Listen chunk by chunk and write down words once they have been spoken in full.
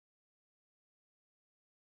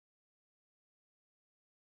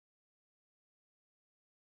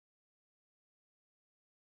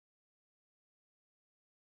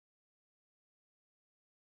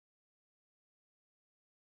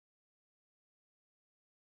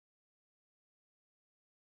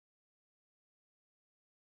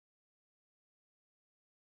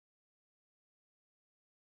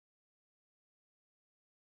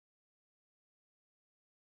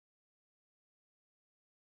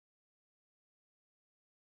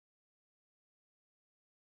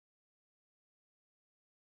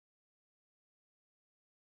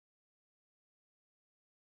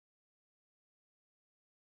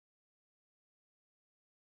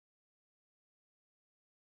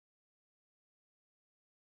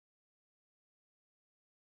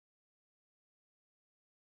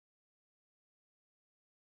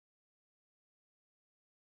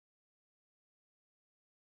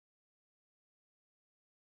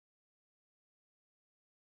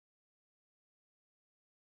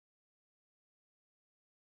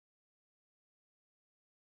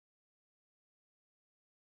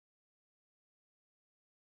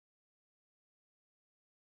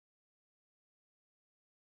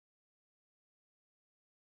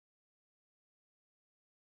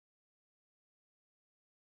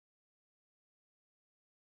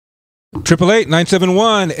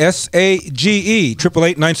888-971-SAGE,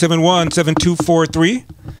 888-971-7243.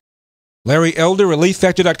 Larry Elder,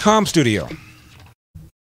 ReliefFactor.com studio.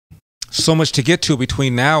 So much to get to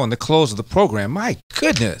between now and the close of the program. My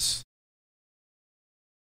goodness.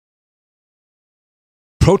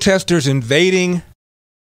 Protesters invading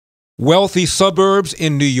wealthy suburbs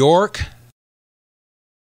in New York,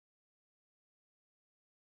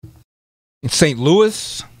 in St.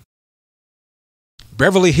 Louis,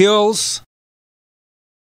 Beverly Hills,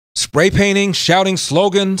 spray painting, shouting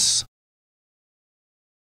slogans,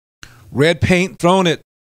 red paint thrown at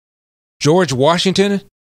George Washington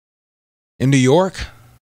in New York.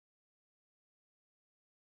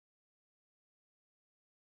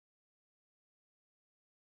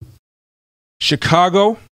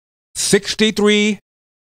 Chicago, 63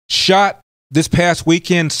 shot this past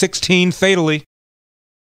weekend, 16 fatally.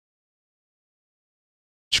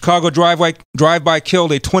 Chicago drive-by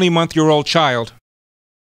killed a 20-month-old child.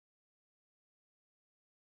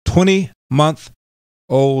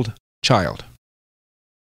 20-month-old child.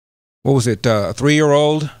 What was it, a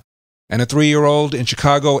 3-year-old and a 3-year-old in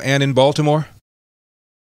Chicago and in Baltimore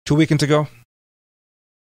 2 weekends ago?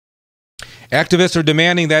 Activists are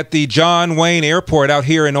demanding that the John Wayne Airport out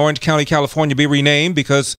here in Orange County, California be renamed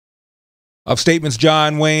because of statements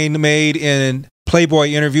John Wayne made in a Playboy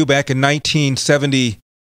interview back in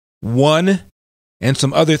 1971 and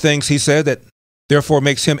some other things he said that therefore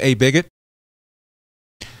makes him a bigot.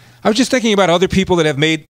 I was just thinking about other people that have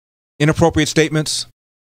made inappropriate statements.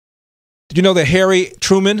 Did you know that Harry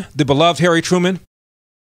Truman, the beloved Harry Truman,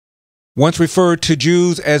 once referred to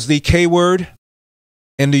Jews as the K word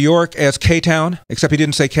and New York as K-Town, except he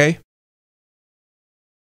didn't say K?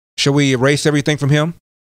 Shall we erase everything from him?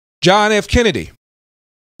 John F. Kennedy.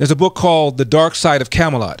 There's a book called The Dark Side of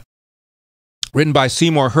Camelot, written by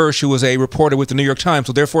Seymour Hersh, who was a reporter with the New York Times,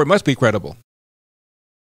 so therefore it must be credible.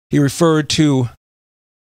 He referred to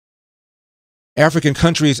African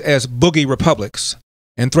countries as boogie republics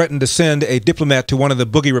and threatened to send a diplomat to one of the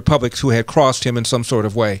boogie republics who had crossed him in some sort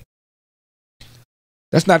of way.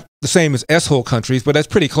 That's not the same as S-hole countries, but that's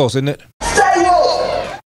pretty close, isn't it?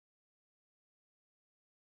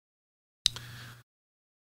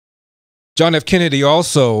 John F. Kennedy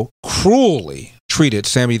also cruelly treated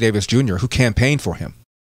Sammy Davis Jr., who campaigned for him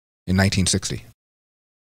in 1960.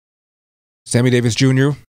 Sammy Davis Jr.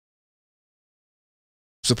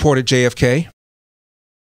 supported JFK,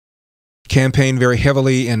 campaigned very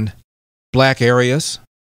heavily in black areas.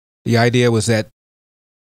 The idea was that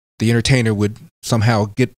the entertainer would somehow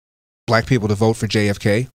get black people to vote for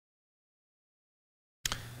JFK.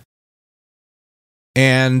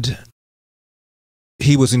 And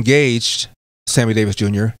he was engaged, Sammy Davis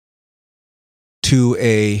Jr., to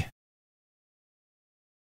a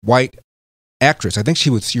white actress. I think she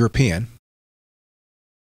was European.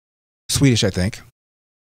 Swedish, I think.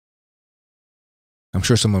 I'm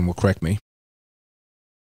sure someone will correct me.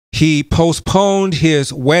 He postponed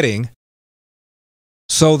his wedding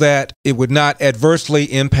so that it would not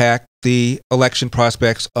adversely impact the election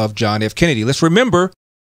prospects of John F. Kennedy. Let's remember,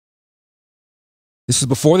 this is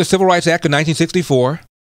before the Civil Rights Act of 1964.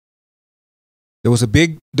 There was a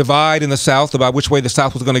big divide in the South about which way the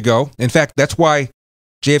South was going to go. In fact, that's why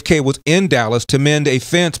JFK was in Dallas to mend a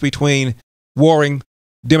fence between warring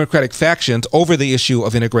Democratic factions over the issue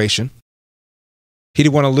of integration. He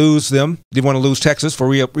didn't want to lose them. Didn't want to lose Texas for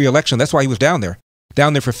re-election. That's why he was down there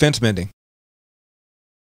for fence mending.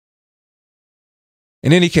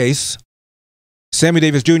 In any case, Sammy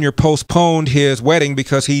Davis Jr. postponed his wedding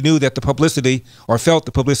because he knew that the publicity, or felt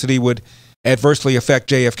the publicity, would adversely affect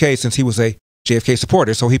JFK since he was a JFK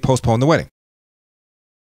supporter, so he postponed the wedding.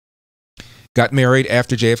 Got married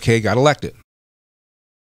after JFK got elected.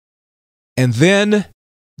 And then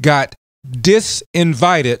got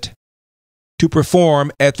disinvited to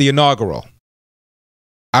perform at the inaugural.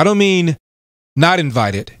 I don't mean not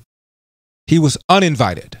invited. He was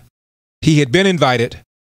uninvited. He had been invited,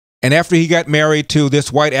 and after he got married to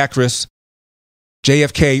this white actress,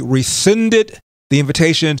 JFK rescinded the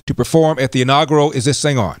invitation to perform at the inaugural. Is this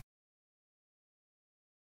thing on?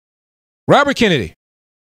 Robert Kennedy.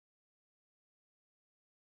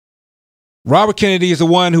 Robert Kennedy is the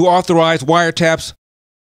one who authorized wiretaps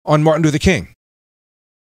on Martin Luther King.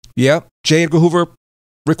 Yeah, J. Edgar Hoover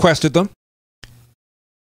requested them.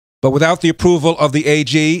 But without the approval of the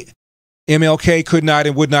AG, MLK could not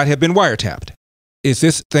and would not have been wiretapped. Is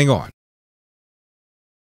this thing on?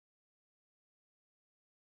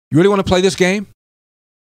 You really want to play this game?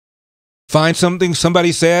 Find something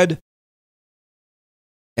somebody said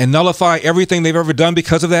and nullify everything they've ever done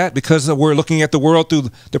because of that? Because we're looking at the world through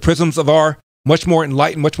the prisms of our much more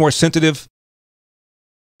enlightened, much more sensitive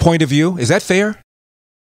point of view. Is that fair?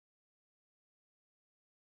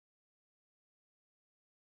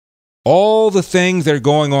 All the things that are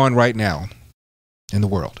going on right now in the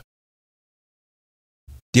world,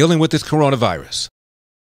 dealing with this coronavirus,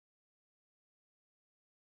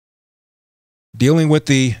 dealing with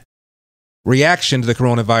the reaction to the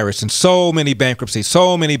coronavirus, and so many bankruptcies,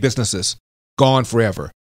 so many businesses gone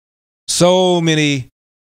forever, so many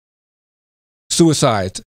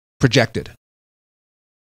suicides projected,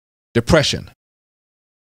 depression,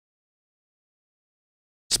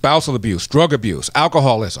 spousal abuse, drug abuse,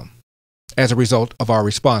 alcoholism, as a result of our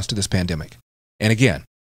response to this pandemic. And again,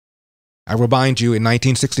 I remind you, in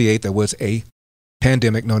 1968, there was a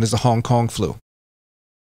pandemic known as the Hong Kong flu.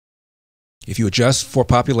 If you adjust for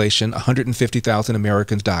population, 150,000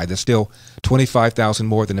 Americans died. There's still 25,000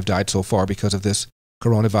 more than have died so far because of this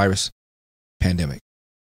coronavirus pandemic.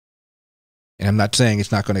 And I'm not saying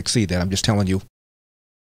it's not going to exceed that. I'm just telling you,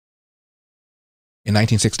 in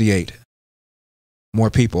 1968, more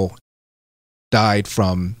people died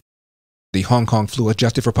from the Hong Kong flu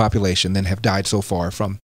adjusted for population than have died so far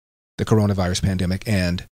from the coronavirus pandemic,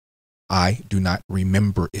 and I do not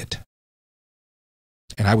remember it.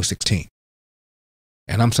 And I was 16.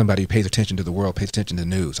 And I'm somebody who pays attention to the world, pays attention to the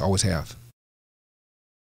news, always have.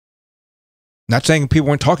 Not saying people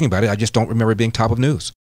weren't talking about it, I just don't remember it being top of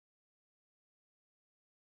news.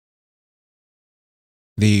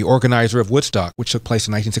 The organizer of Woodstock, which took place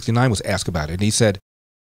in 1969, was asked about it, and he said,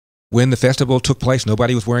 when the festival took place,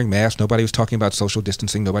 nobody was wearing masks, nobody was talking about social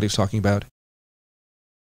distancing, nobody was talking about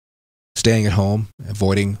staying at home,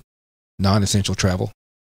 avoiding non-essential travel.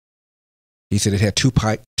 He said it had two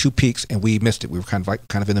peaks, and we missed it. We were kind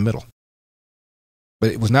of in the middle.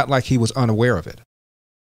 But it was not like he was unaware of it.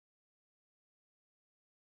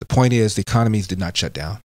 The point is, the economies did not shut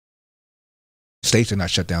down. States did not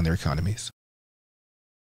shut down their economies.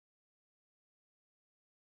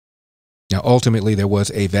 Now, ultimately, there was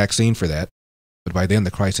a vaccine for that, but by then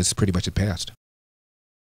the crisis pretty much had passed.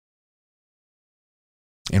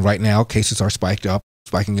 And right now, cases are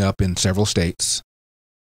spiking up in several states.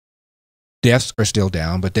 Deaths are still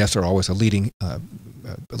down, but deaths are always a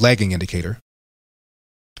lagging indicator.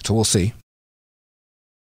 So we'll see.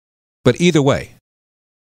 But either way,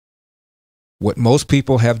 what most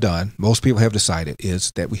people have done, most people have decided,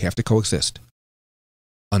 is that we have to coexist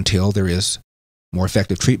until there is more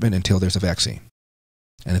effective treatment, until there's a vaccine.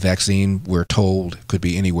 And the vaccine, we're told, could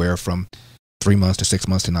be anywhere from 3 months to 6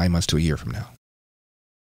 months to 9 months to a year from now.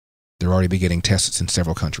 They're already beginning tests in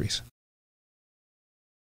several countries.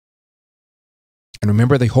 And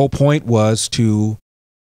remember, the whole point was to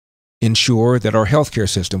ensure that our healthcare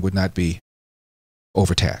system would not be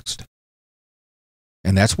overtaxed.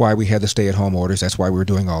 And that's why we had the stay-at-home orders. That's why we were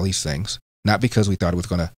doing all these things. Not because we thought it was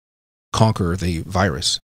going to conquer the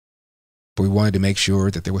virus, but we wanted to make sure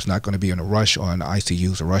that there was not going to be a rush on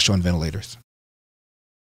ICUs, a rush on ventilators.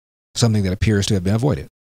 Something that appears to have been avoided.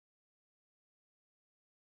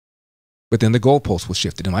 But then the goalpost was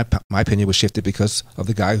shifted, and my opinion was shifted because of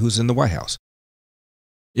the guy who's in the White House.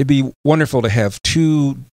 It'd be wonderful to have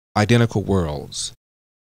two identical worlds.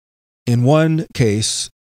 In one case,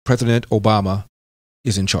 President Obama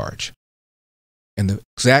is in charge. And the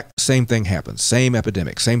exact same thing happens. Same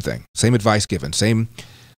epidemic, same thing. Same advice given. Same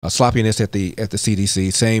sloppiness at the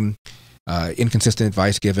CDC. Same inconsistent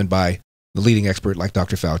advice given by the leading expert like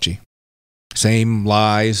Dr. Fauci. Same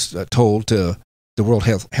lies told to the World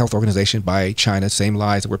Health Organization by China. Same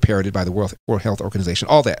lies that were parroted by the World Health Organization.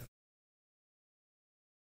 All that.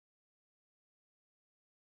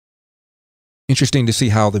 Interesting to see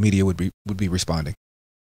how the media would be responding.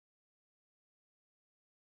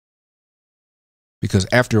 Because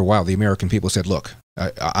after a while, the American people said, look,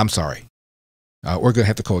 I'm sorry. We're going to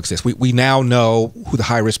have to coexist. We now know who the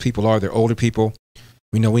high-risk people are. They're older people.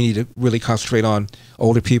 We know we need to really concentrate on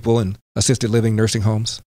older people in assisted living nursing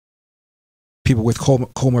homes, people with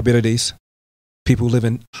comorbidities, people who live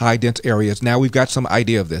in high-dense areas. Now we've got some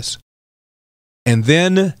idea of this. And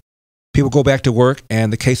then people go back to work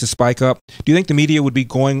and the cases spike up. Do you think the media would be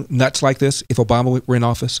going nuts like this if Obama were in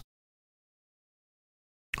office?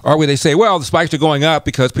 Or would they say, well, the spikes are going up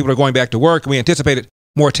because people are going back to work and we anticipated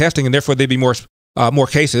more testing and therefore there'd be more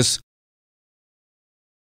cases?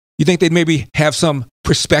 You think they'd maybe have some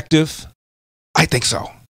perspective? I think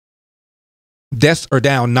so. Deaths are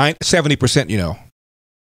down 70%, you know.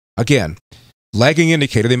 Again, lagging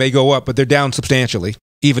indicator, they may go up, but they're down substantially,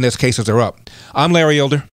 even as cases are up. I'm Larry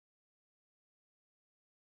Elder.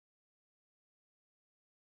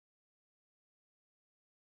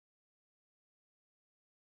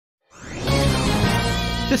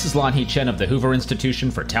 This is Lanhee Chen of the Hoover Institution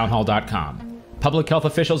for Townhall.com. Public health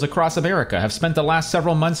officials across America have spent the last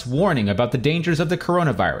several months warning about the dangers of the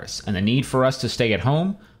coronavirus and the need for us to stay at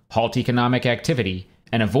home, halt economic activity,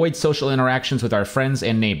 and avoid social interactions with our friends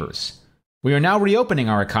and neighbors. We are now reopening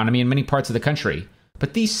our economy in many parts of the country,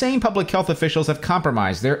 but these same public health officials have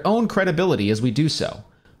compromised their own credibility as we do so.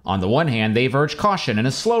 On the one hand, they've urged caution and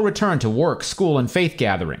a slow return to work, school, and faith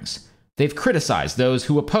gatherings. They've criticized those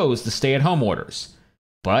who oppose the stay-at-home orders.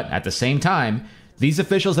 But at the same time, these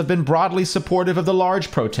officials have been broadly supportive of the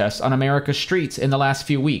large protests on America's streets in the last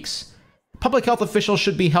few weeks. Public health officials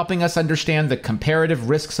should be helping us understand the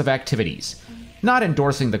comparative risks of activities, not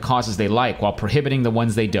endorsing the causes they like while prohibiting the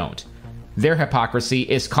ones they don't. Their hypocrisy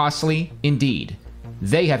is costly indeed.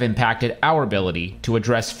 They have impacted our ability to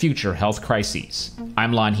address future health crises.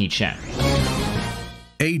 I'm Lanhee Chen.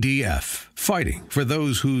 ADF, fighting for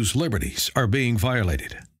those whose liberties are being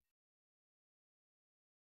violated.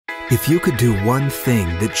 If you could do one thing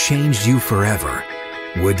that changed you forever,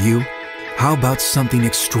 would you? How about something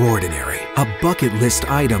extraordinary? A bucket list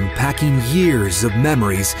item packing years of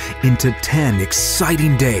memories into 10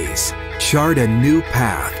 exciting days. Chart a new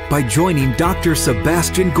path by joining Dr.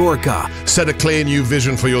 Sebastian Gorka. Set a clear new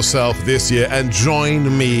vision for yourself this year and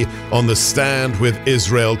join me on the Stand with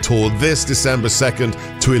Israel tour this December 2nd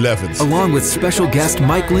to 11th. Along with special guest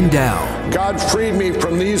Mike Lindell. God freed me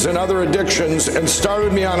from these and other addictions and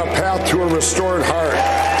started me on a path to a restored heart.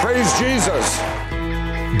 Praise Jesus.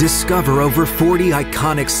 Discover over 40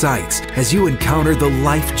 iconic sites as you encounter the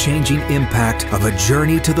life-changing impact of a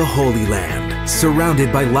journey to the Holy Land.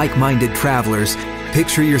 Surrounded by like-minded travelers,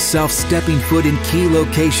 picture yourself stepping foot in key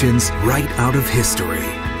locations right out of history.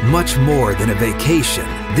 Much more than a vacation,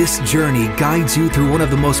 this journey guides you through one of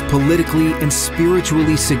the most politically and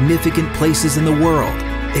spiritually significant places in the world.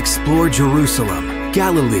 Explore Jerusalem,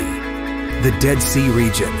 Galilee, the Dead Sea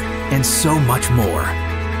region, and so much more.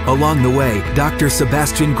 Along the way, Dr.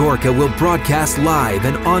 Sebastian Gorka will broadcast live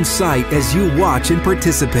and on-site as you watch and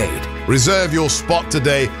participate. Reserve your spot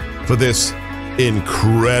today for this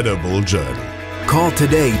incredible journey. Call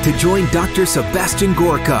today to join Dr. Sebastian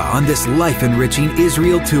Gorka on this life-enriching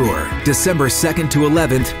Israel tour, December 2nd to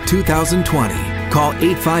 11th, 2020. Call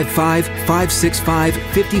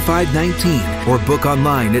 855-565-5519 or book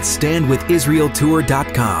online at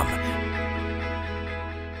standwithisraeltour.com.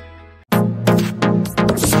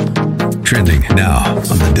 Trending now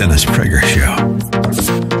on The Dennis Prager Show.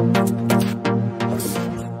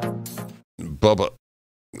 Bubba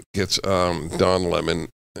gets Don Lemon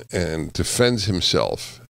and defends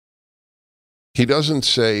himself. He doesn't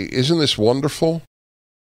say, isn't this wonderful?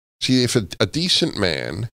 See, if a decent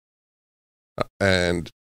man, and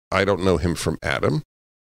I don't know him from Adam,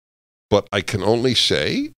 but I can only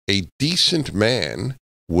say a decent man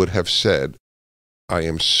would have said, I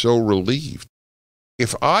am so relieved.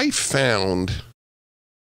 If I found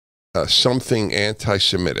something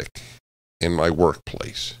anti-Semitic in my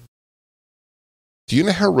workplace, do you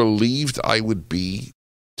know how relieved I would be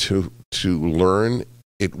to learn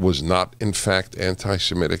it was not, in fact,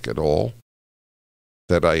 anti-Semitic at all?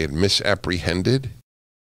 That I had misapprehended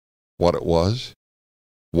what it was?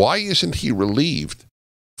 Why isn't he relieved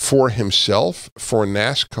for himself, for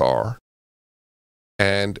NASCAR,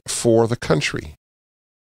 and for the country?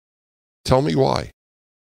 Tell me why.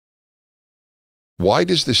 Why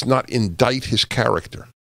does this not indict his character?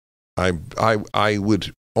 I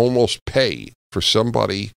would almost pay for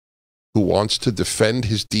somebody who wants to defend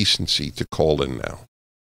his decency to call in now.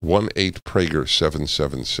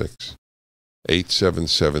 1-8-PRAGER-776.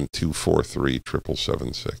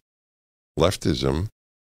 877-243-7776. Leftism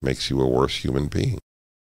makes you a worse human being.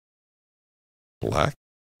 Black,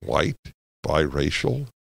 white, biracial,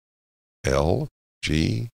 L,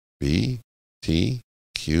 G, B, T,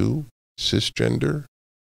 Q, cisgender,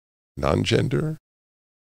 non-gender,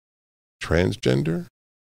 transgender,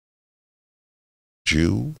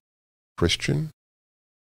 Jew, Christian,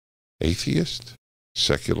 atheist,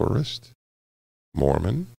 secularist,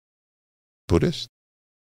 Mormon, Buddhist.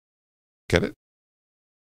 Get it?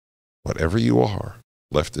 Whatever you are,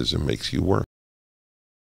 leftism makes you worse.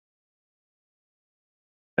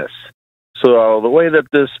 Yes. So the way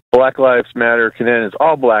that this Black Lives Matter can end is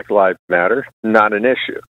all Black Lives Matter, not an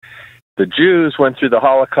issue. The Jews went through the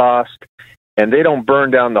Holocaust, and they don't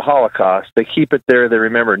burn down the Holocaust. They keep it there. They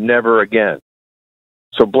remember never again.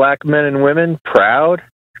 So black men and women, proud,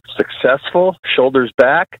 successful, shoulders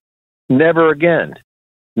back, never again.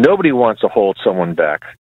 Nobody wants to hold someone back.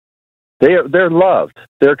 They're loved.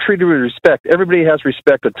 They're treated with respect. Everybody has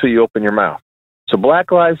respect until you open your mouth. So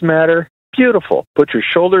Black Lives Matter, beautiful. Put your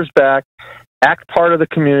shoulders back, act part of the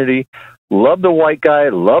community, Love the white guy,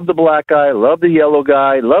 love the black guy, love the yellow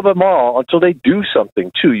guy, love them all until they do something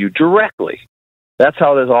to you directly. That's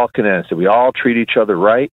how this all can end. So we all treat each other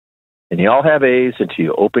right, and you all have A's until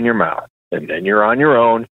you open your mouth. And then you're on your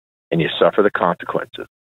own, and you suffer the consequences.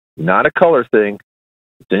 Not a color thing.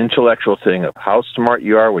 It's an intellectual thing of how smart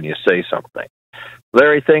you are when you say something.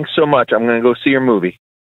 Larry, thanks so much. I'm going to go see your movie.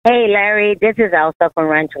 Hey, Larry, this is Elsa from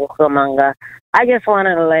Rancho Cucamonga. I just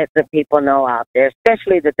wanted to let the people know out there,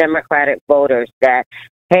 especially the Democratic voters, that,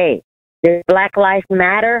 hey, this Black Lives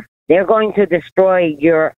Matter, they're going to destroy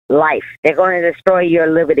your life. They're going to destroy your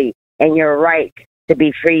liberty and your right to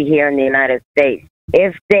be free here in the United States.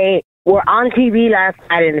 If they were on TV last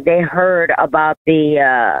night and they heard about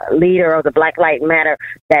the leader of the Black Lives Matter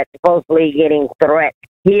that's supposedly getting threatened,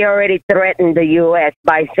 he already threatened the U.S.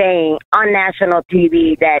 by saying on national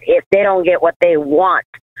TV that if they don't get what they want,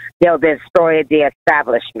 they'll destroy the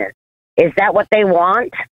establishment. Is that what they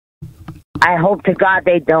want? I hope to God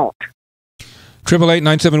they don't.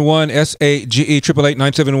 888-971-SAGE,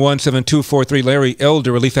 888-971-7243. Larry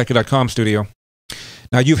Elder, ReliefFactor.com studio.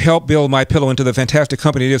 Now, you've helped build MyPillow into the fantastic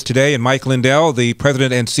company it is today, and Mike Lindell, the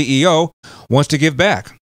president and CEO, wants to give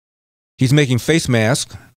back. He's making face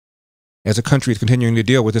masks as the country is continuing to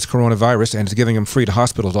deal with this coronavirus, and is giving them free to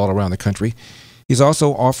hospitals all around the country. He's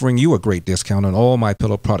also offering you a great discount on all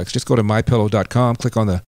MyPillow products. Just go to MyPillow.com, click on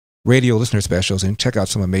the radio listener specials, and check out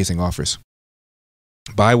some amazing offers.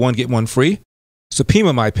 Buy one, get one free.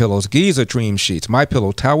 Supima MyPillows, Giza Dream Sheets,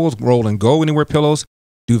 MyPillow towels, roll and go anywhere pillows,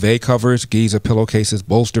 duvet covers, Giza pillowcases,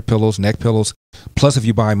 bolster pillows, neck pillows. Plus, if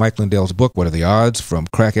you buy Mike Lindell's book, What Are the Odds? From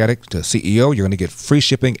Crack Addict to CEO, you're going to get free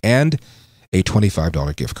shipping and a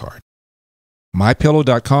 $25 gift card.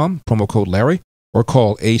 MyPillow.com, promo code Larry, or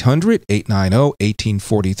call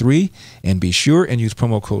 800-890-1843 and be sure and use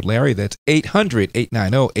promo code Larry. That's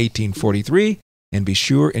 800-890-1843 and be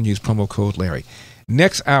sure and use promo code Larry.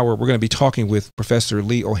 Next hour, we're going to be talking with Professor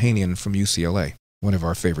Lee Ohanian from UCLA, one of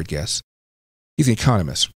our favorite guests. He's an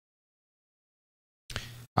economist.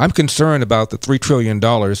 I'm concerned about the $3 trillion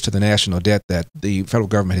to the national debt that the federal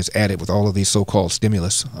government has added with all of these so-called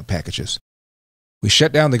stimulus packages. We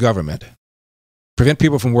shut down the government, prevent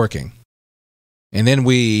people from working, and then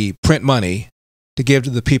we print money to give to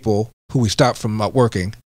the people who we stopped from not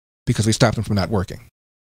working because we stopped them from not working.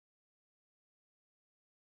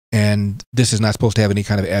 And this is not supposed to have any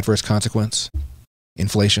kind of adverse consequence.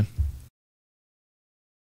 Inflation.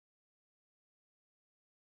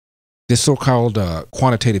 This so-called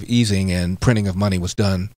quantitative easing and printing of money was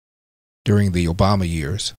done during the Obama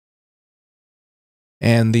years.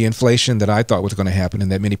 And the inflation that I thought was going to happen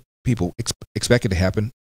and that many people expected to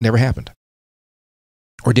happen never happened.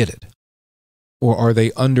 Or did it? Or are they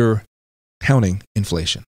undercounting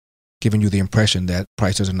inflation, giving you the impression that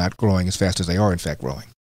prices are not growing as fast as they are in fact growing?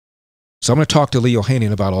 So I'm going to talk to Lee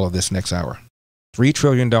Ohanian about all of this next hour. $3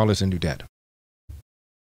 trillion in new debt.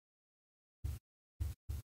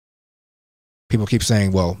 People keep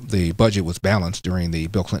saying, well, the budget was balanced during the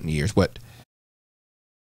Bill Clinton years, but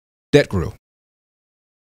debt grew.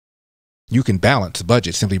 You can balance the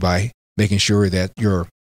budget simply by making sure that your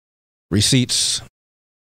receipts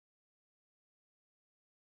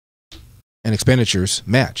and expenditures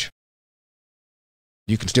match.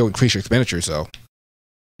 You can still increase your expenditures, though.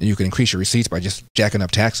 And you can increase your receipts by just jacking up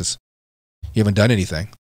taxes. You haven't done anything,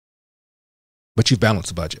 but you've balanced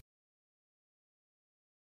the budget.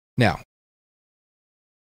 Now,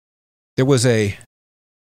 there was a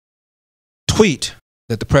tweet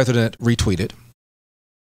that the president retweeted,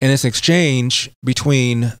 and it's an exchange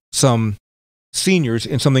between some seniors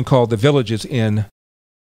in something called the Villages in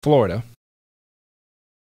Florida.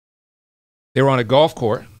 They were on a golf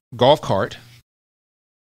cart,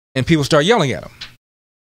 and people start yelling at them.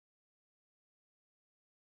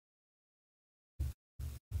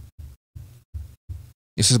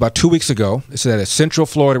 This is about 2 weeks ago. This is at a Central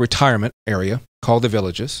Florida retirement area called the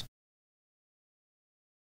Villages.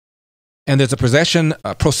 And there's a procession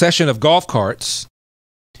of golf carts,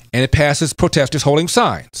 and it passes protesters holding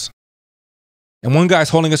signs. And one guy's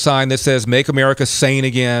holding a sign that says, "Make America Sane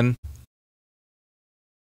Again."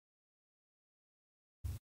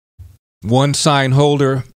 One sign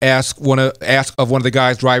holder asked one of the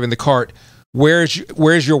guys driving the cart,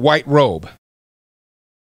 where's your white robe?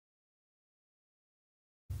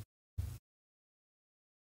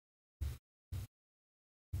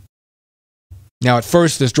 Now, at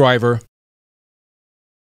first, this driver,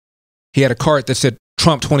 he had a cart that said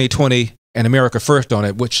Trump 2020 and America First on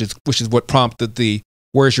it, which is what prompted the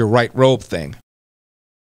 "Where's your white robe" thing.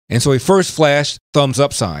 And so he first flashed thumbs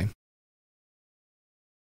up sign.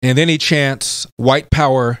 And then he chants "white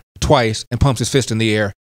power" twice and pumps his fist in the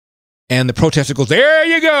air. And the protester goes, there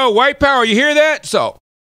you go, white power, you hear that? So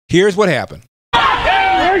here's what happened.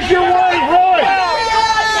 Where's your white hood?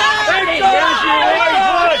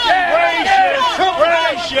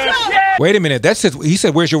 Wait a minute, that says, he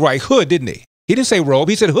said, where's your white hood, didn't he? He didn't say robe,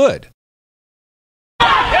 he said hood.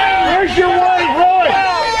 Where's your white hood?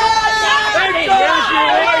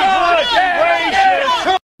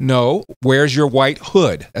 No, where's your white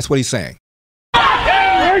hood? That's what he's saying.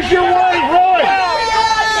 Where's your white hood?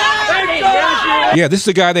 Yeah, this is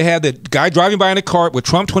the guy that had the guy driving by in a cart with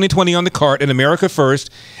Trump 2020 on the cart and America First,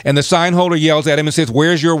 and the sign holder yells at him and says,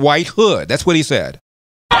 where's your white hood? That's what he said.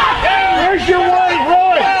 Where's your white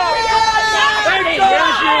hood?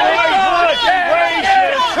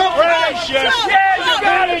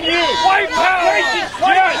 White power!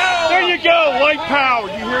 Yes, there you go, white power.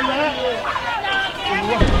 You hear that?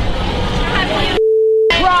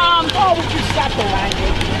 Trump! Oh, would you stop the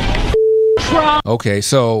language? Trump! Okay,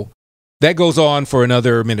 so that goes on for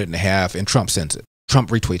another minute and a half, and Trump sends it. Trump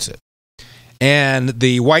retweets it. And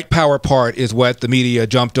the white power part is what the media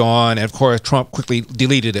jumped on, and of course, Trump quickly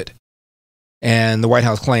deleted it. And the White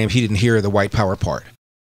House claimed he didn't hear the white power part.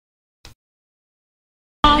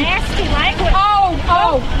 Nasty language.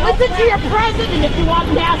 Oh, listen to your president if you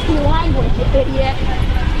want nasty language, you idiot.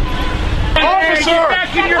 Officer! Get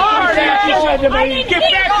back in your car! Get back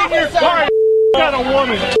in your car! You got a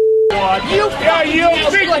woman. You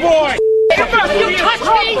big boy! You touch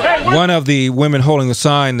me! One of the women holding the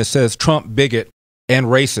sign that says Trump bigot and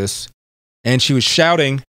racist, and she was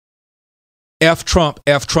shouting, F Trump,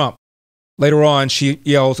 F Trump. Later on, she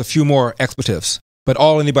yells a few more expletives. But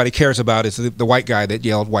all anybody cares about is the white guy that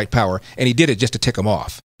yelled white power. And he did it just to tick him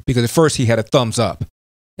off. Because at first he had a thumbs up.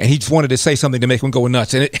 And he just wanted to say something to make him go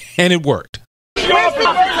nuts. And it worked. Where's the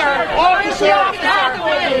officer? Where's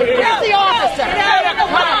the officer?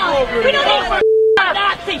 We don't need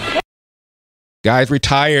Nazi. Guy's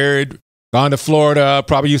retired, gone to Florida,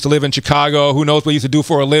 probably used to live in Chicago. Who knows what he used to do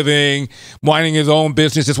for a living, minding his own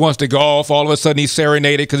business, just wants to golf. All of a sudden he's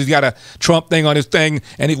serenaded because he's got a Trump thing on his thing.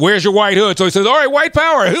 And where's your white hood? So he says, all right, white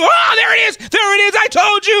power. Oh, there it is. There it is. I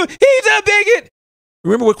told you. He's a bigot.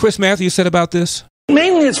 Remember what Chris Matthews said about this?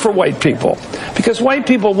 Mainly it's for white people, because white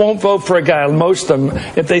people won't vote for a guy, most of them,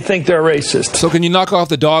 if they think they're racist. So can you knock off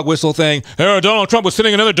the dog whistle thing? Donald Trump was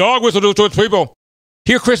sending another dog whistle to his people.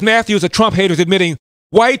 Here Chris Matthews, a Trump hater, is admitting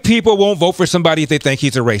white people won't vote for somebody if they think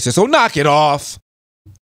he's a racist. So knock it off.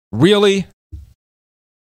 Really?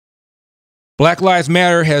 Black Lives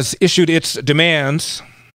Matter has issued its demands.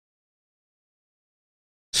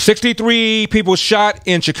 63 people shot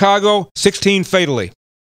in Chicago, 16 fatally.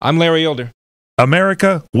 I'm Larry Elder.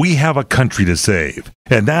 America, we have a country to save.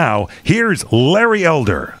 And now, here's Larry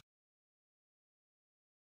Elder.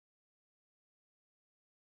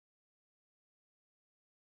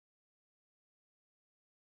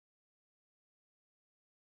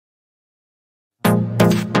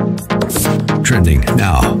 Trending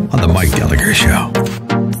now on the Mike Gallagher Show.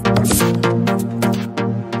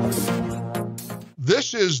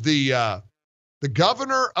 This is the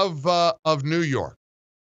governor of New York,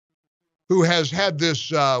 who has had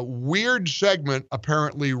this weird segment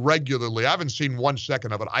apparently regularly. I haven't seen 1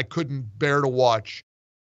 second of it. I couldn't bear to watch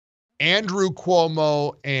Andrew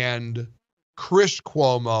Cuomo and Chris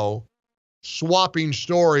Cuomo swapping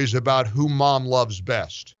stories about who mom loves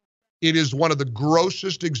best. It is one of the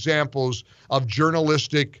grossest examples of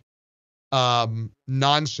journalistic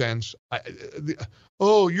nonsense.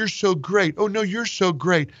 Oh, you're so great. Oh, no, you're so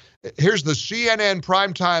great. Here's the CNN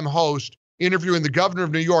primetime host interviewing the governor of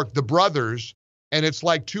New York, the brothers, and it's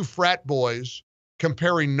like two frat boys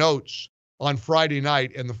comparing notes on Friday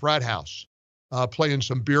night in the frat house, playing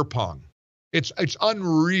some beer pong. It's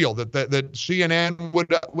unreal that CNN would,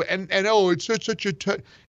 it's such a,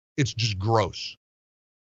 it's just gross.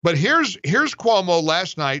 But here's Cuomo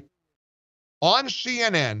last night on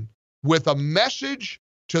CNN with a message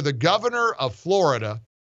to the governor of Florida,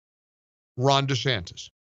 Ron DeSantis.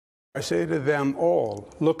 I say to them all,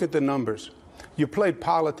 look at the numbers. You played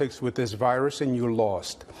politics with this virus and you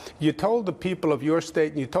lost. You told the people of your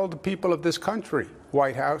state and you told the people of this country,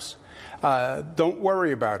 White House, don't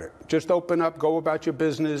worry about it. Just open up, go about your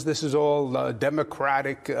business. This is all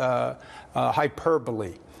democratic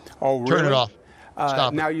hyperbole. Oh, really? Turn it off.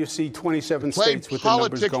 Stop now it. You see 27 Played states with the numbers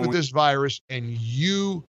politics going. with this virus and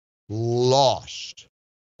you lost.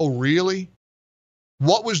 Oh, really?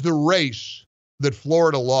 What was the race that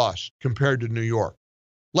Florida lost compared to New York?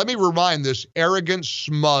 Let me remind this arrogant,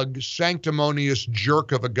 smug, sanctimonious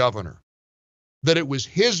jerk of a governor that it was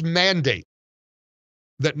his mandate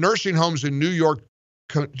that nursing homes in New York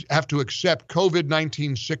have to accept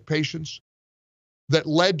COVID-19 sick patients, that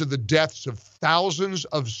led to the deaths of thousands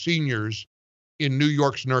of seniors in New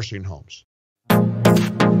York's nursing homes.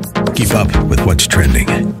 Keep up with what's trending.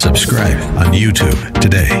 Subscribe on YouTube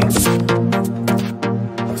today.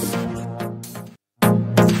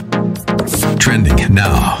 Trending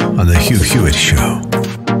now on The Hugh Hewitt Show.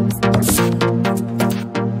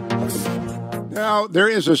 Now, there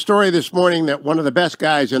is a story this morning that one of the best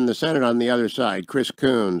guys in the Senate on the other side, Chris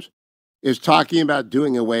Coons, is talking about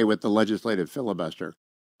doing away with the legislative filibuster.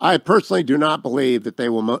 I personally do not believe that they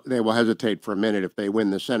will hesitate for a minute if they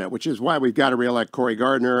win the Senate, which is why we've got to reelect Cory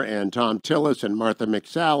Gardner and Tom Tillis and Martha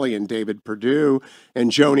McSally and David Perdue and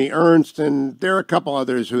Joni Ernst, and there are a couple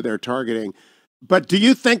others who they're targeting. But do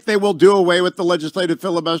you think they will do away with the legislative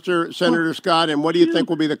filibuster, Senator Scott, and what do you think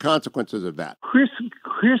will be the consequences of that? Chris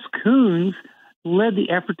Coons led the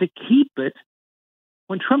effort to keep it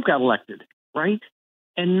when Trump got elected, right?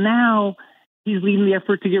 And now he's leading the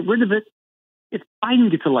effort to get rid of it if Biden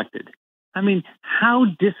gets elected. I mean, how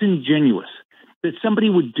disingenuous that somebody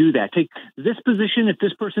would do that. Take this position if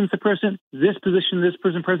this person's the president, this position, this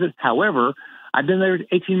person president. However, I've been there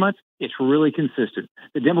 18 months. It's really consistent.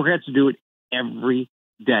 The Democrats do it every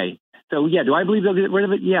day. So, yeah, do I believe they'll get rid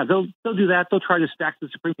of it? Yeah, they'll do that. They'll try to stack the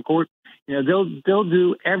Supreme Court. You know, they'll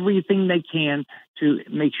do everything they can to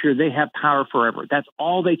make sure they have power forever. That's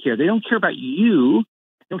all they care. They don't care about you.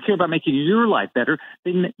 They don't care about making your life better.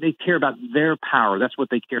 They care about their power. That's what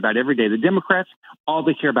they care about every day. The Democrats, all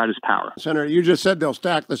they care about is power. Senator, you just said they'll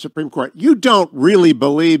stack the Supreme Court. You don't really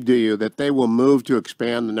believe, do you, that they will move to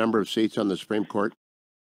expand the number of seats on the Supreme Court?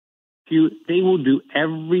 They will do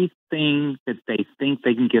everything that they think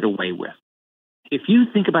they can get away with. If you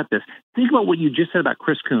think about this, think about what you just said about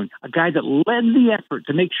Chris Coons, a guy that led the effort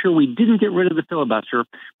to make sure we didn't get rid of the filibuster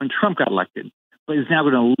when Trump got elected, but is now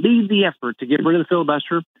going to lead the effort to get rid of the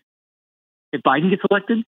filibuster if Biden gets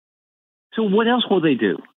elected. So what else will they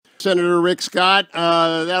do? Senator Rick Scott,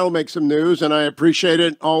 that'll make some news, and I appreciate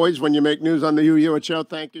it always when you make news on the Hugh Hewitt Show.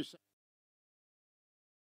 Thank you.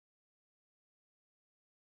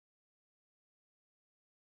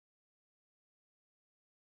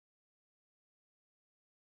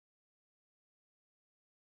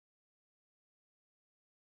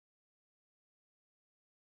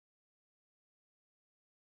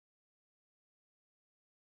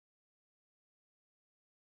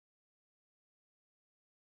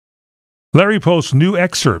 Larry posts new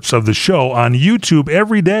excerpts of the show on YouTube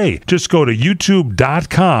every day. Just go to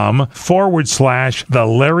youtube.com/The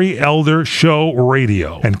Larry Elder Show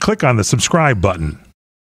Radio and click on the subscribe button.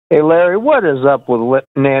 Hey, Larry, what is up with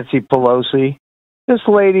Nancy Pelosi? This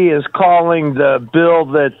lady is calling the bill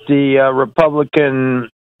that the Republican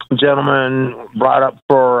gentleman brought up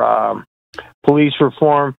for police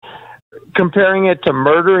reform, comparing it to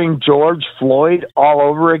murdering George Floyd all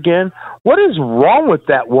over again. What is wrong with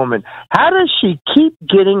that woman? How does she keep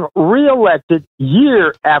getting reelected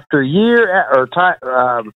year after year, or time,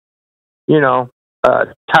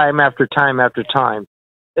 time after time after time?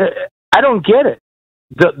 I don't get it.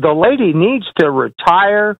 The lady needs to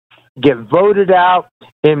retire, get voted out,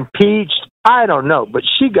 impeached. I don't know, but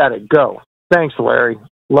she got to go. Thanks, Larry.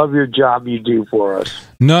 Love your job you do for us.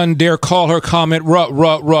 None dare call her comment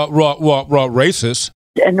racist.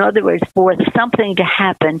 In other words, for something to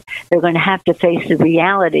happen, they're going to have to face the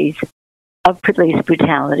realities of police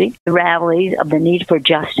brutality, the realities of the need for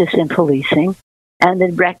justice in policing, and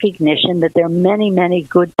the recognition that there are many, many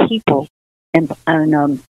good people in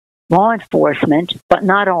law enforcement, but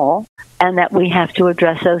not all, and that we have to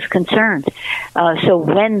address those concerns. So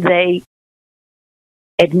when they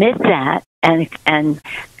admit that and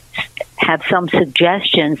have some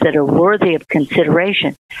suggestions that are worthy of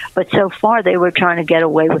consideration. But so far, they were trying to get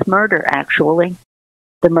away with murder, actually,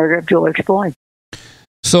 the murder of George Floyd.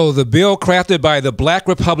 So the bill crafted by the black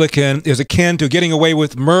Republican is akin to getting away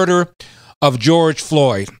with murder of George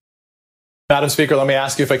Floyd. Madam Speaker, let me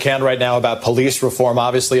ask you, if I can, right now about police reform.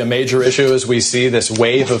 Obviously, a major issue as we see this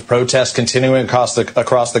wave of protests continuing across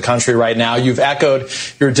the country right now. You've echoed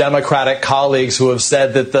your Democratic colleagues who have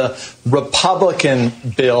said that the Republican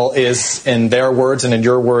bill is, in their words and in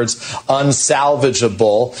your words,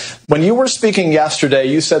 unsalvageable. When you were speaking yesterday,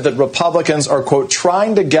 you said that Republicans are, quote,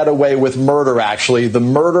 trying to get away with murder, actually, the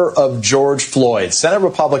murder of George Floyd. Senate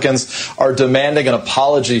Republicans are demanding an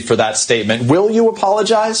apology for that statement. Will you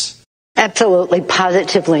apologize? Absolutely,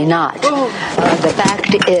 positively not. The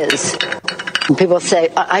fact is, people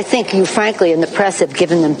say, I think you, frankly, in the press have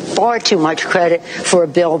given them far too much credit for a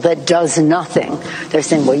bill that does nothing. They're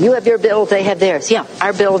saying, well, you have your bill, they have theirs. Yeah,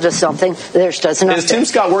 our bill does something, theirs does nothing. Is Tim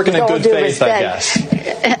Scott working in good faith, I guess?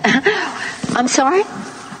 I'm sorry?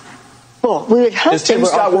 Well, we would hope Is Tim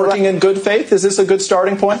Scott working in good faith? Is this a good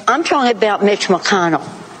starting point? I'm talking about Mitch McConnell.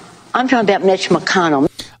 I'm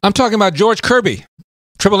talking about George Kirby.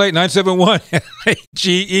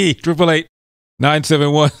 888-971-GE.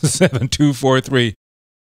 888-971-7243.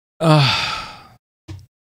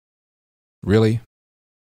 Really?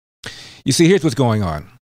 You see, here's what's going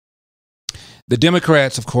on. The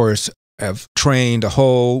Democrats, of course, have trained a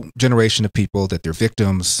whole generation of people that they're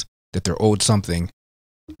victims, that they're owed something,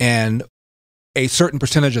 and a certain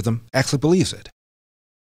percentage of them actually believes it.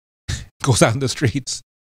 Goes out in the streets,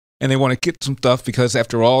 and they want to get some stuff because,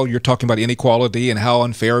 after all, you're talking about inequality and how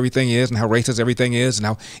unfair everything is and how racist everything is and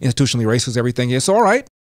how institutionally racist everything is. So, all right.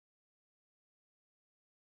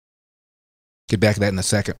 Get back to that in a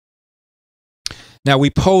second. Now,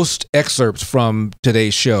 we post excerpts from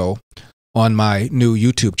today's show on my new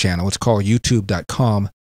YouTube channel. It's called youtube.com.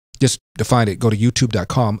 Just to find it, go to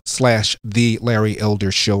youtube.com/The Larry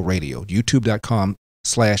Elder Show Radio.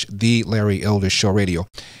 youtube.com/The Larry Elder Show Radio.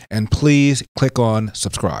 And please click on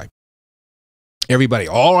subscribe. Everybody,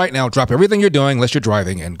 all right now, drop everything you're doing unless you're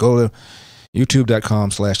driving and go to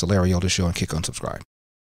youtube.com/The Larry Elder Show and click on subscribe.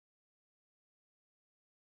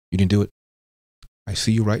 You didn't do it? I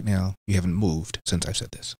see you right now. You haven't moved since I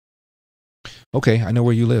said this. Okay, I know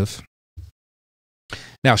where you live.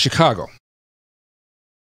 Now, Chicago.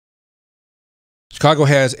 Chicago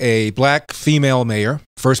has a black female mayor,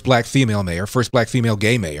 first black female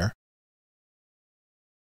gay mayor.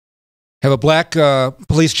 Have a black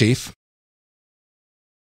police chief.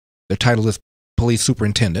 Their title is police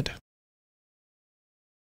superintendent.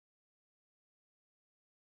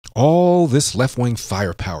 All this left-wing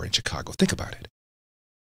firepower in Chicago. Think about it.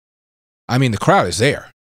 I mean, the crowd is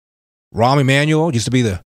there. Rahm Emanuel used to be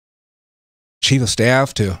the chief of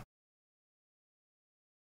staff to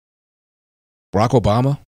Barack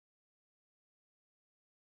Obama,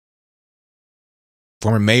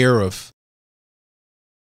 former mayor of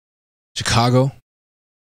Chicago,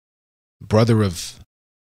 brother of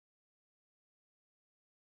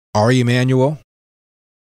Ari Emanuel,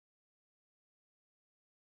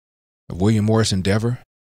 of William Morris Endeavor,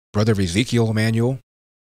 brother of Ezekiel Emanuel,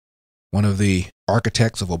 one of the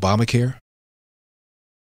architects of Obamacare.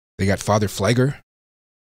 They got Father Flagger,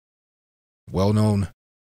 well-known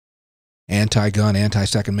anti-gun,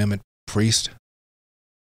 anti-Second Amendment priest.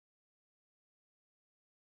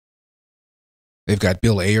 They've got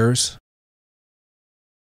Bill Ayers,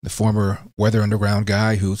 the former Weather Underground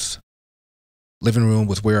guy whose living room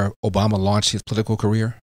was where Obama launched his political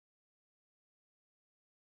career.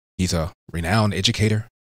 He's a renowned educator.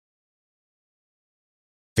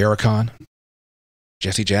 Farrakhan,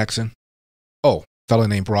 Jesse Jackson. Oh, a fellow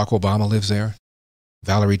named Barack Obama lives there.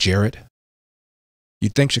 Valerie Jarrett.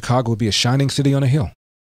 You'd think Chicago would be a shining city on a hill.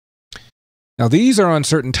 Now, these are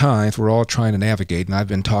uncertain times we're all trying to navigate, and I've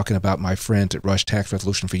been talking about my friends at Rush Tax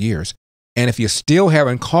Resolution for years. And if you still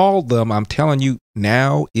haven't called them, I'm telling you,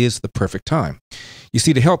 now is the perfect time. You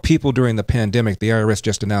see, to help people during the pandemic, the IRS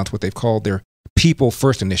just announced what they've called their People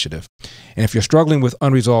First initiative. And if you're struggling with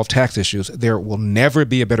unresolved tax issues, there will never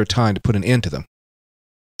be a better time to put an end to them.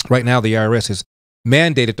 Right now, the IRS is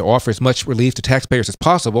mandated to offer as much relief to taxpayers as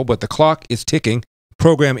possible, but the clock is ticking.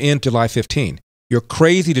 Program ends July 15. You're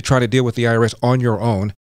crazy to try to deal with the IRS on your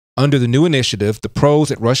own. Under the new initiative, the pros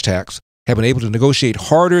at Rush Tax have been able to negotiate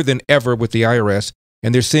harder than ever with the IRS,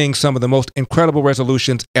 and they're seeing some of the most incredible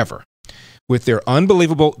resolutions ever. With their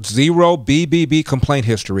unbelievable zero BBB complaint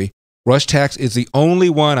history, Rush Tax is the only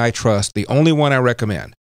one I trust, the only one I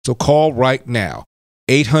recommend. So call right now,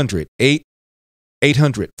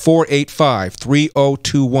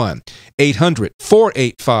 800-485-3021,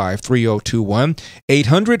 800-485-3021,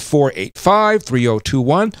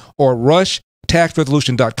 800-485-3021, or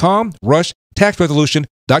rushtaxresolution.com,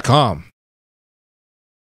 rushtaxresolution.com.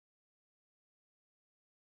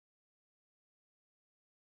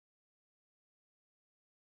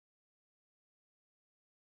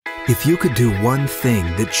 If you could do one thing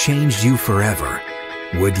that changed you forever,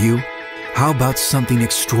 would you? How about something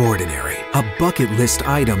extraordinary? A bucket list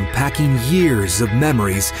item packing years of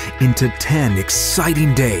memories into 10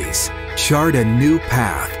 exciting days. Chart a new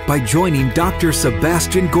path by joining Dr.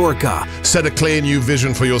 Sebastian Gorka. Set a clear new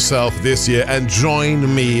vision for yourself this year and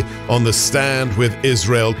join me on the Stand with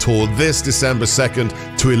Israel tour this December 2nd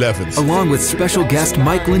to 11th. Along with special guest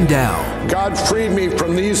Mike Lindell. God freed me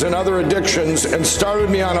from these and other addictions and started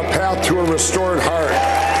me on a path to a restored heart.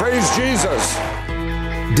 Praise Jesus.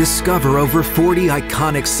 Discover over 40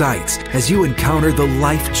 iconic sites as you encounter the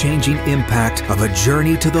life-changing impact of a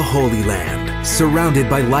journey to the Holy Land. Surrounded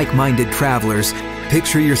by like-minded travelers,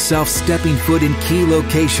 picture yourself stepping foot in key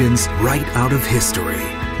locations right out of history.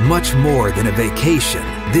 Much more than a vacation,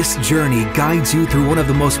 this journey guides you through one of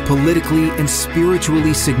the most politically and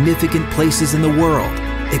spiritually significant places in the world.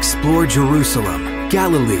 Explore Jerusalem,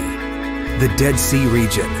 Galilee, the Dead Sea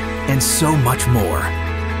region, and so much more.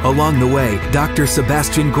 Along the way, Dr.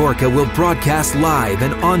 Sebastian Gorka will broadcast live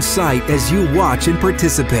and on-site as you watch and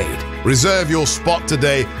participate. Reserve your spot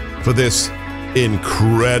today for this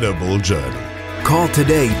incredible journey. Call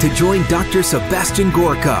today to join Dr. Sebastian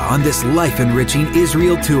Gorka on this life-enriching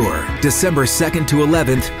Israel tour, December 2nd to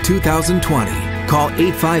 11th, 2020. Call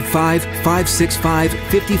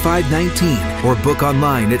 855-565-5519 or book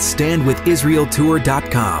online at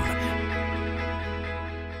standwithisraeltour.com.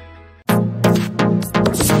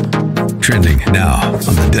 Trending now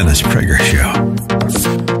on the Dennis Prager Show.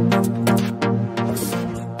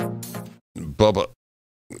 Bubba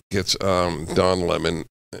gets Don Lemon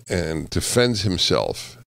and defends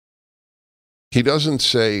himself. He doesn't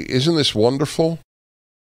say, isn't this wonderful?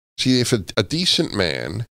 See, if a decent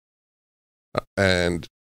man, and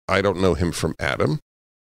I don't know him from Adam,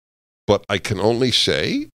 but I can only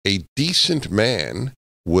say a decent man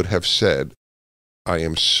would have said, I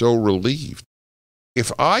am so relieved.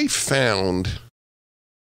 If I found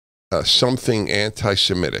something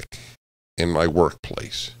anti-Semitic in my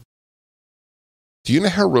workplace, do you know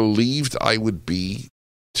how relieved I would be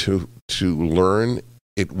to learn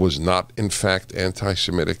it was not, in fact,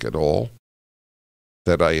 anti-Semitic at all?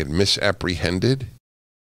 That I had misapprehended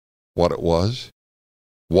what it was?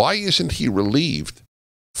 Why isn't he relieved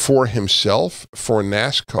for himself, for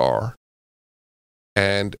NASCAR,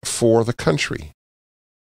 and for the country?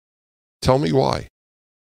 Tell me why.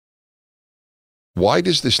 Why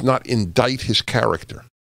does this not indict his character?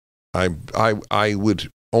 I would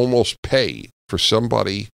almost pay for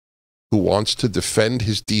somebody who wants to defend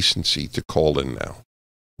his decency to call in now.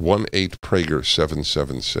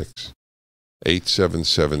 1-8-PRAGER-776.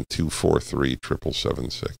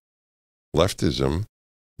 877-243-7776. Leftism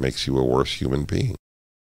makes you a worse human being.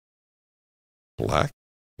 Black,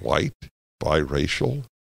 white, biracial,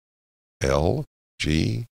 L,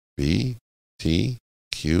 G, B, T,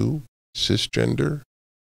 Q, cisgender,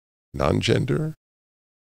 non-gender.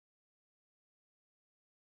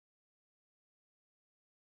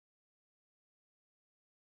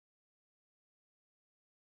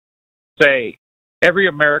 Say, every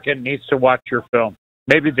American needs to watch your film.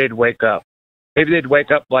 Maybe they'd wake up. Maybe they'd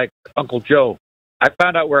wake up like Uncle Joe. I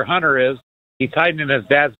found out where Hunter is. He's hiding in his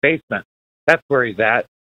dad's basement. That's where he's at.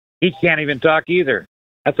 He can't even talk either.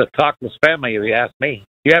 That's a talkless family, if you ask me.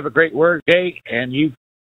 You have a great work day, and you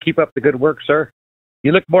keep up the good work, sir.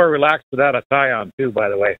 You look more relaxed without a tie on, too, by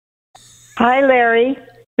the way. Hi, Larry.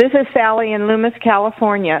 This is Sally in Loomis,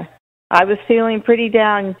 California. I was feeling pretty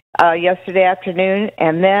down yesterday afternoon,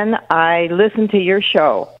 and then I listened to your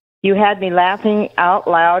show. You had me laughing out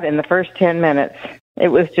loud in the first 10 minutes. It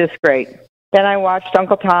was just great. Then I watched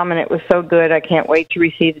Uncle Tom, and it was so good. I can't wait to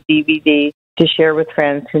receive the DVD to share with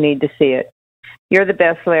friends who need to see it. You're the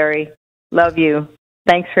best, Larry. Love you.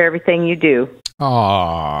 Thanks for everything you do.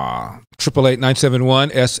 Aww.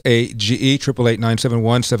 888-971-SAGE,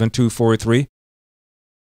 888-971-7243.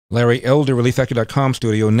 Larry Elder, ReliefFactor.com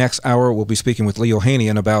studio. Next hour, we'll be speaking with Leo Haney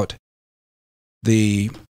about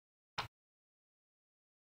the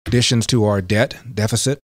additions to our debt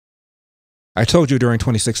deficit. I told you during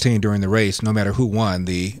 2016, during the race, no matter who won,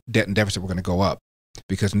 the debt and deficit were going to go up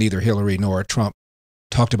because neither Hillary nor Trump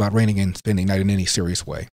talked about reining in spending, not in any serious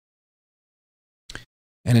way.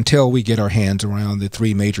 And until we get our hands around the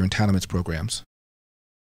three major entitlements programs,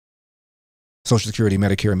 Social Security,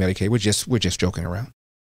 Medicare, and Medicaid, we're just joking around.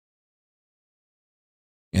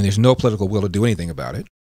 And there's no political will to do anything about it.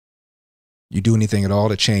 You do anything at all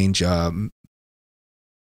to change health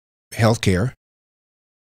care,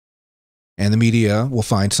 and the media will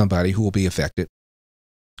find somebody who will be affected.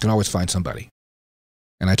 You can always find somebody.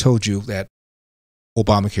 And I told you that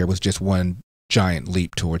Obamacare was just one giant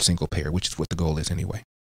leap towards single payer, which is what the goal is anyway.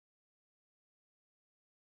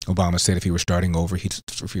 Obama said if he were starting over, if he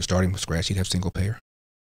were starting from scratch, he'd have single payer.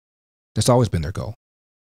 That's always been their goal.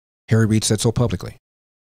 Harry Reid said so publicly.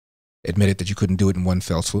 Admitted that you couldn't do it in one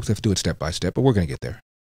fell swoop. They have to do it step by step, but we're going to get there.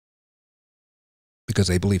 Because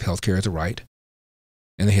they believe health care is a right,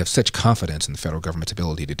 and they have such confidence in the federal government's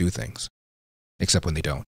ability to do things, except when they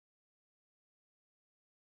don't.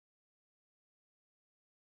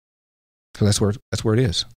 So that's where it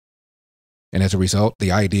is. And as a result,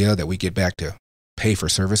 the idea that we get back to pay for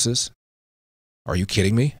services, are you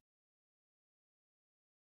kidding me?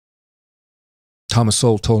 Thomas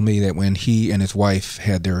Sowell told me that when he and his wife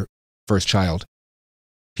had their first child,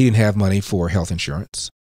 he didn't have money for health insurance.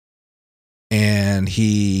 and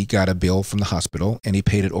he got a bill from the hospital and he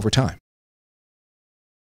paid it over time.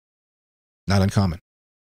 Not uncommon.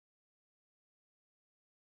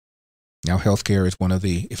 Now, healthcare is one of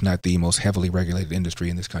the, if not the most heavily regulated industry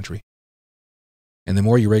in this country. And the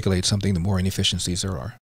more you regulate something, the more inefficiencies there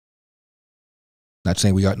are. Not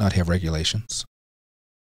saying we ought not have regulations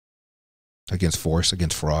against force,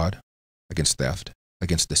 against fraud, against theft,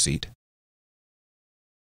 against deceit.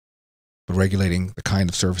 But regulating the kind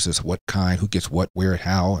of services, what kind, who gets what, where,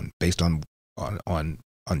 how, and based on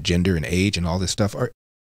gender and age and all this stuff, are a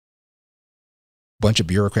bunch of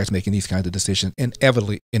bureaucrats making these kinds of decisions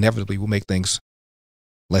inevitably will make things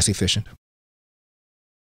less efficient.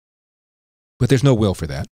 But there's no will for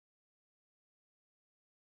that.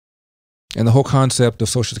 And the whole concept of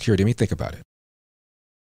Social Security, I mean, think about it.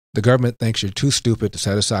 The government thinks you're too stupid to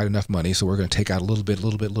set aside enough money, so we're going to take out a little bit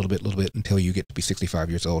until you get to be 65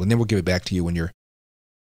 years old, and then we'll give it back to you when you're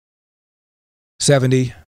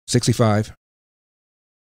 70, 65,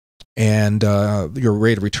 and your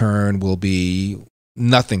rate of return will be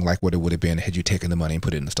nothing like what it would have been had you taken the money and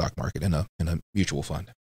put it in the stock market in a mutual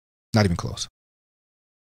fund. Not even close.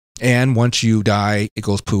 And once you die, it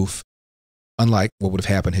goes poof, unlike what would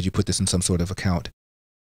have happened had you put this in some sort of account.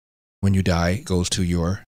 When you die, it goes to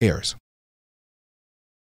your heirs.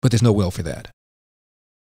 But there's no will for that.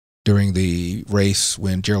 During the race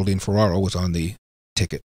when Geraldine Ferraro was on the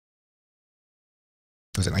ticket,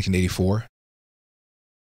 was it 1984?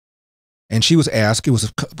 And she was asked, it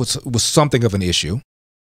was something of an issue,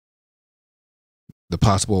 the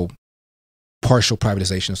possible partial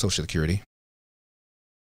privatization of Social Security.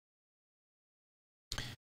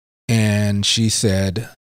 And she said,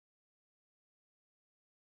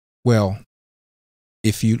 well,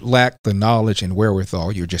 if you lack the knowledge and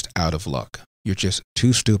wherewithal, you're just out of luck. You're just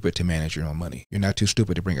too stupid to manage your own money. You're not too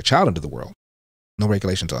stupid to bring a child into the world. No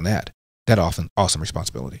regulations on that. That awesome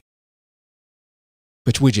responsibility.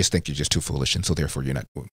 But we just think you're just too foolish, and so therefore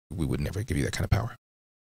we would never give you that kind of power.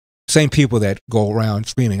 Same people that go around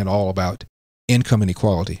screaming and all about income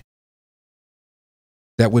inequality.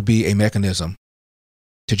 That would be a mechanism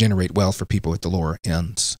to generate wealth for people at the lower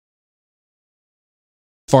ends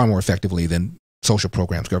far more effectively than social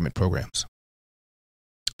programs, government programs.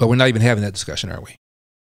 But we're not even having that discussion, are we?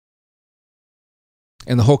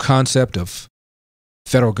 And the whole concept of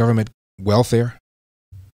federal government welfare,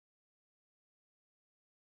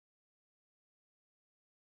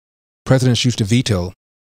 presidents used to veto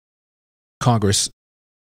Congress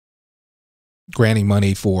granting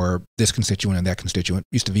money for this constituent and that constituent,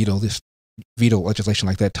 used to veto legislation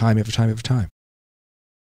like that time after time after time.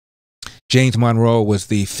 James Monroe was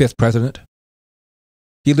the 5th president.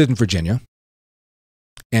 He lived in Virginia,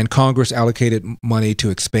 and Congress allocated money to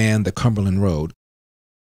expand the Cumberland Road,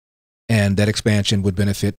 and that expansion would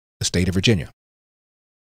benefit the state of Virginia.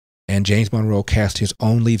 And James Monroe cast his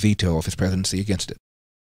only veto of his presidency against it.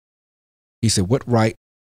 He said, what right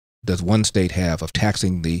does one state have of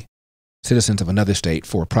taxing the citizens of another state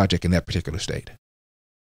for a project in that particular state?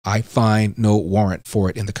 I find no warrant for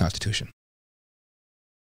it in the Constitution.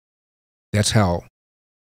 That's how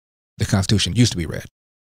the Constitution used to be read.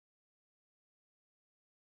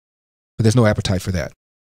 But there's no appetite for that.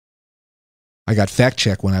 I got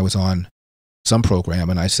fact-checked when I was on some program,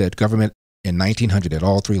 and I said government in 1900 at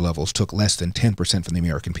all 3 levels took less than 10% from the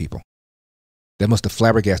American people. That must have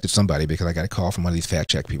flabbergasted somebody, because I got a call from one of these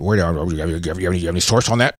fact-check people. Where are you? Have you any source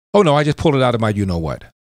on that? Oh, no, I just pulled it out of my you-know-what.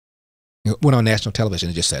 Went on national television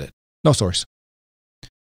and just said it. No source.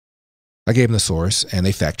 I gave them the source, and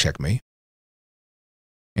they fact-checked me.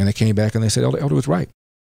 And they came back and they said, Elder was right.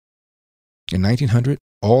 In 1900,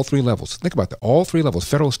 all 3 levels, think about that, all 3 levels,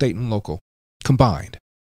 federal, state, and local, combined,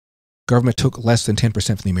 government took less than 10%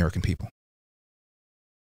 from the American people.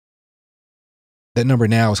 That number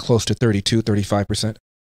now is close to 32, 35%,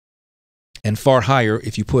 and far higher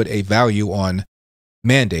if you put a value on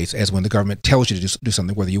mandates, as when the government tells you to do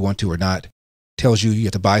something whether you want to or not, tells you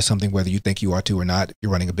have to buy something whether you think you ought to or not,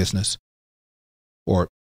 you're running a business, or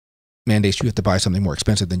mandates you have to buy something more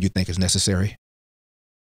expensive than you think is necessary.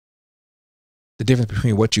 The difference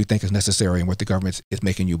between what you think is necessary and what the government is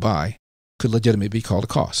making you buy could legitimately be called a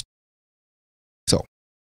cost. So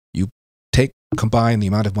you combine the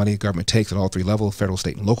amount of money the government takes at all 3 levels, federal,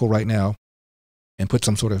 state, and local right now, and put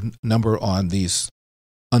some sort of number on these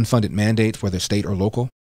unfunded mandates, whether state or local,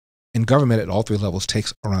 and government at all 3 levels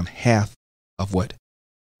takes around half of what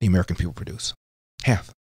the American people produce.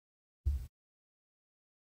 Half.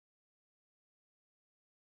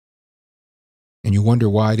 And you wonder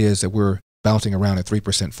why it is that we're bouncing around at 3%,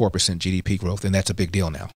 4% GDP growth, and that's a big deal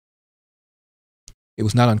now. It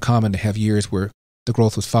was not uncommon to have years where the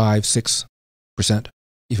growth was 5, 6, 6%,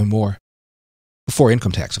 even more. Before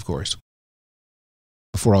income tax, of course.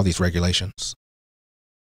 Before all these regulations.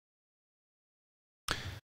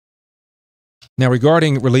 Now,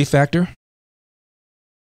 regarding relief factor,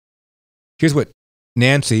 here's what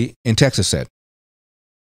Nancy in Texas said.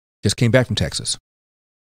 Just came back from Texas.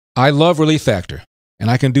 I love relief factor, and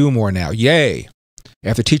I can do more now. Yay!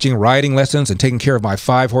 After teaching riding lessons and taking care of my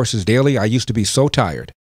 5 horses daily, I used to be so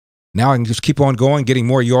tired. Now I can just keep on going, getting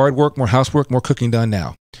more yard work, more housework, more cooking done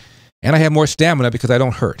now. And I have more stamina because I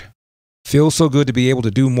don't hurt. Feels so good to be able to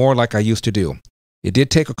do more like I used to do. It did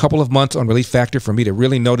take a couple of months on relief factor for me to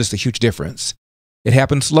really notice the huge difference. It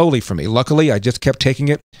happened slowly for me. Luckily, I just kept taking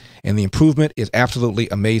it, and the improvement is absolutely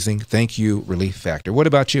amazing. Thank you, Relief Factor. What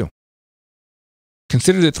about you?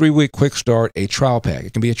 Consider the 3-week quick start a trial pack.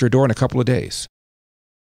 It can be at your door in a couple of days.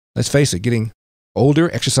 Let's face it, getting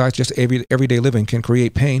older, exercise, just everyday living can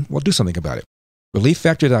create pain. Well, do something about it.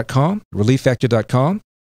 ReliefFactor.com, ReliefFactor.com,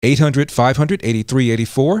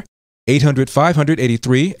 800-500-8384,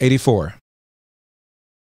 800-500-8384.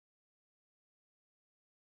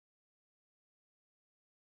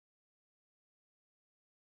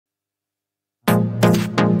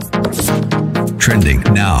 Trending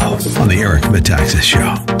now on the Eric Metaxas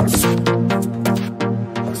Show.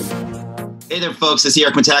 Hey there, folks. It's the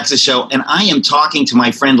Eric Metaxas Show, and I am talking to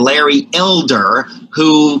my friend Larry Elder,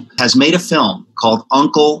 who has made a film called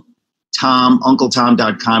Uncle Tom,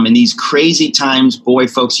 UncleTom.com. In these crazy times, boy,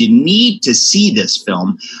 folks, you need to see this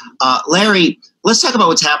film. Larry, let's talk about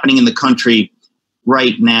what's happening in the country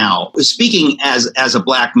right now. Speaking as a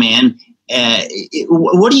black man,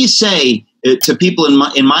 what do you say to people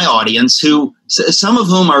in my audience who, some of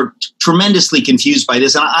whom are tremendously confused by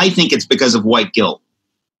this, and I think it's because of white guilt?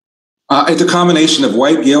 It's a combination of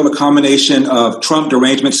white guilt, a combination of Trump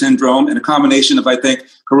derangement syndrome, and a combination of, I think,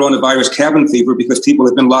 coronavirus cabin fever, because people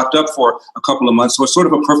have been locked up for a couple of months. So it's sort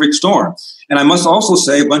of a perfect storm. And I must also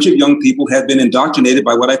say a bunch of young people have been indoctrinated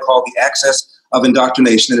by what I call the axis of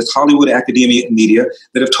indoctrination. And it's Hollywood, academia, and media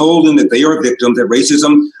that have told them that they are victims, that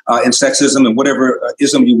racism and sexism and whatever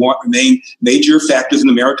ism you want remain major factors in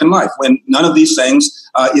American life, when none of these things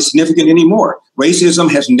is significant anymore. Racism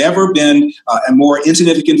has never been a more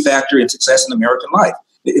insignificant factor in success in American life.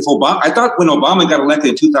 I thought when Obama got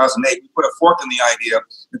elected in 2008, we put a fork in the idea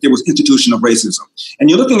that there was institution of racism. And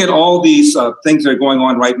you're looking at all these things that are going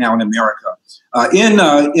on right now in America.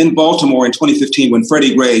 In Baltimore in 2015, when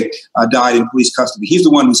Freddie Gray died in police custody, he's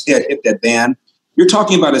the one whose head hit that van. You're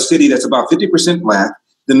talking about a city that's about 50% black.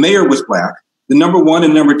 The mayor was black. The number 1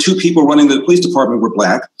 and number 2 people running the police department were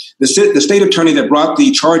black. The state attorney that brought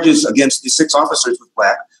the charges against the 6 officers was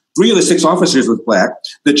black. 3 of the 6 officers was black.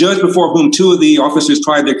 The judge before whom 2 of the officers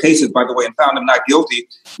tried their cases, by the way, and found them not guilty,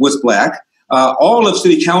 was black. All of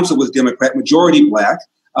city council was Democrat, majority black.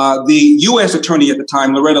 The U.S. attorney at the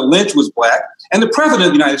time, Loretta Lynch, was black. And the president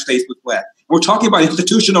of the United States was black. And we're talking about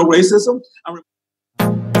institutional racism.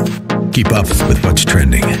 Keep up with what's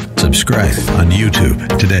trending. Subscribe on YouTube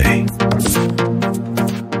today.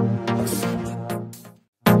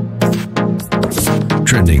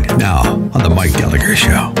 Trending now on the Mike Gallagher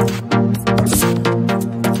Show.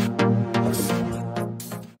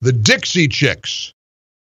 The Dixie Chicks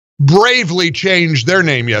bravely changed their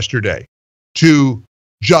name yesterday to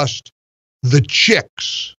just the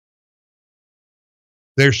Chicks.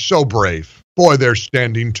 They're so brave. Boy, they're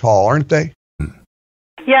standing tall, aren't they?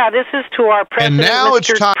 Yeah, this is to our president, And now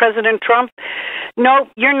it's time. President Trump. No,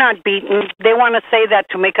 you're not beaten. They want to say that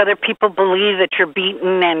to make other people believe that you're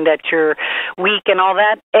beaten and that you're weak and all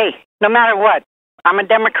that. Hey, no matter what, I'm a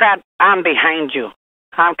Democrat. I'm behind you.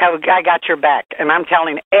 I got your back. And I'm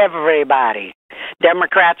telling everybody,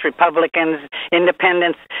 Democrats, Republicans,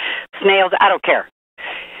 independents, snails, I don't care.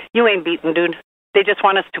 You ain't beaten, dude. They just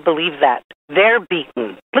want us to believe that. They're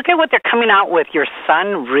beaten. Look at what they're coming out with. Your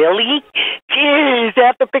son, really? Jeez, they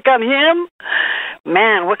have to pick on him?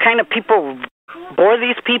 Man, what kind of people bore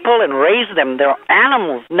these people and raise them? They're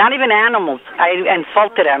animals. Not even animals. I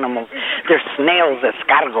insulted animals. They're snails,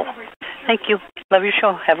 escargot. Thank you. Love your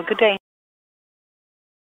show. Have a good day.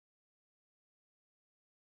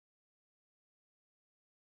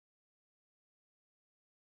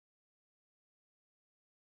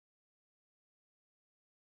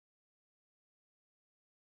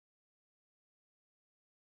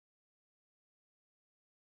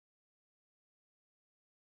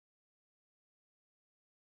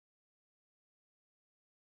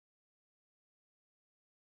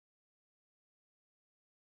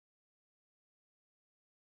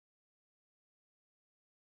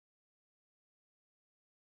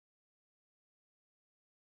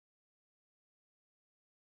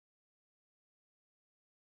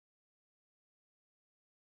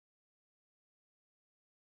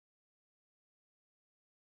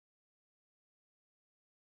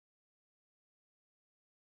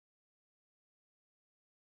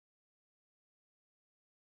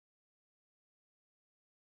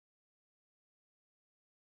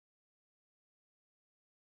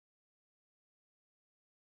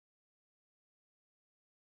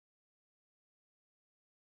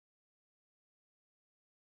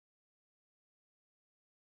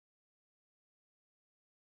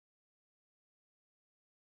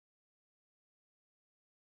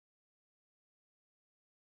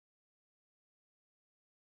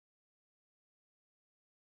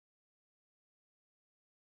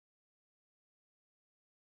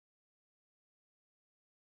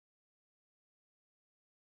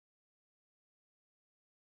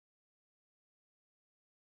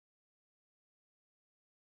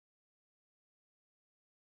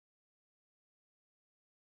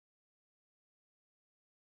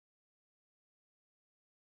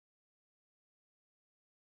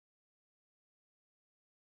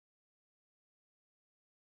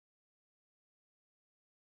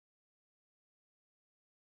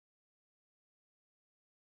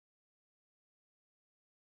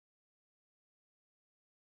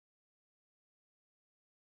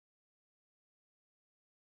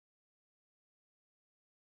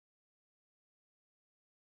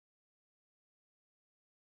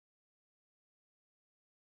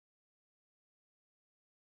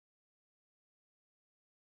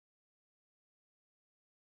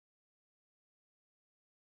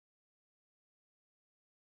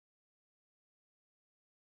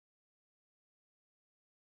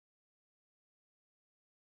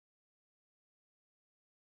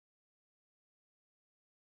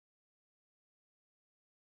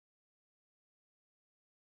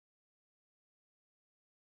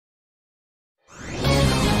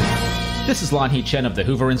 This is Lanhee Chen of the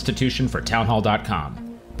Hoover Institution for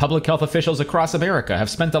Townhall.com. Public health officials across America have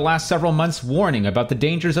spent the last several months warning about the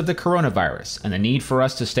dangers of the coronavirus and the need for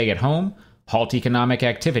us to stay at home, halt economic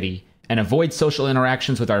activity, and avoid social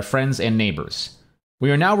interactions with our friends and neighbors.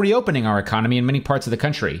 We are now reopening our economy in many parts of the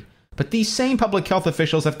country, but these same public health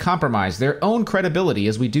officials have compromised their own credibility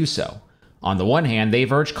as we do so. On the one hand,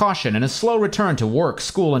 they've urged caution and a slow return to work,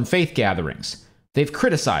 school, and faith gatherings. They've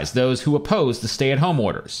criticized those who oppose the stay-at-home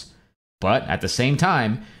orders. But at the same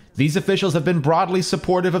time, these officials have been broadly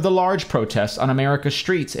supportive of the large protests on America's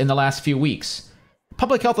streets in the last few weeks.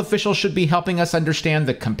 Public health officials should be helping us understand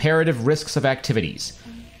the comparative risks of activities,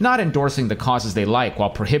 not endorsing the causes they like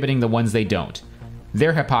while prohibiting the ones they don't.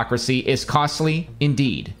 Their hypocrisy is costly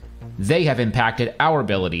indeed. They have impacted our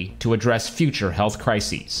ability to address future health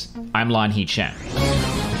crises. I'm Lanhee Chen.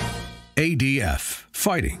 ADF,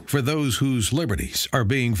 fighting for those whose liberties are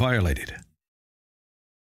being violated.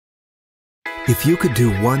 If you could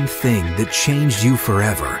do one thing that changed you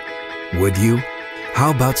forever, would you?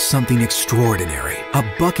 How about something extraordinary? A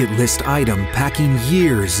bucket list item packing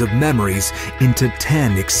years of memories into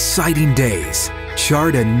 10 exciting days.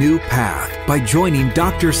 Chart a new path by joining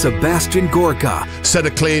Dr. Sebastian Gorka. Set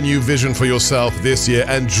a clear new vision for yourself this year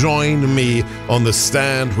and join me on the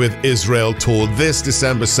Stand with Israel tour this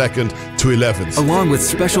December 2nd to 11th. Along with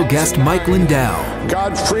special guest Mike Lindell.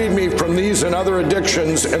 God freed me from these and other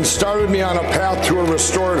addictions and started me on a path to a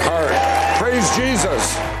restored heart. Praise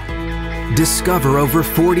Jesus. Discover over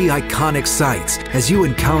 40 iconic sites as you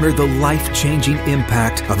encounter the life-changing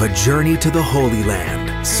impact of a journey to the Holy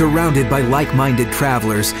Land. Surrounded by like-minded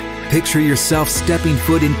travelers, picture yourself stepping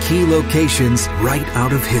foot in key locations right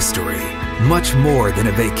out of history. Much more than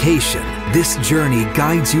a vacation, this journey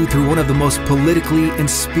guides you through one of the most politically and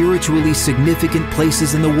spiritually significant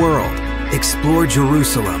places in the world. Explore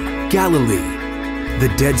Jerusalem, Galilee, the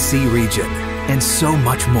Dead Sea region, and so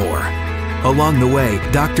much more. Along the way,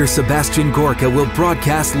 Dr. Sebastian Gorka will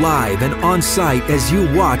broadcast live and on-site as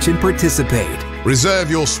you watch and participate. Reserve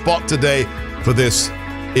your spot today for this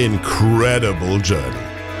incredible journey.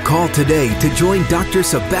 Call today to join Dr.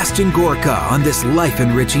 Sebastian Gorka on this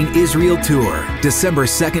life-enriching Israel tour, December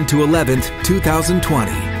 2nd to 11th,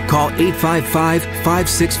 2020. Call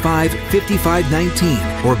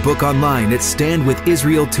 855-565-5519 or book online at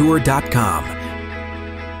standwithisraeltour.com.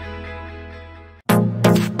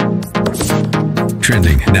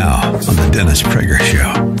 Trending now on the Dennis Prager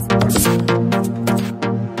Show.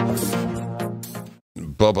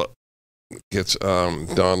 Bubba gets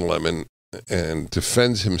Don Lemon and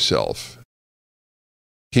defends himself.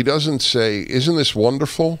 He doesn't say, "Isn't this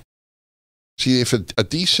wonderful?" See, if a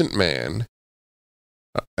decent man,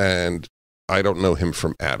 and I don't know him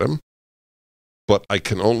from Adam, but I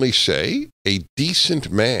can only say a decent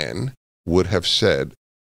man would have said,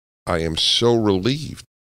 "I am so relieved."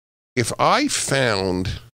 If I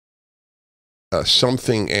found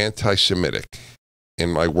something anti-Semitic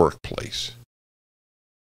in my workplace,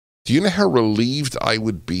 do you know how relieved I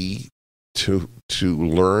would be to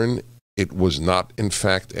learn it was not, in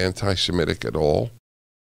fact, anti-Semitic at all?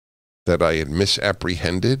 That I had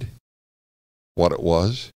misapprehended what it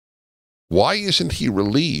was? Why isn't he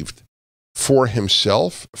relieved for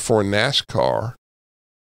himself, for NASCAR,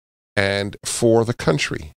 and for the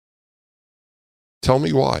country? Tell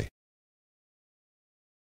me why.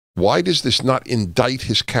 Why does this not indict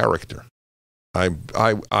his character? I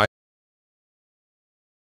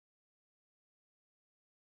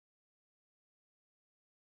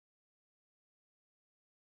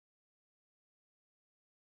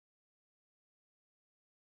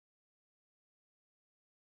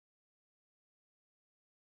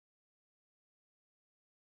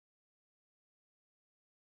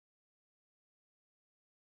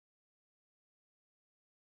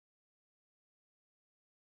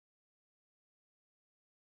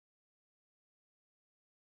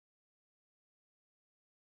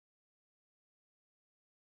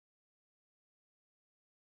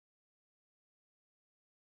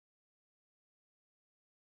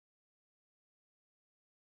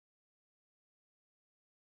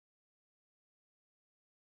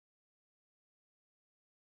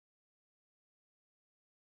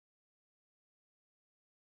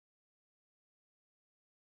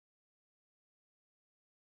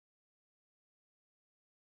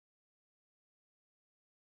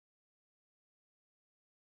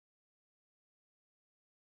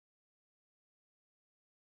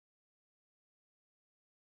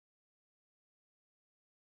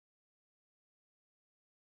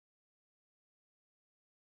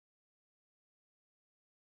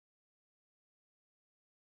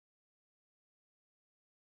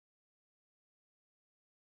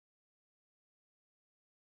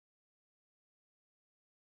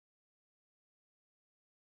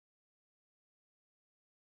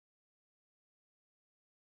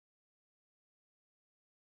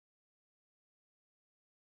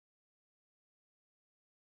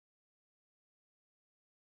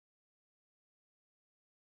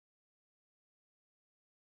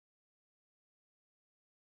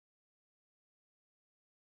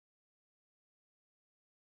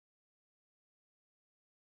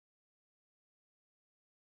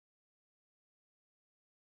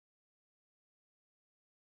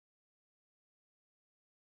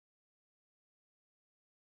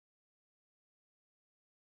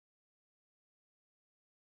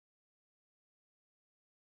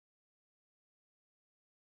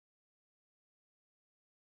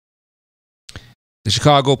The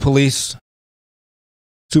Chicago Police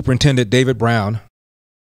Superintendent David Brown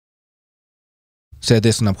said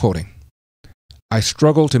this, and I'm quoting, "I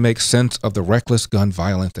struggle to make sense of the reckless gun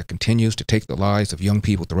violence that continues to take the lives of young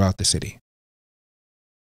people throughout the city.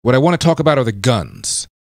 What I want to talk about are the guns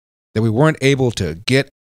that we weren't able to get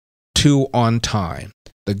to on time,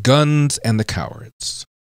 the guns and the cowards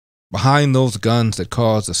behind those guns that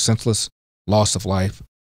caused a senseless loss of life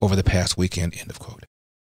over the past weekend," end of quote.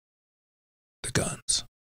 The guns.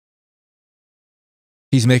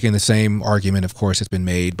 He's making the same argument, of course, that's been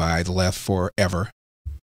made by the left forever.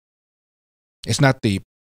 It's not the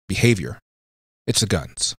behavior, it's the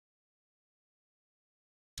guns.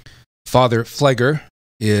 Father Pfleger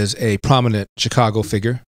is a prominent Chicago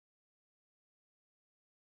figure,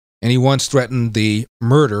 and he once threatened the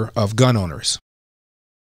murder of gun owners.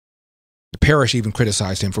 The parish even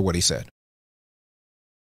criticized him for what he said.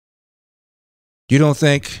 You don't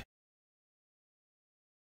think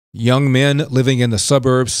young men living in the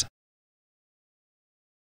suburbs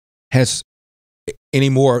has any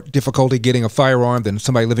more difficulty getting a firearm than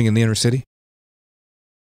somebody living in the inner city?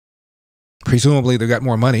 Presumably they've got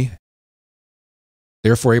more money,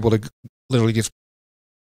 therefore able to literally just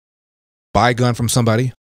buy a gun from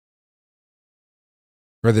somebody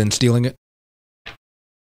rather than stealing it.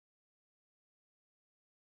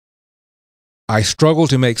 I struggle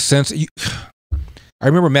to make sense. I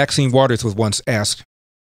remember Maxine Waters was once asked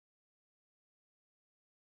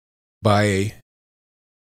by a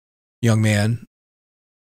young man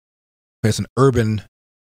who has an urban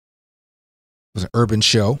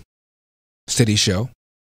show, city show,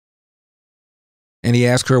 and he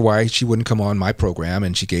asked her why she wouldn't come on my program,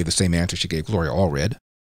 and she gave the same answer she gave Gloria Allred.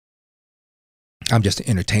 I'm just an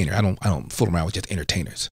entertainer. I don't fool around with just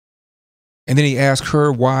entertainers. And then he asked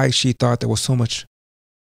her why she thought there was so much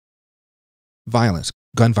violence,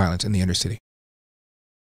 gun violence in the inner city.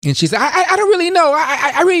 And she said, I don't really know.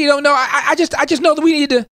 I really don't know. I just know that we need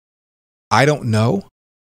to. I don't know.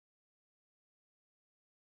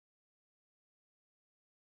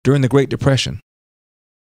 During the Great Depression,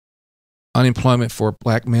 unemployment for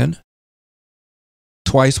black men,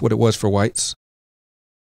 twice what it was for whites.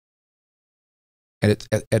 At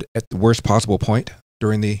the worst possible point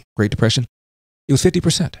during the Great Depression, it was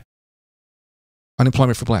 50%.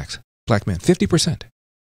 Unemployment for black men, 50%.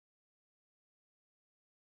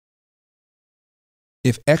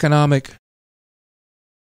 If economic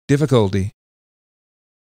difficulty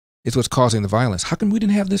is what's causing the violence, how come we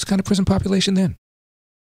didn't have this kind of prison population then?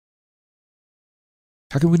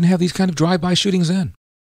 How come we didn't have these kind of drive-by shootings then?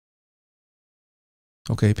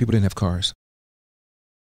 Okay, people didn't have cars.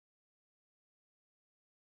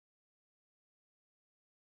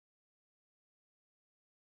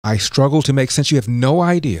 I struggle to make sense. You have no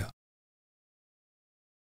idea.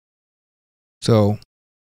 So,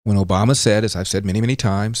 when Obama said, as I've said many, many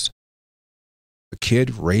times, a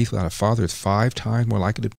kid raised without a father is 5 times more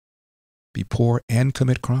likely to be poor and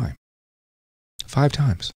commit crime. 5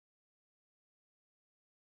 times.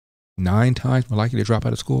 9 times more likely to drop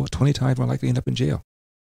out of school, 20 times more likely to end up in jail.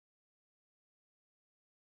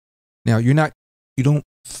 Now, you don't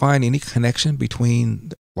find any connection between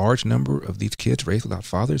the large number of these kids raised without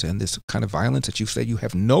fathers and this kind of violence that you say you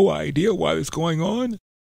have no idea why it's going on?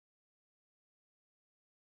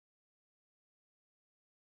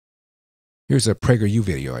 Here's a PragerU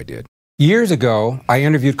video I did. Years ago, I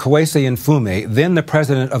interviewed Kwesi Mfume, then the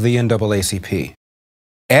president of the NAACP.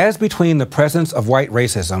 As between the presence of white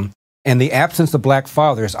racism and the absence of black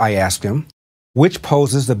fathers, I asked him, which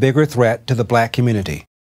poses the bigger threat to the black community?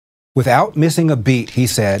 Without missing a beat, he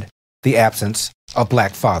said, the absence of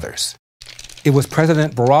black fathers. It was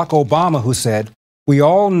President Barack Obama who said, we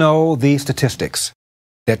all know these statistics,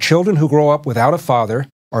 that children who grow up without a father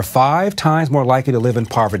are 5 times more likely to live in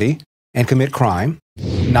poverty and commit crime,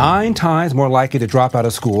 9 times more likely to drop out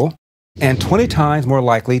of school, and 20 times more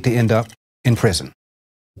likely to end up in prison.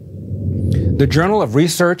 The Journal of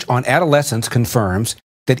Research on Adolescence confirms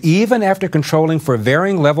that even after controlling for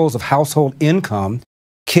varying levels of household income,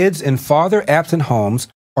 kids in father-absent homes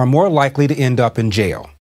are more likely to end up in jail.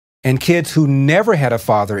 And kids who never had a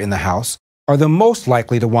father in the house are the most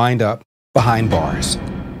likely to wind up behind bars.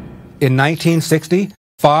 In 1960,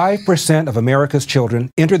 5% of America's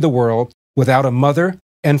children entered the world without a mother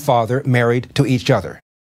and father married to each other.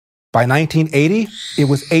 By 1980, it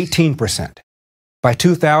was 18%. By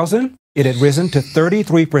 2000, it had risen to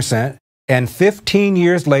 33%, and 15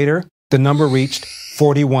 years later, the number reached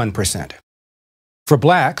 41%. For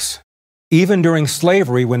blacks, even during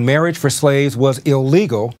slavery, when marriage for slaves was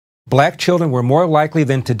illegal, black children were more likely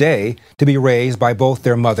than today to be raised by both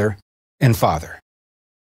their mother and father.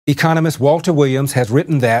 Economist Walter Williams has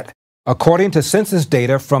written that, according to census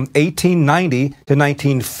data from 1890 to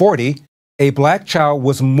 1940, a black child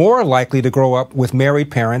was more likely to grow up with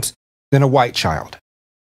married parents than a white child.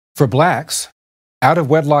 For blacks,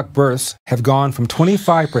 out-of-wedlock births have gone from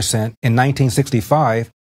 25% in 1965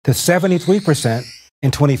 to 73%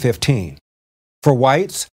 in 2015. For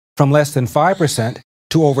whites, from less than 5%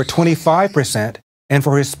 to over 25%, and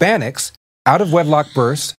for Hispanics, out-of-wedlock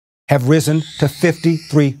births have risen to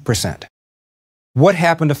 53%. What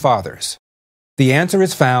happened to fathers? The answer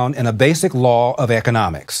is found in a basic law of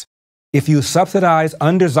economics. If you subsidize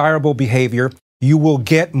undesirable behavior, you will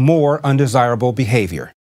get more undesirable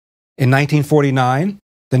behavior. In 1949,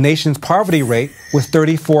 the nation's poverty rate was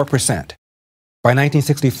 34%. By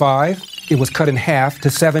 1965, it was cut in half to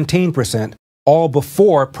 17%, all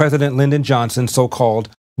before President Lyndon Johnson's so-called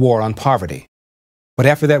War on Poverty. But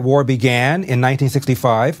after that war began in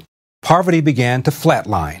 1965, poverty began to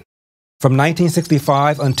flatline. From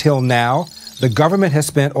 1965 until now, the government has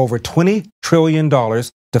spent over $20 trillion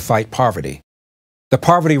to fight poverty. The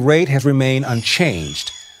poverty rate has remained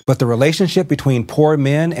unchanged, but the relationship between poor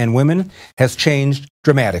men and women has changed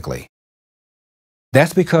dramatically.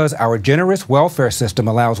 That's because our generous welfare system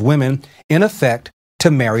allows women, in effect, to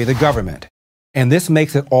marry the government. And this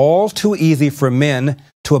makes it all too easy for men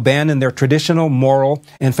to abandon their traditional moral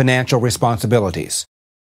and financial responsibilities.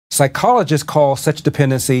 Psychologists call such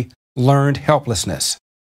dependency learned helplessness.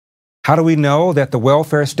 How do we know that the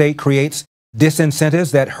welfare state creates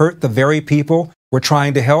disincentives that hurt the very people we're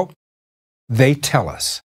trying to help? They tell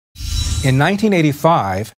us. In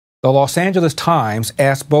 1985, the Los Angeles Times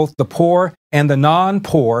asked both the poor and the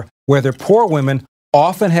non-poor whether poor women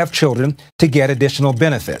often have children to get additional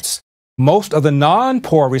benefits. Most of the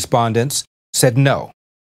non-poor respondents said no.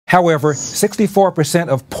 However, 64%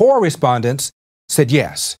 of poor respondents said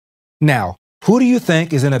yes. Now, who do you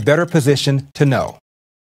think is in a better position to know?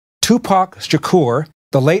 Tupac Shakur,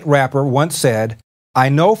 the late rapper, once said, "I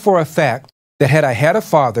know for a fact that had I had a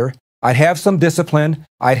father, I'd have some discipline,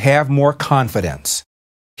 I'd have more confidence."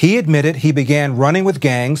 He admitted he began running with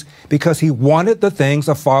gangs because he wanted the things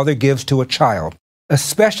a father gives to a child,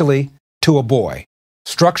 especially to a boy: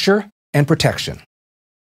 structure and protection.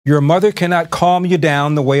 Your mother cannot calm you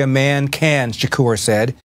down the way a man can, Shakur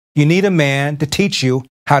said. You need a man to teach you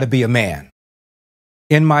how to be a man.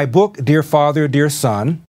 In my book, Dear Father, Dear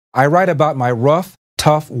Son, I write about my rough,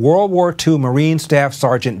 tough World War II Marine Staff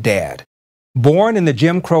Sergeant dad. Born in the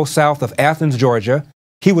Jim Crow South of Athens, Georgia,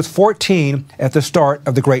 he was 14 at the start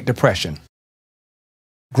of the Great Depression.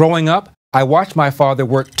 Growing up, I watched my father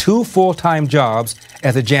work 2 full-time jobs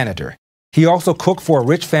as a janitor. He also cooked for a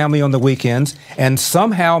rich family on the weekends and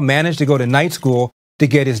somehow managed to go to night school to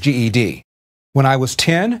get his GED. When I was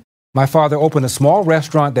 10, my father opened a small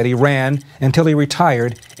restaurant that he ran until he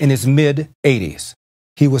retired in his mid-80s.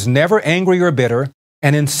 He was never angry or bitter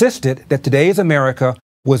and insisted that today's America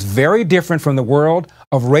was very different from the world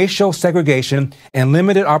of racial segregation and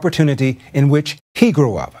limited opportunity in which he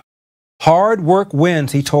grew up. Hard work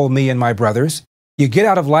wins, he told me and my brothers. You get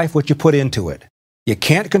out of life what you put into it. You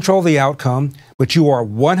can't control the outcome, but you are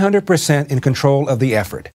 100% in control of the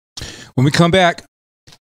effort. When we come back,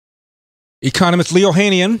 economist Leo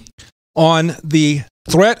Hanian on the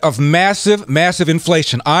threat of massive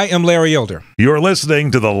inflation. I am Larry Elder. You're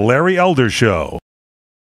listening to The Larry Elder Show.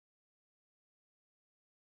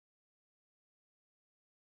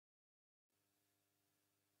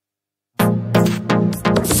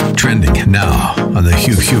 Trending now on The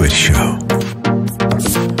Hugh Hewitt Show.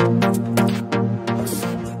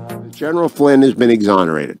 General Flynn has been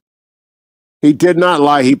exonerated. He did not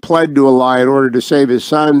lie. He pled to a lie in order to save his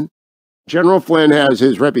son. General Flynn has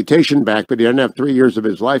his reputation back, but he doesn't have 3 years of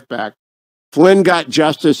his life back. Flynn got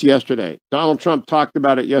justice yesterday. Donald Trump talked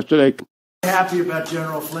about it yesterday. Happy about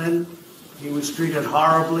General Flynn. He was treated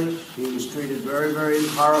horribly. He was treated very, very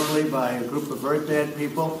horribly by a group of very bad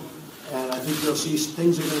people. And I think you'll see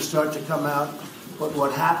things are going to start to come out. But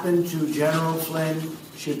what happened to General Flynn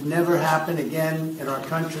should never happen again in our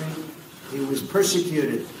country. He was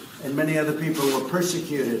persecuted, and many other people were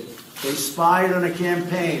persecuted. They spied on a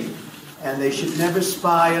campaign, and they should never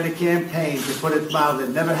spy on a campaign, to put it mildly.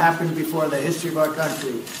 It never happened before in the history of our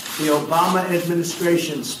country. The Obama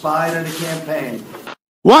administration spied on a campaign.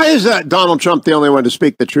 Why is Donald Trump the only one to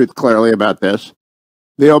speak the truth clearly about this?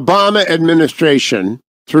 The Obama administration,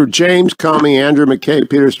 through James Comey, Andrew McCabe,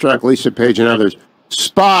 Peter Strzok, Lisa Page, and others,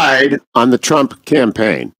 spied on the Trump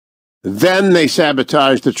campaign. Then they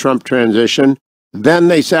sabotaged the Trump transition. Then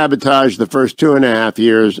they sabotaged the first 2.5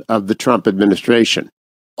 years of the Trump administration.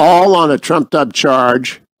 All on a trumped-up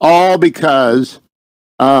charge, all because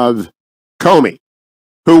of Comey.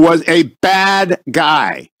 who was a bad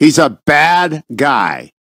guy. He's a bad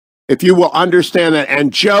guy. If you will understand that.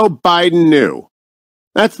 And Joe Biden knew.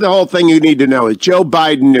 That's the whole thing you need to know is Joe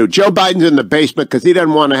Biden knew. Joe Biden's in the basement because he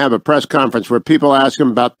doesn't want to have a press conference where people ask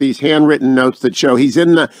him about these handwritten notes that show he's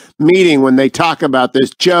in the meeting when they talk about this.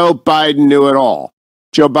 Joe Biden knew it all.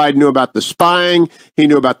 Joe Biden knew about the spying. He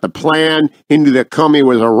knew about the plan. He knew that Comey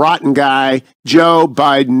was a rotten guy. Joe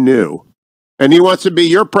Biden knew. And he wants to be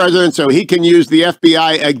your president so he can use the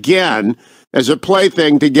FBI again as a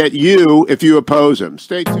plaything to get you if you oppose him.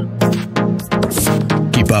 Stay tuned.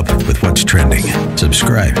 Keep up with what's trending.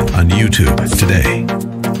 Subscribe on YouTube today.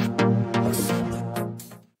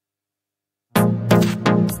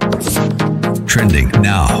 Trending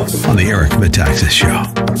now on the Eric Metaxas Show.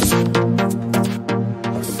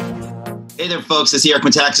 Hey there, folks. It's the Eric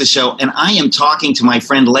Metaxas Show, and I am talking to my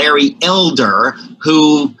friend Larry Elder,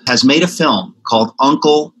 who has made a film called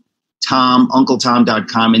Uncle Tom,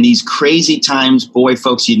 UncleTom.com. In these crazy times, boy,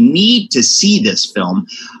 folks, you need to see this film.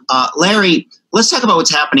 Larry, let's talk about what's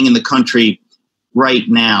happening in the country right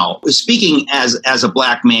now. Speaking as a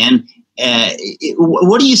black man,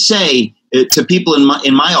 what do you say to people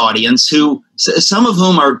in my audience who, some of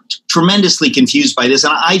whom are tremendously confused by this,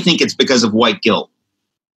 and I think it's because of white guilt?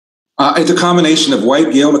 It's a combination of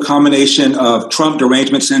white guilt, a combination of Trump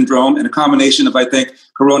derangement syndrome, and a combination of, I think,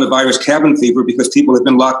 coronavirus cabin fever because people have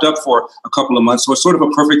been locked up for a couple of months. So it's sort of a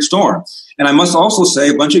perfect storm. And I must also say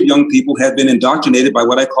a bunch of young people have been indoctrinated by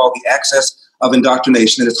what I call the axis of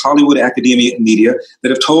indoctrination. That is Hollywood, academia, and media that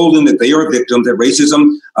have told them that they are victims, that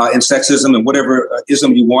racism and sexism and whatever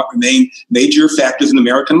ism you want remain major factors in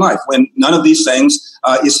American life, when none of these things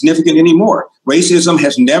is significant anymore. Racism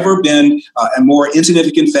has never been a more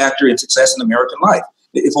insignificant factor in success in American life.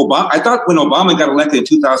 If Obama, I thought when Obama got elected in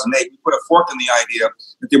 2008, we put a fork in the idea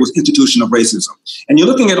that there was institutional racism. And you're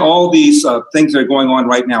looking at all these things that are going on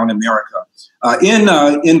right now in America.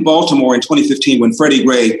 In Baltimore in 2015, when Freddie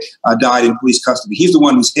Gray died in police custody, he's the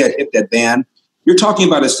one whose head hit that van. You're talking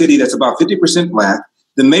about a city that's about 50% black.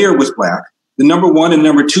 The mayor was black. The number one and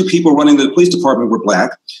number two people running the police department were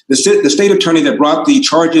black. The state attorney that brought the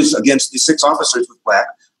charges against the 6 officers was black.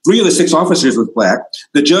 3 of the 6 officers was black.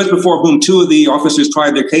 The judge before whom 2 of the officers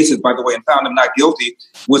tried their cases, by the way, and found them not guilty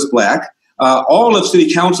was black. All of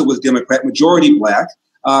city council was Democrat, majority black.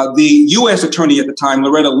 The U.S. attorney at the time,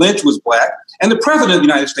 Loretta Lynch, was black. And the president of the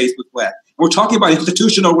United States was black. We're talking about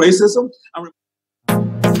institutional racism.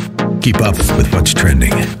 Keep up with what's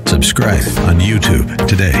trending. Subscribe on YouTube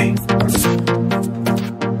today.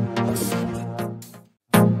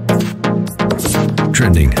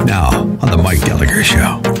 Trending now on The Mike Gallagher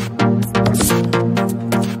Show.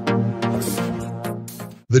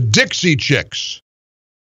 The Dixie Chicks.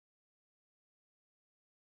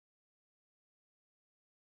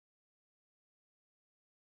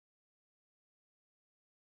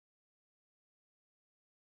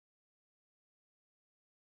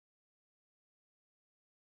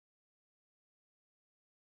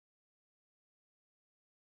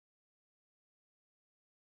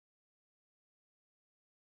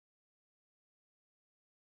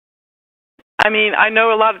 I mean, I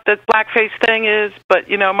know a lot of the blackface thing is, but,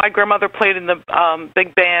 you know, my grandmother played in the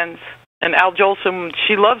big bands, and Al Jolson,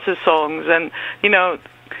 she loves his songs, and, you know,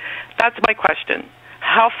 that's my question.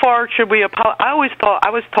 How far should we apologize? I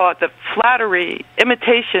was taught that flattery,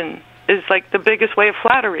 imitation, is like the biggest way of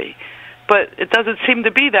flattery, but it doesn't seem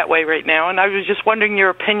to be that way right now, and I was just wondering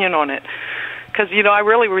your opinion on it, because, you know, I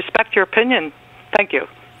really respect your opinion. Thank you.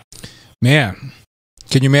 Man,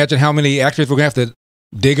 can you imagine how many actors we're going to have to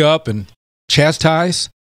dig up and chastise?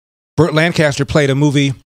 Burt Lancaster played a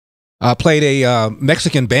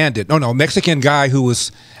Mexican bandit. Mexican guy who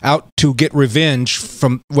was out to get revenge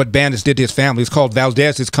from what bandits did to his family. It's called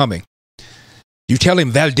Valdez is Coming. You tell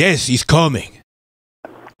him Valdez is coming.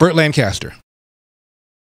 Burt Lancaster.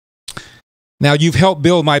 Now, you've helped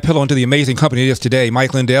build MyPillow into the amazing company it is today.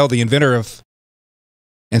 Mike Lindell, the inventor of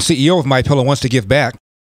and CEO of MyPillow, wants to give back.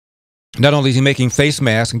 Not only is he making face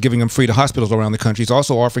masks and giving them free to hospitals around the country, he's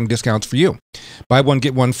also offering discounts for you. Buy one,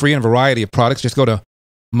 get one free on a variety of products. Just go to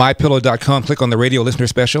MyPillow.com, click on the radio listener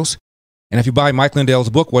specials. And if you buy Mike Lindell's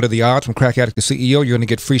book, What Are the Odds? From Crack Addict to CEO, you're going to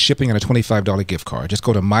get free shipping and a $25 gift card. Just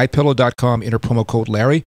go to MyPillow.com, enter promo code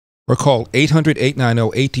Larry, or call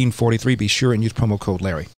 800-890-1843. Be sure and use promo code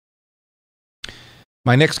Larry.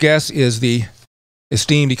 My next guest is the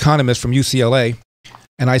esteemed economist from UCLA,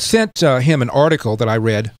 and I sent him an article that I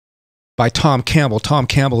read by Tom Campbell. Tom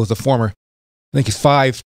Campbell is the former, I think he's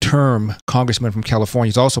 5-term congressman from California.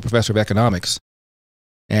 He's also a professor of economics.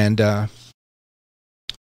 And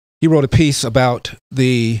he wrote a piece about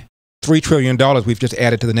the $3 trillion we've just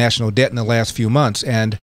added to the national debt in the last few months.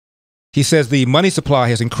 And he says the money supply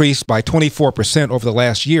has increased by 24% over the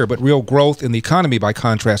last year, but real growth in the economy, by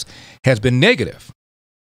contrast, has been negative.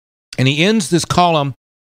 And he ends this column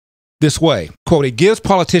this way, quote, "It gives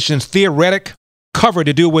politicians theoretic cover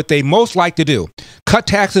to do what they most like to do, cut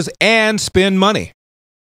taxes and spend money.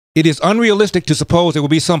 It is unrealistic to suppose there will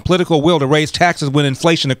be some political will to raise taxes when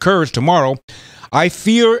inflation occurs tomorrow. I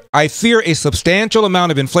fear a substantial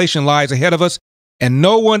amount of inflation lies ahead of us, and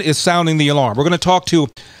no one is sounding the alarm." We're going to talk to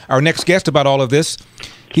our next guest about all of this.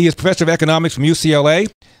 He is professor of economics from UCLA,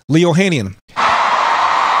 Leo Haney.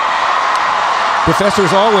 Professor,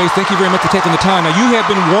 as always, thank you very much for taking the time. Now, you have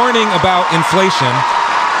been warning about inflation,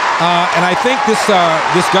 and I think this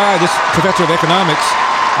professor of economics,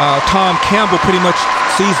 Tom Campbell, pretty much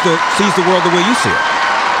sees the world the way you see it.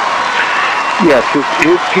 Yes,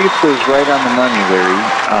 his piece was right on the money, Larry.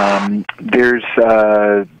 There's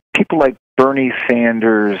people like Bernie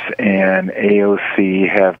Sanders and AOC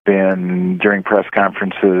have been, during press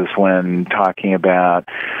conferences when talking about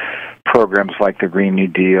programs like the Green New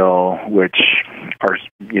Deal, which are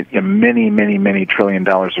many, many, many $1 trillion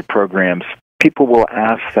of programs, people will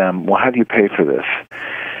ask them, well, how do you pay for this?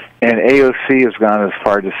 And AOC has gone as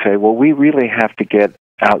far to say, well, we really have to get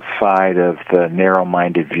outside of the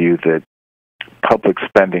narrow-minded view that public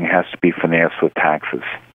spending has to be financed with taxes.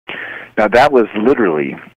 Now, that was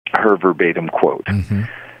literally her verbatim quote,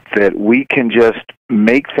 that we can just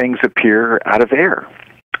make things appear out of air.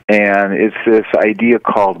 And it's this idea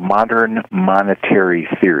called modern monetary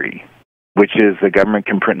theory, which is the government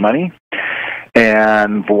can print money,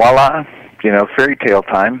 and voila, fairy tale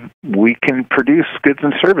time, we can produce goods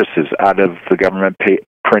and services out of the government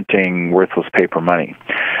printing worthless paper money.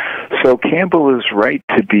 So Campbell is right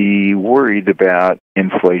to be worried about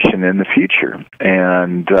inflation in the future.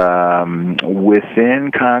 And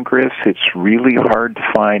within Congress, it's really hard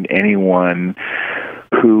to find anyone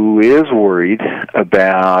who is worried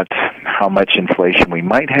about how much inflation we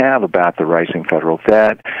might have, about the rising federal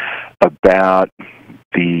debt, about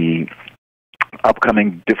the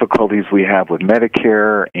upcoming difficulties we have with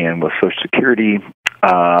Medicare and with Social Security.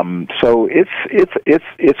 So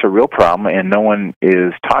it's a real problem, and no one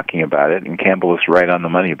is talking about it. And Campbell is right on the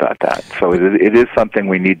money about that. So it is something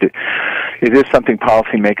it is something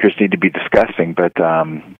policymakers need to be discussing. But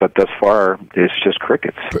thus far, it's just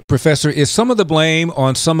crickets. Professor, is some of the blame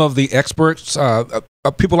on some of the experts,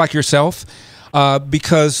 people like yourself?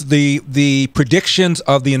 Because the predictions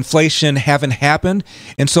of the inflation haven't happened.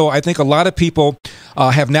 And so I think a lot of people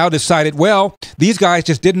have now decided, well, these guys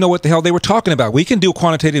just didn't know what the hell they were talking about. We can do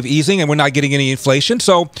quantitative easing and we're not getting any inflation.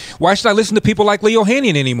 So why should I listen to people like Leo Haney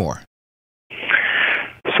anymore?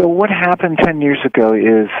 So what happened 10 years ago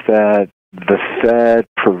is that the Fed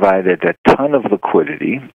provided a ton of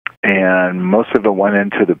liquidity, and most of it went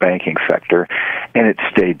into the banking sector, and it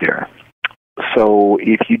stayed there. So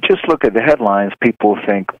if you just look at the headlines, people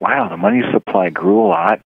think, wow, the money supply grew a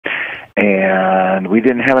lot, and we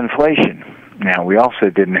didn't have inflation. Now, we also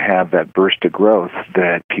didn't have that burst of growth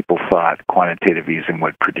that people thought quantitative easing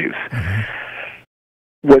would produce.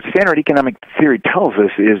 What standard economic theory tells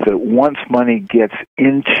us is that once money gets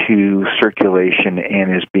into circulation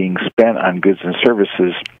and is being spent on goods and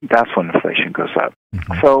services, that's when inflation goes up.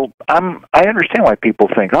 So I understand why people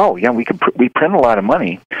think, oh, yeah, we print a lot of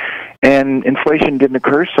money, and inflation didn't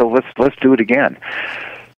occur, so let's do it again.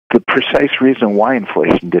 The precise reason why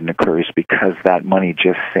inflation didn't occur is because that money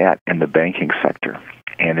just sat in the banking sector,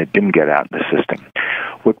 and it didn't get out in the system.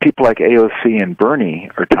 What people like AOC and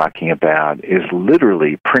Bernie are talking about is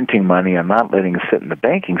literally printing money and not letting it sit in the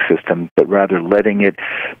banking system, but rather letting it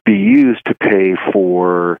be used to pay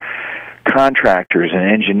for contractors and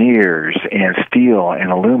engineers and steel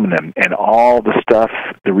and aluminum and all the stuff,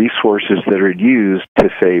 the resources that are used to,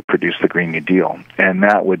 say, produce the Green New Deal. And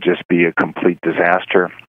that would just be a complete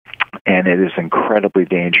disaster. And it is incredibly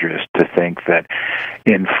dangerous to think that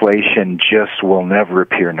inflation just will never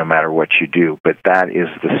appear no matter what you do. But that is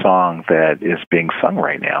the song that is being sung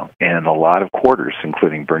right now in a lot of quarters,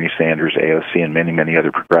 including Bernie Sanders, AOC, and many, many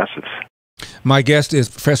other progressives. My guest is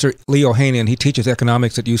Professor Leo Haney, and he teaches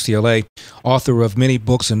economics at UCLA, author of many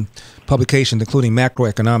books and publications, including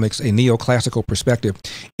Macroeconomics, a Neoclassical Perspective.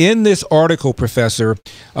 In this article, Professor,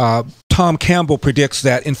 Tom Campbell predicts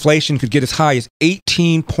that inflation could get as high as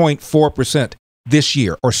 18.4% this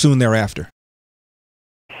year or soon thereafter.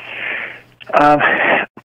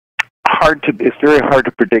 It's very hard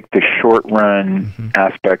to predict the short-run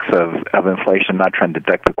aspects of inflation. I'm not trying to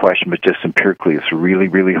duck the question, but just empirically, it's really,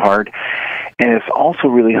 really hard. And it's also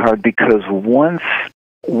really hard because once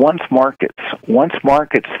markets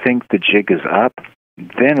think the jig is up,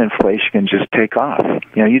 then inflation can just take off.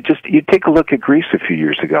 You know, you take a look at Greece a few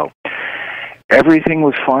years ago. Everything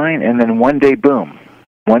was fine, and then one day, boom.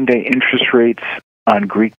 One day, interest rates on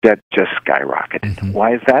Greek debt just skyrocketed.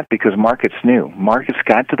 Why is that? Because markets knew. Markets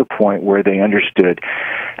got to the point where they understood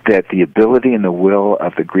that the ability and the will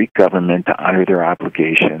of the Greek government to honor their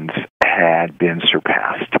obligations had been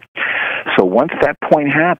surpassed. So once that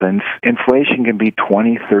point happens, inflation can be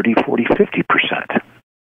 20, 30, 40, 50%.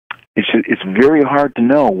 It's very hard to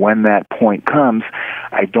know when that point comes.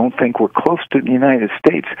 I don't think we're close to the United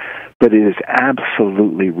States, but it is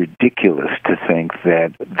absolutely ridiculous to think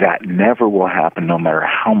that that never will happen, no matter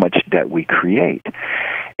how much debt we create.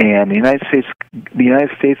 And the United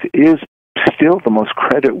States is still the most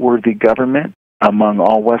credit-worthy government among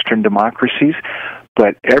all Western democracies,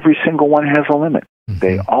 but every single one has a limit.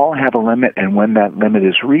 They all have a limit, and when that limit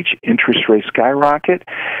is reached, interest rates skyrocket.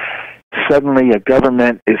 Suddenly a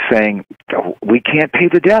government is saying, oh, we can't pay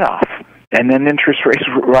the debt off. And then interest rates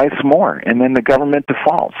rise more, and then the government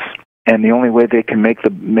defaults. And the only way they can make the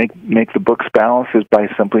books balance is by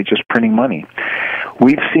simply just printing money.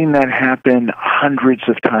 We've seen that happen hundreds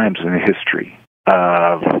of times in the history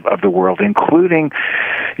of the world, including,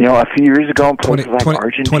 a few years ago in places like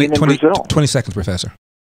Argentina and Brazil. 20 seconds, Professor.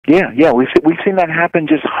 Yeah, we've seen that happen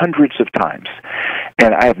just hundreds of times.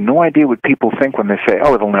 And I have no idea what people think when they say,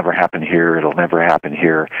 oh, it'll never happen here, it'll never happen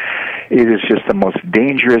here. It is just the most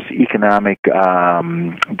dangerous economic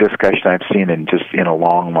discussion I've seen in a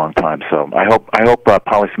long, long time. So I hope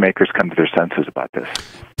policymakers come to their senses about this.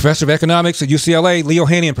 Professor of Economics at UCLA, Leo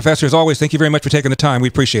Haney. Professor, as always, thank you very much for taking the time. We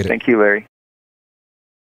appreciate it. Thank you, Larry.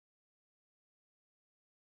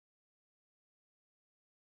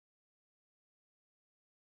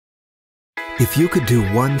 If you could do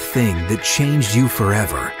one thing that changed you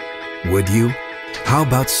forever, would you? How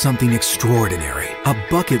about something extraordinary? A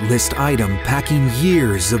bucket list item packing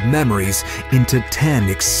years of memories into 10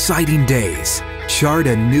 exciting days. Chart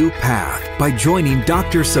a new path by joining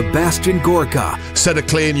Dr. Sebastian Gorka. Set a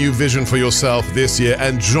clear new vision for yourself this year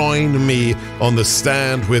and join me on the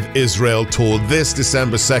Stand with Israel tour this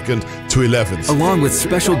December 2nd to 11th. Along with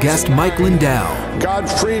special guest Mike Lindell. God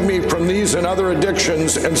freed me from these and other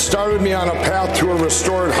addictions and started me on a path to a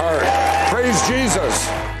restored heart. Praise Jesus.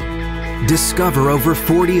 Discover over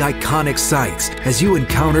 40 iconic sites as you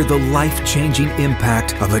encounter the life-changing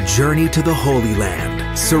impact of a journey to the Holy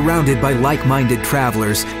Land. Surrounded by like-minded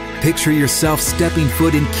travelers, picture yourself stepping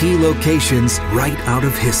foot in key locations right out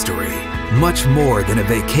of history. Much more than a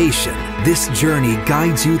vacation, this journey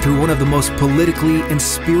guides you through one of the most politically and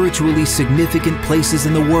spiritually significant places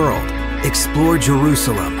in the world. Explore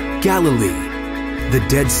Jerusalem, Galilee, the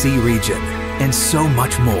Dead Sea region, and so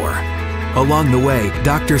much more. Along the way,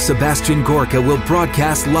 Dr. Sebastian Gorka will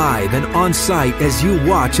broadcast live and on-site as you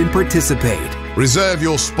watch and participate. Reserve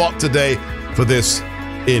your spot today for this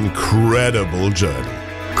incredible journey.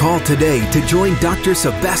 Call today to join Dr.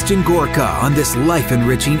 Sebastian Gorka on this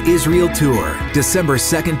life-enriching Israel tour, December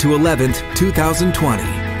 2nd to 11th, 2020.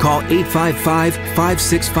 Call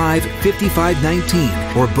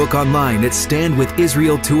 855-565-5519 or book online at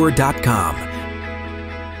standwithisraeltour.com.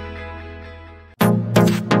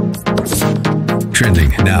 Trending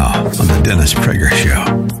now on the Dennis Prager Show.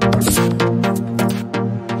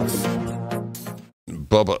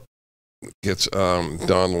 Bubba gets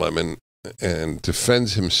Don Lemon and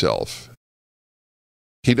defends himself.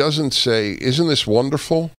 He doesn't say, isn't this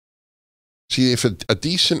wonderful? See, if a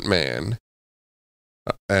decent man,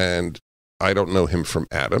 and I don't know him from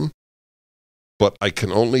Adam, but I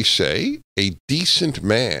can only say a decent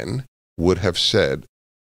man would have said,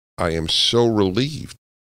 I am so relieved.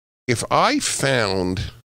 If I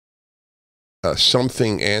found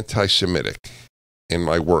something anti-Semitic in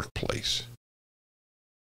my workplace,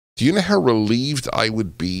 do you know how relieved I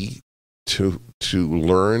would be to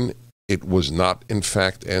learn it was not, in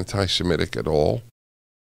fact, anti-Semitic at all?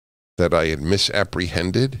 That I had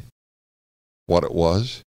misapprehended what it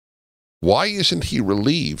was? Why isn't he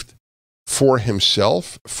relieved for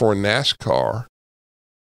himself, for NASCAR,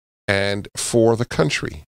 and for the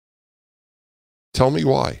country? Tell me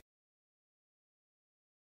why.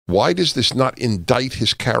 Why does this not indict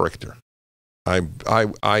his character? I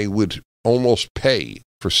would almost pay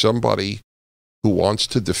for somebody who wants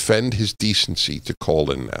to defend his decency to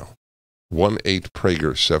call in now.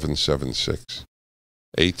 1-8-PRAGER-776.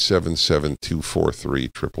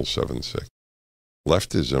 877-243-7776.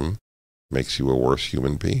 Leftism makes you a worse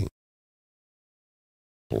human being.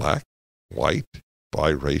 Black, white,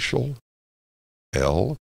 biracial,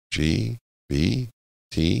 L, G, B,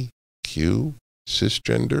 T, Q,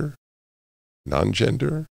 cisgender,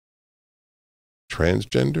 non-gender,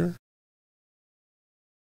 transgender.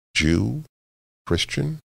 Jew,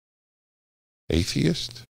 Christian,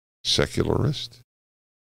 atheist, secularist,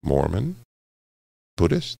 Mormon,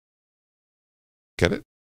 Buddhist. Get it?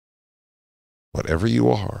 Whatever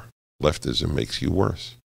you are, leftism makes you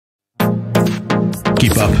worse.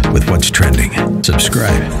 Keep up with what's trending.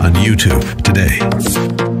 Subscribe on YouTube today.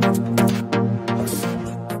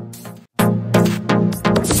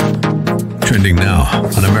 Trending now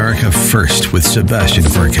on America First with Sebastian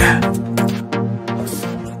Gorka.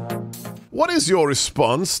 What is your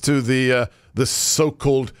response to the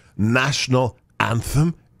so-called national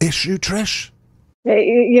anthem issue, Trish?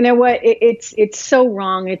 You know what? It's so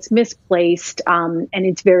wrong. It's misplaced, and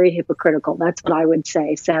it's very hypocritical. That's what I would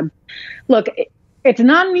say, Seb. Look, it's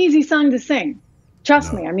not an easy song to sing.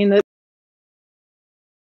 Trust me. I mean,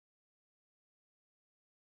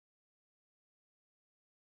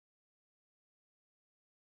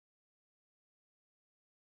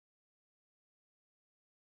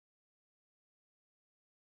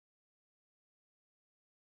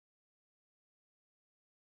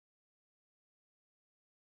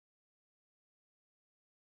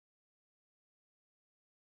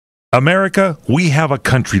 America, we have a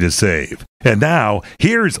country to save. And now,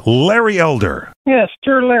 here's Larry Elder. Yes,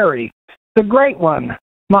 dear Larry, the great one,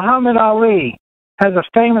 Muhammad Ali, has a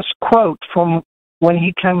famous quote from when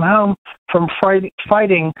he came home from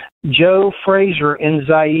fighting Joe Frazier in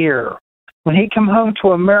Zaire. When he came home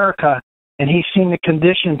to America and he seen the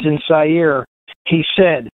conditions in Zaire, he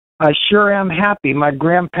said, "I sure am happy my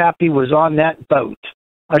grandpappy was on that boat."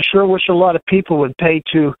 I sure wish a lot of people would pay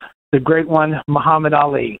to the great one, Muhammad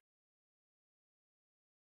Ali.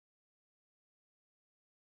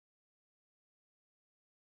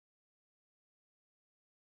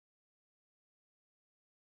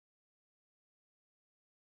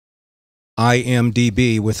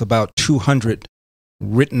 IMDb with about 200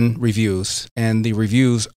 written reviews, and the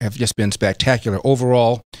reviews have just been spectacular.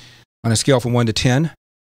 Overall, on a scale from 1 to 10,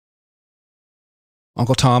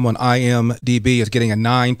 Uncle Tom on IMDb is getting a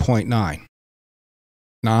 9.9.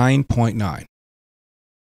 9.9.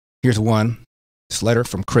 Here's one. This letter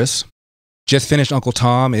from Chris. Just finished Uncle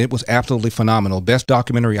Tom, and it was absolutely phenomenal. Best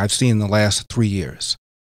documentary I've seen in the last 3 years.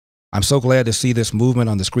 I'm so glad to see this movement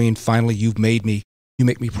on the screen. Finally, you make me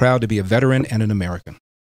proud to be a veteran and an American.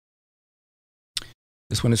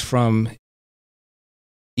 This one is from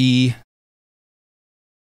E.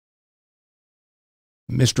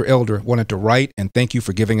 Mr. Elder wanted to write and thank you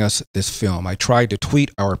for giving us this film. I tried to tweet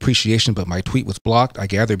our appreciation, but my tweet was blocked, I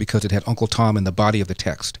gather because it had Uncle Tom in the body of the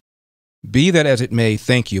text. Be that as it may,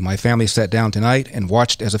 thank you. My family sat down tonight and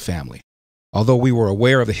watched as a family. Although we were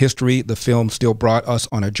aware of the history, the film still brought us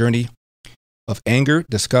on a journey of anger,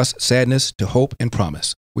 disgust, sadness, to hope and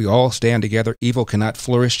promise. We all stand together. Evil cannot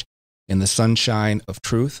flourish in the sunshine of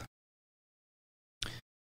truth.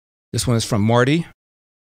 This one is from Marty,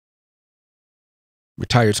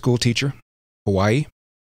 retired school teacher, Hawaii.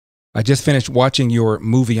 I just finished watching your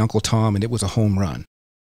movie, Uncle Tom, and it was a home run.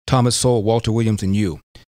 Thomas Sowell, Walter Williams, and you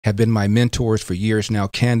have been my mentors for years now.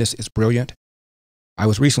 Candace is brilliant. I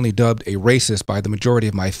was recently dubbed a racist by the majority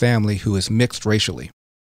of my family who is mixed racially.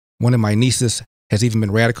 One of my nieces has even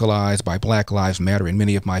been radicalized by Black Lives Matter, and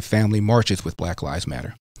many of my family marches with Black Lives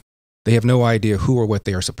Matter. They have no idea who or what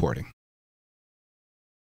they are supporting.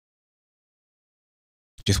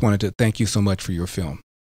 Just wanted to thank you so much for your film.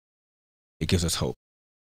 It gives us hope.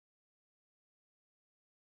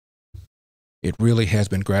 It really has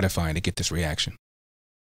been gratifying to get this reaction.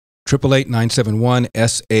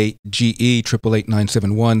 888-971-SAGE,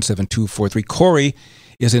 888-971-7243. Corey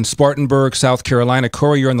is in Spartanburg, South Carolina.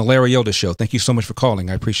 Corey, you're on the Larry Elder Show. Thank you so much for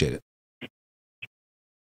calling. I appreciate it.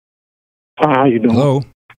 How you doing? Hello.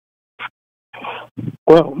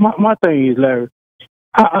 Well, my thing is, Larry,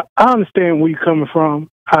 I understand where you're coming from.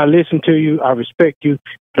 I listen to you. I respect you.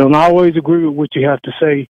 I don't always agree with what you have to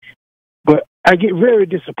say. But I get very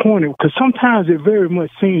disappointed because sometimes it very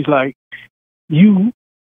much seems like you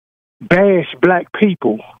bash black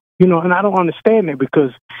people, you know, and I don't understand that because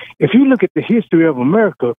if you look at the history of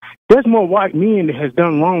America, there's more white men that has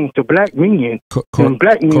done wrong to black men than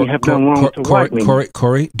black men have done wrong to white men.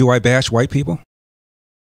 Corey, do I bash white people?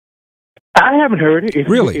 I haven't heard it.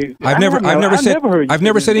 Really? I've never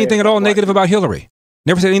said anything at all negative about Hillary.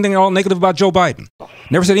 Never said anything at all negative about Joe Biden.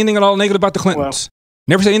 Never said anything at all negative about the Clintons.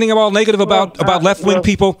 Never said anything at all negative about left-wing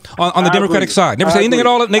people on the Democratic side. Never said anything at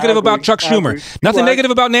all negative about Chuck Schumer. Nothing negative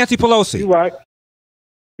about Nancy Pelosi. You're right.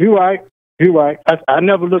 You're right. I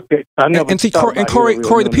never looked at. And see, Corey,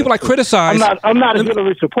 the people I criticize. I'm not a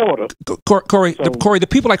Hillary supporter. Corey, the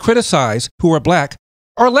people I criticize who are black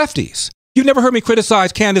are lefties. You've never heard me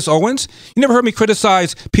criticize Candace Owens. You never heard me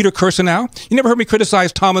criticize Peter Kirsanow. You never heard me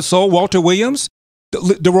criticize Thomas Sowell, Walter Williams,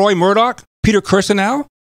 DeRoy Murdoch, Peter Kirsanow.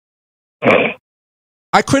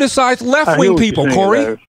 I criticize left-wing people,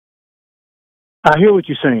 Corey. I hear what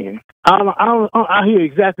you're saying. I hear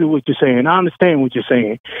exactly what you're saying. I understand what you're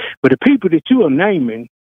saying. But the people that you are naming,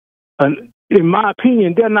 in my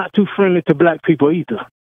opinion, they're not too friendly to black people either.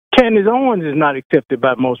 Candace Owens is not accepted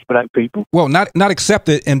by most black people. Well, not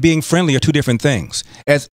accepted and being friendly are two different things.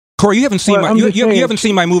 As Corey, you haven't seen you haven't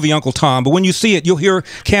seen my movie Uncle Tom, but when you see it, you'll hear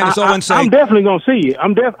Candace Owens say, "I'm definitely going to see it.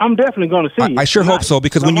 I'm definitely going to see it." I sure hope so,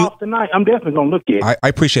 because when you tonight, I'm definitely going to look at it. I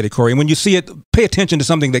appreciate it, Corey. And when you see it, pay attention to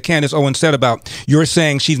something that Candace Owens said about you're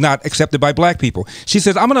saying she's not accepted by black people. She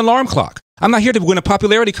says, "I'm an alarm clock. I'm not here to win a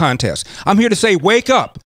popularity contest. I'm here to say, wake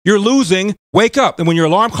up. You're losing. Wake up." And when your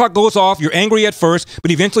alarm clock goes off, you're angry at first,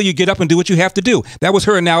 but eventually you get up and do what you have to do. That was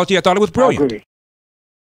her analogy. I thought it was brilliant. I agree.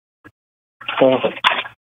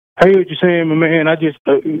 I hear what you're saying, my man. I just,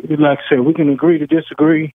 like I said, we can agree to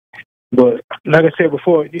disagree. But like I said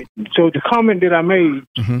before, so the comment that I made,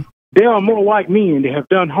 there are more white men that have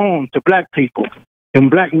done harm to black people than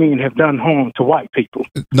black men have done harm to white people.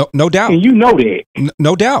 No doubt. And you know that.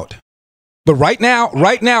 No doubt. But right now,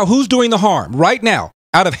 who's doing the harm? Right now,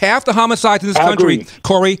 out of half the homicides in this country,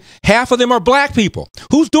 Corey, half of them are black people.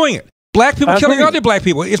 Who's doing it? Black people killing other black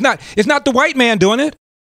people. It's not the white man doing it.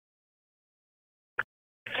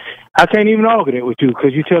 I can't even argue that with you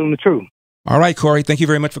because you're telling the truth. All right, Corey. Thank you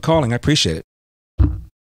very much for calling. I appreciate it.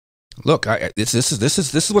 Look, this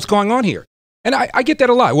is what's going on here, and I get that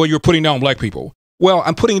a lot. Well, you're putting down black people. Well,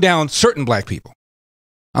 I'm putting down certain black people.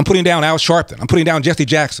 I'm putting down Al Sharpton. I'm putting down Jesse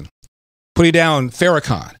Jackson. Putting down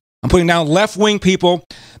Farrakhan. I'm putting down left-wing people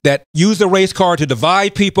that use the race card to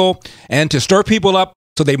divide people and to stir people up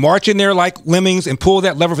so they march in there like lemmings and pull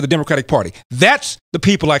that lever for the Democratic Party. That's the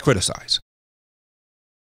people I criticize.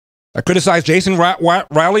 I criticize Jason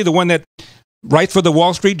Riley, the one that writes for the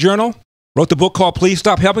Wall Street Journal, wrote the book called Please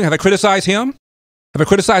Stop Helping. Have I criticized him? Have I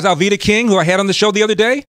criticized Alveda King, who I had on the show the other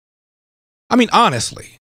day? I mean,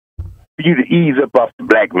 honestly. You to ease up off the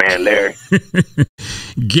black man, Larry.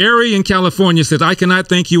 Gary in California says, I cannot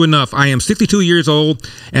thank you enough. I am 62 years old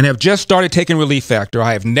and have just started taking Relief Factor.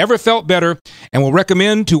 I have never felt better and will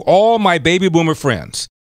recommend to all my baby boomer friends.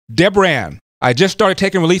 Debran, I just started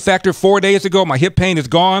taking Relief Factor 4 days ago. My hip pain is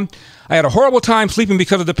gone. I had a horrible time sleeping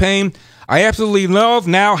because of the pain. I absolutely love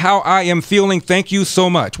now how I am feeling. Thank you so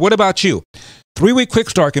much. What about you? 3-week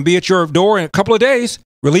quick start can be at your door in a couple of days.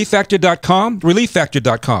 ReliefFactor.com,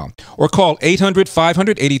 ReliefFactor.com, or call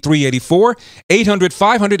 800-500-8384,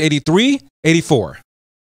 800-500-8384.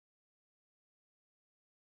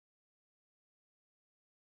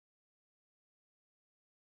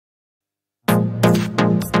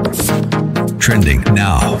 Trending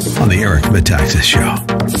now on the Eric Metaxas Show.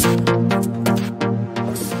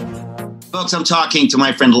 Folks, I'm talking to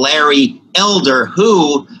my friend Larry Elder,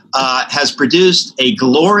 who has produced a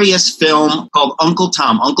glorious film called Uncle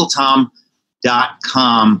Tom, UncleTom.com.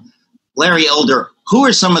 Larry Elder, who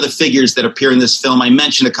are some of the figures that appear in this film? I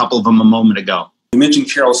mentioned a couple of them a moment ago. You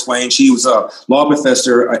mentioned Carol Swain. She was a law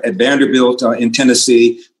professor at Vanderbilt in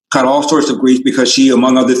Tennessee. Caught all sorts of grief because she,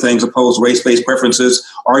 among other things, opposed race-based preferences,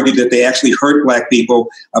 argued that they actually hurt black people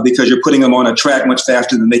because you're putting them on a track much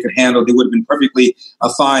faster than they could handle. They would have been perfectly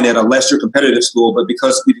fine at a lesser competitive school, but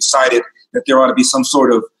because we decided that there ought to be some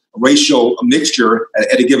sort of racial mixture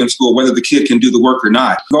at a given school, whether the kid can do the work or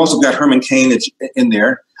not. We've also got Herman Cain in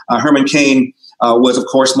there. Herman Cain was, of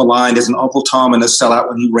course, maligned as an Uncle Tom and a sellout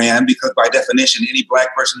when he ran, because by definition, any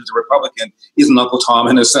black person who's a Republican is an Uncle Tom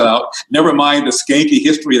and a sellout. Never mind the skanky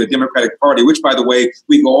history of the Democratic Party, which, by the way,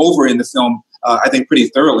 we go over in the film, I think, pretty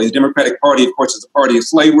thoroughly. The Democratic Party, of course, is the party of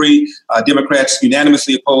slavery. Democrats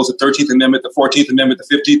unanimously oppose the 13th Amendment, the 14th Amendment,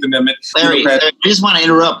 the 15th Amendment. Larry, I just want to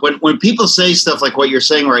interrupt. When people say stuff like what you're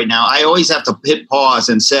saying right now, I always have to hit pause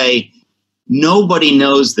and say, nobody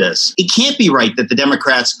knows this. It can't be right that the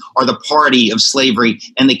Democrats are the party of slavery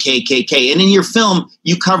and the KKK. And in your film,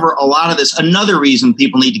 you cover a lot of this. Another reason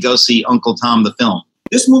people need to go see Uncle Tom, the film.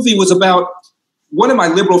 This movie was about, one of my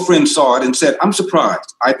liberal friends saw it and said, I'm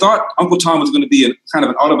surprised. I thought Uncle Tom was going to be kind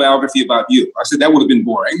of an autobiography about you. I said, that would have been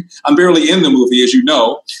boring. I'm barely in the movie, as you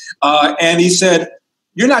know. And he said,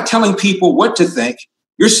 you're not telling people what to think.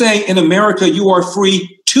 You're saying in America, you are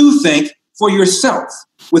free to think for yourself,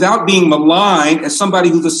 without being maligned as somebody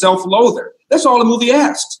who's a self-loather. That's all the movie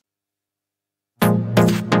asks.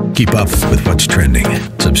 Keep up with what's trending.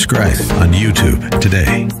 Subscribe on YouTube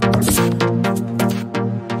today.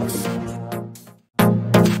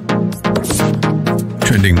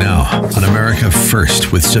 Trending now on America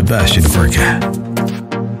First with Sebastian Gorka.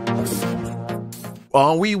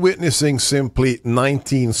 are we witnessing simply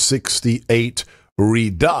 1968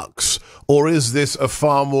 redux, or is this a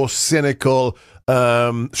far more cynical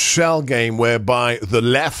shell game whereby the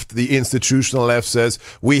left, the institutional left, says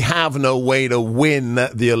we have no way to win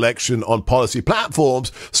the election on policy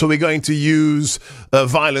platforms, so we're going to use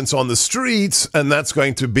violence on the streets, and that's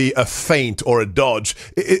going to be a feint or a dodge?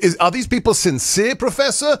 Are these people sincere,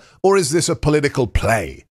 Professor, or is this a political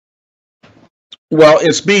play? Well,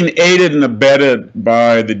 it's being aided and abetted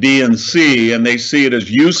by the DNC, and they see it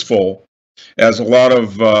as useful, as a lot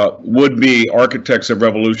of would-be architects of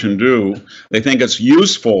revolution do. They think it's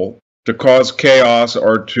useful to cause chaos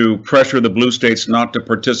or to pressure the blue states not to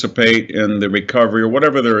participate in the recovery or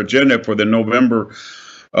whatever their agenda for the November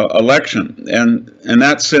election. And in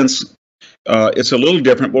that sense, it's a little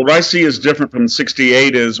different. What I see as different from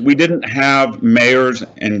 '68 is we didn't have mayors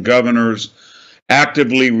and governors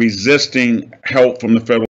actively resisting help from the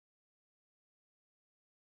federal.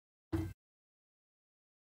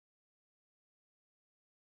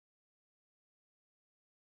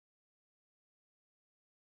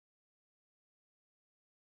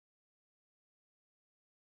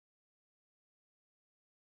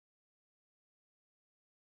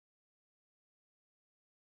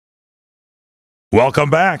 Welcome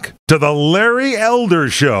back to the Larry Elder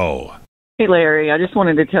Show. Hey, Larry, I just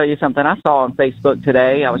wanted to tell you something I saw on Facebook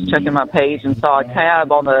today. I was checking my page and saw a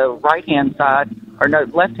tab on the right-hand side, or no,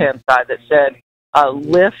 left-hand side, that said,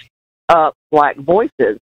 lift up black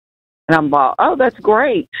voices. And I'm like, oh, that's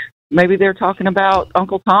great. Maybe they're talking about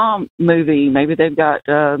Uncle Tom movie. Maybe they've got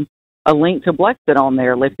a link to Blexit on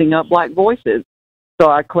there, lifting up black voices. So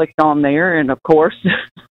I clicked on there, and of course,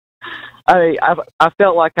 I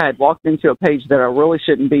felt like I had walked into a page that I really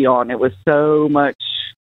shouldn't be on. It was so much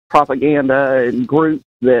propaganda and groups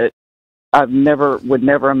that I would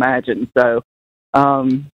never imagine. So,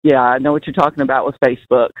 yeah, I know what you're talking about with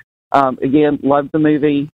Facebook. Again, love the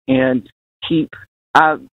movie, and keep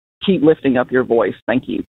lifting up your voice. Thank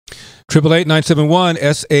you.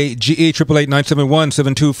 888-971-SAGE,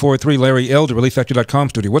 888-971-7243, Larry Elder, ReliefFactor.com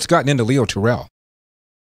studio. What's gotten into Leo Terrell?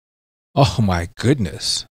 Oh, my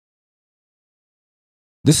goodness.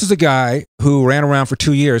 This is a guy who ran around for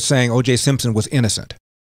 2 years saying O.J. Simpson was innocent.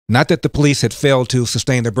 Not that the police had failed to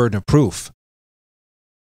sustain their burden of proof,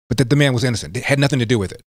 but that the man was innocent. It had nothing to do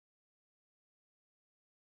with it.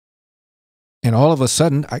 And all of a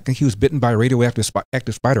sudden, I think he was bitten by a radioactive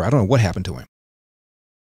spider. I don't know what happened to him.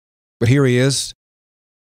 But here he is,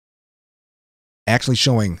 actually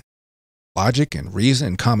showing logic and reason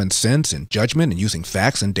and common sense and judgment and using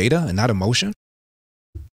facts and data and not emotion.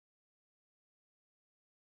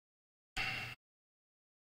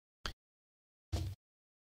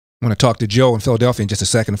 I'm going to talk to Joe in Philadelphia in just a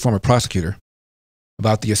second, a former prosecutor,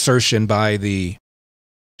 about the assertion by the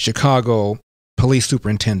Chicago police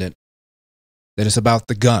superintendent that it's about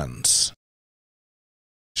the guns.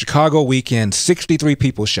 Chicago weekend, 63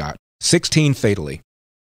 people shot, 16 fatally.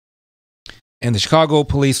 And the Chicago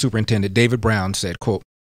police superintendent, David Brown, said, quote,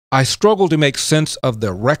 I struggle to make sense of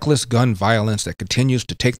the reckless gun violence that continues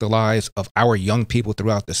to take the lives of our young people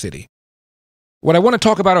throughout the city. What I want to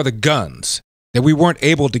talk about are the guns that we weren't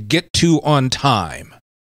able to get to on time.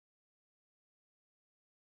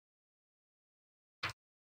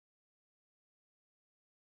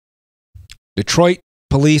 Detroit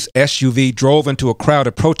police SUV drove into a crowd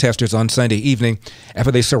of protesters on Sunday evening after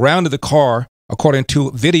they surrounded the car, according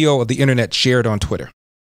to video of the internet shared on Twitter.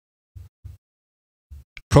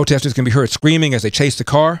 Protesters can be heard screaming as they chase the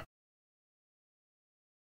car.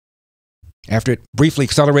 After it briefly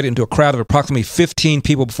accelerated into a crowd of approximately 15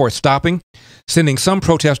 people before stopping, sending some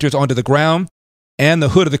protesters onto the ground and the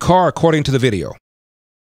hood of the car, according to the video.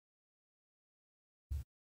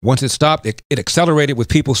 Once it stopped, it accelerated with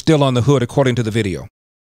people still on the hood, according to the video.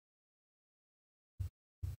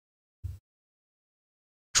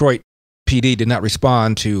 Detroit PD did not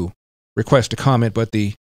respond to requests to comment, but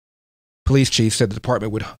the police chief said the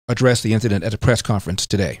department would address the incident at a press conference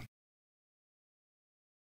today.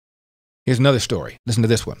 Here's another story. Listen to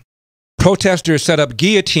this one. Protesters set up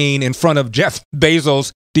guillotine in front of Jeff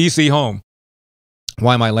Bezos' D.C. home.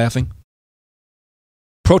 Why am I laughing?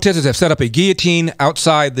 Protesters have set up a guillotine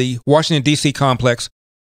outside the Washington, D.C. complex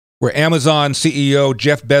where Amazon CEO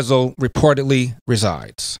Jeff Bezos reportedly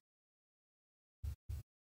resides.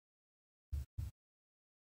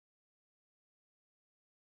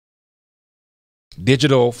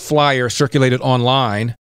 Digital flyer circulated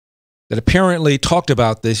online that apparently talked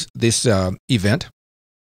about this event.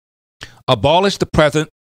 Abolish the present,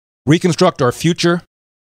 reconstruct our future.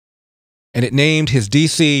 And it named his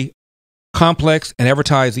D.C. complex and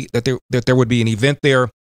advertised that there would be an event there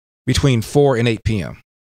between 4 and 8 p.m.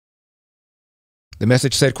 The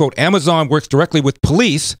message said, quote, Amazon works directly with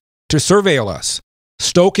police to surveil us,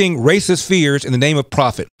 stoking racist fears in the name of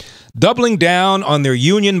profit. Doubling down on their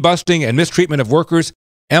union busting and mistreatment of workers,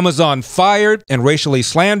 Amazon fired and racially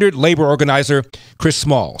slandered labor organizer Chris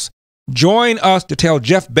Smalls. Join us to tell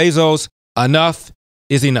Jeff Bezos enough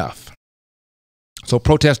is enough. So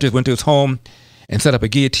protesters went to his home and set up a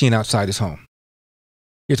guillotine outside his home.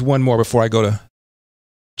 Here's one more before I go to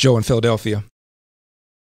Joe in Philadelphia.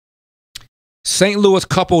 St. Louis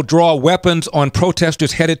couple draw weapons on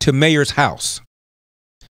protesters headed to mayor's house.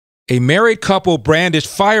 A married couple brandished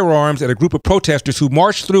firearms at a group of protesters who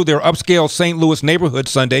marched through their upscale St. Louis neighborhood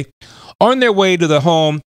Sunday on their way to the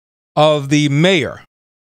home of the mayor.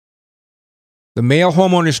 The male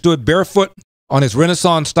homeowner stood barefoot on his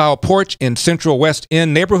Renaissance-style porch in Central West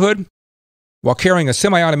End neighborhood while carrying a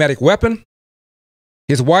semi-automatic weapon.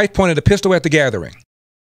 His wife pointed a pistol at the gathering.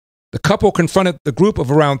 The couple confronted the group of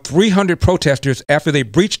around 300 protesters after they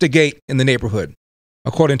breached a gate in the neighborhood,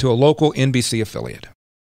 according to a local NBC affiliate.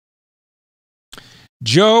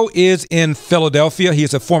 Joe is in Philadelphia. He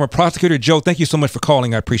is a former prosecutor. Joe, thank you so much for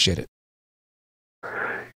calling. I appreciate it.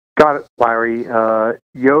 Got it, Larry.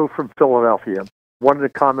 Yo from Philadelphia. Wanted to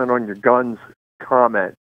comment on your guns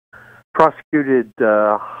comment. Prosecuted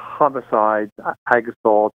homicides, ag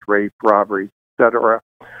assaults, rape, robberies, etc.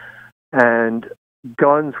 And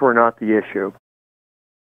guns were not the issue.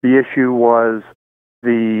 The issue was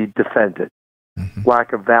the defendant.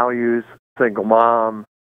 Lack of values, single mom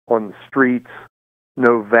on the streets,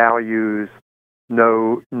 no values,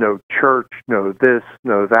 no church, no this,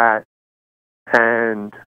 no that.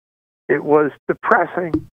 And it was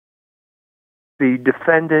depressing. The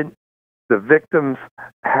defendant, the victims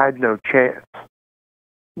had no chance.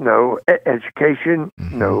 No education,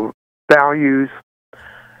 no values.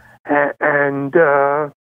 And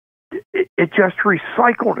it just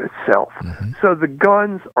recycled itself. So the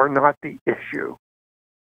guns are not the issue.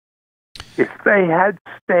 If they had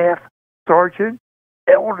Staff Sergeant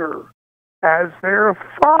Elder as their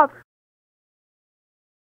father,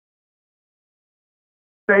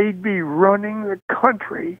 they'd be running the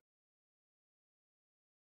country.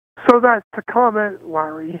 So that's the comment,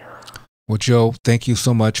 Larry. Well, Joe, thank you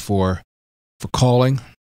so much for calling.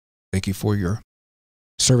 Thank you for your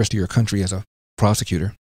service to your country as a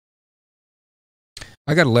prosecutor.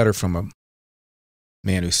 I got a letter from a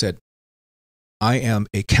man who said, I am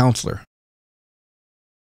a counselor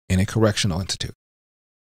in a correctional institute,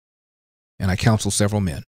 and I counsel several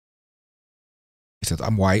men. He says,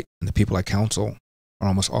 I'm white, and the people I counsel are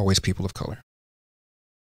almost always people of color.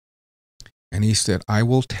 And he said, I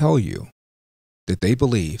will tell you that they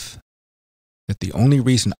believe that the only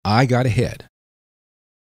reason I got ahead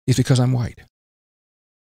is because I'm white.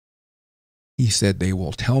 He said they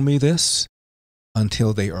will tell me this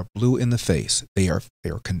until they are blue in the face. They are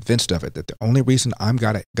convinced of it, that the only reason I'm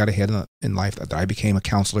got ahead in life, that I became a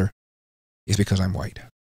counselor, is because I'm white.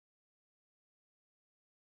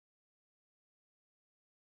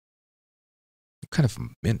 What kind of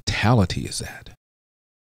mentality is that?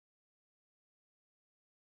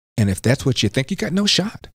 And if that's what you think, you got no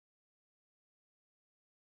shot.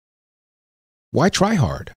 Why try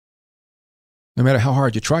hard? No matter how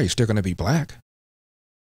hard you try, you're still going to be black.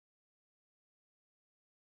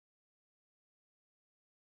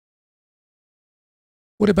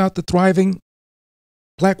 What about the thriving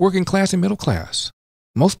black working class and middle class?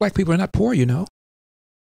 Most black people are not poor, you know.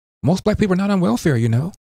 Most black people are not on welfare, you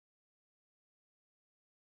know.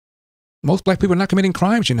 Most black people are not committing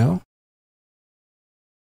crimes, you know.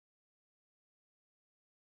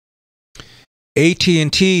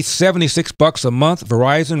 AT&T, $76 a month.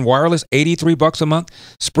 Verizon Wireless, $83 a month.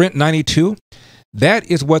 Sprint, $92. That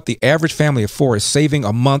is what the average family of four is saving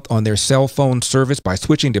a month on their cell phone service by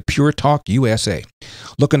switching to Pure Talk USA.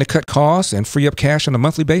 Looking to cut costs and free up cash on a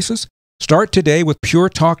monthly basis? Start today with Pure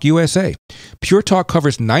Talk USA. Pure Talk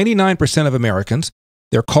covers 99% of Americans.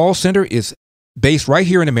 Their call center is based right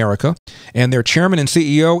here in America, and their chairman and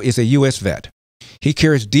CEO is a U.S. vet. He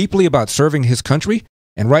cares deeply about serving his country,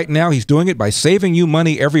 and right now he's doing it by saving you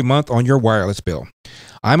money every month on your wireless bill.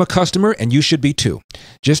 I'm a customer, and you should be too.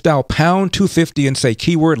 Just dial pound 250 and say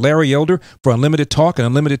keyword Larry Elder for unlimited talk and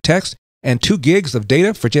unlimited text and 2 gigs of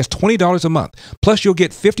data for just $20 a month. Plus, you'll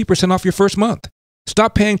get 50% off your first month.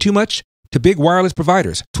 Stop paying too much to big wireless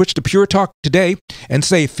providers. Switch to Pure Talk today and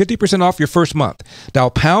save 50% off your first month.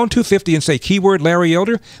 Dial pound 250 and say keyword Larry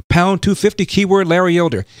Elder, pound 250 keyword Larry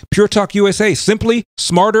Elder. Pure Talk USA, simply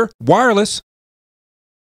smarter wireless.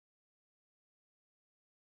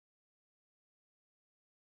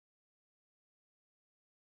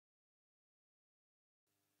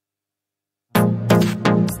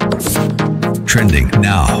 Trending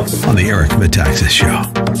now on the Eric Metaxas Show.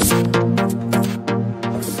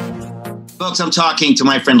 Folks, I'm talking to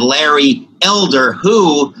my friend Larry Elder,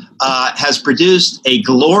 who has produced a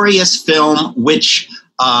glorious film, which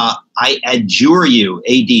I adjure you,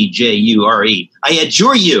 ADJURE. I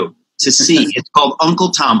adjure you to see. It's called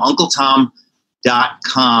Uncle Tom, UncleTom.com.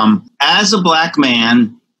 As a black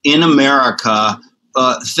man in America,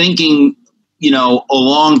 thinking,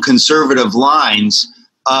 along conservative lines,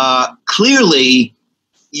 clearly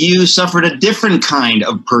you suffered a different kind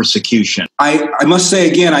of persecution. I must say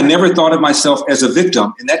again, I never thought of myself as a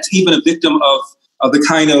victim, and that's even a victim of the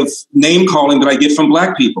kind of name calling that I get from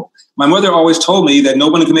black people. My mother always told me that no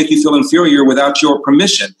one can make you feel inferior without your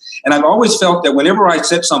permission. And I've always felt that whenever I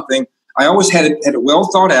said something, I always had it well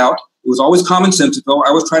thought out. It was always commonsensical. I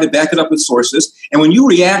always try to back it up with sources. And when you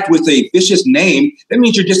react with a vicious name, that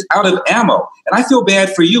means you're just out of ammo. And I feel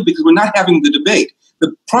bad for you because we're not having the debate.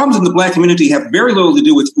 The problems in the black community have very little to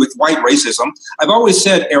do with white racism. I've always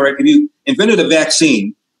said, Eric, if you invented a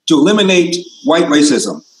vaccine to eliminate white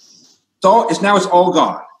racism, it's all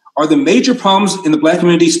gone. Are the major problems in the black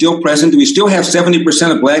community still present? Do we still have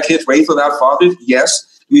 70% of black kids raised without fathers?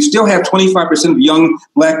 Yes. Do we still have 25% of young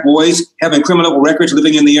black boys having criminal records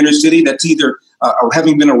living in the inner city that's either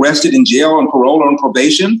having been arrested in jail on parole or on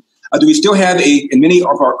probation? Do we still have, in many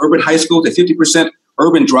of our urban high schools, a 50%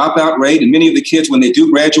 urban dropout rate, and many of the kids, when they do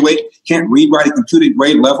graduate, can't read, write, and compute at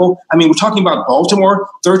grade level? I mean, we're talking about Baltimore,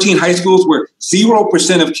 13 high schools where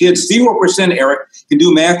 0% of kids, 0%, Eric, can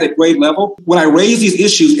do math at grade level. When I raise these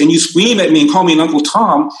issues and you scream at me and call me an Uncle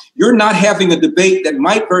Tom, you're not having a debate that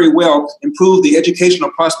might very well improve the educational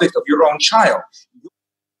prospects of your own child.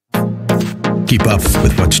 Keep up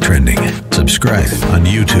with what's trending. Subscribe on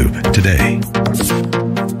YouTube today.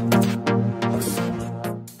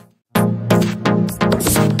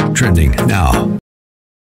 Trending now.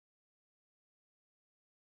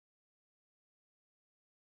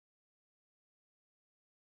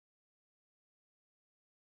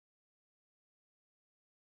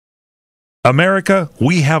 America,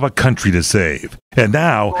 we have a country to save. And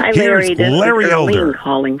now, Hi, here's Larry. This Larry is Elder. Arlene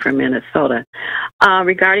calling from Minnesota.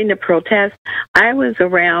 Regarding the protest, I was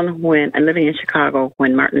around living in Chicago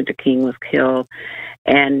when Martin Luther King was killed,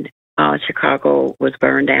 and Chicago was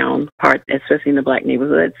burned down, especially in the black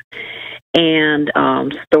neighborhoods, and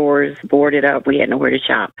stores boarded up. We had nowhere to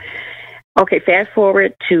shop. Okay, fast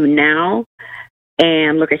forward to now,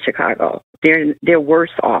 and look at Chicago. They're worse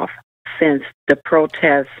off since the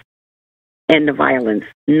protests and the violence.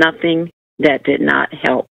 Nothing that did not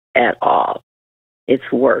help at all.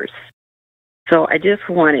 It's worse. So I just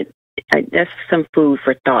that's some food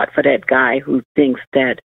for thought for that guy who thinks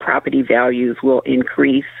that property values will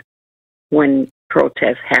increase when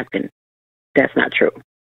protests happen. That's not true.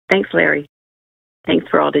 Thanks, Larry. Thanks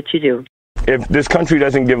for all that you do. If this country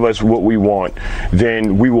doesn't give us what we want,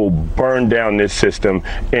 then we will burn down this system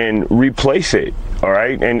and replace it. All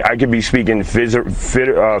right. And I could be speaking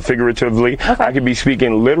figuratively. Okay. I could be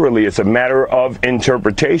speaking literally. It's a matter of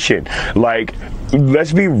interpretation. Like,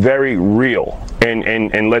 let's be very real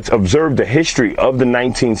and let's observe the history of the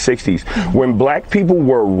 1960s. When black people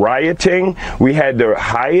were rioting, we had the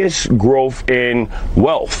highest growth in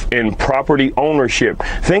wealth, in property ownership.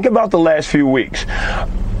 Think about the last few weeks.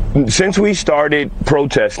 Since we started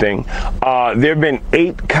protesting, there have been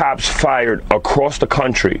 8 cops fired across the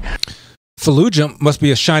country. Fallujah must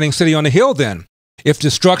be a shining city on a hill then, if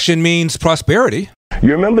destruction means prosperity.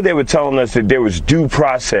 You remember they were telling us that there was due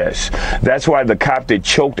process. That's why the cop that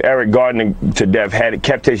choked Eric Gardner to death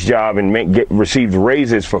kept his job and received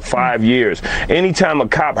raises for 5 years. Anytime a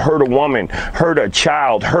cop hurt a woman, hurt a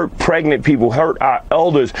child, hurt pregnant people, hurt our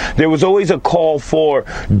elders, there was always a call for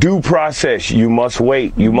due process. You must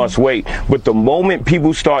wait. You must wait. But the moment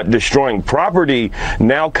people start destroying property,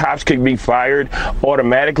 now cops can be fired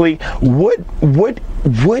automatically. What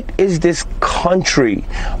is this country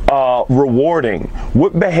rewarding?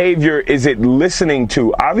 What behavior is it listening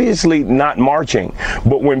to? Obviously not marching,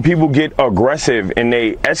 but when people get aggressive and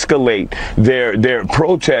they escalate their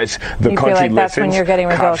protests, the country listens.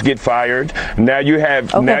 Cops get fired. Now you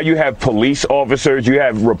have police officers, you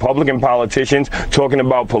have Republican politicians talking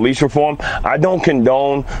about police reform. I don't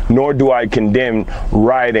condone nor do I condemn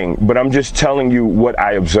rioting, but I'm just telling you what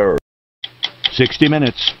I observed. 60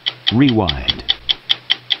 Minutes. Rewind.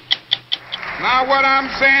 Now what I'm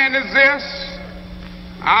saying is this.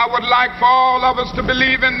 I would like for all of us to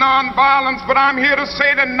believe in nonviolence, but I'm here to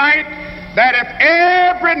say tonight that if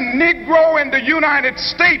every Negro in the United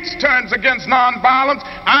States turns against nonviolence,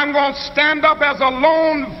 I'm going to stand up as a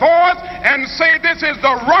lone voice and say this is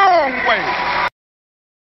the wrong way.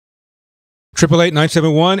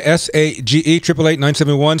 888-971-SAGE,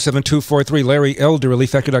 888-971-7243. Larry Elder,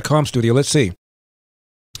 ReliefFactor.com studio. Let's see.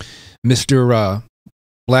 Mr.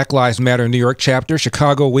 Black Lives Matter New York chapter,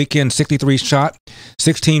 Chicago weekend, 63 shot,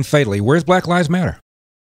 16 fatally. Where's Black Lives Matter?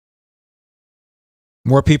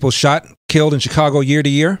 More people shot, killed in Chicago year to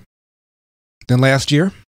year than last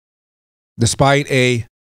year, despite a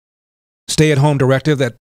stay-at-home directive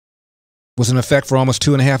that was in effect for almost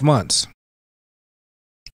 2.5 months.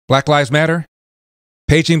 Black Lives Matter.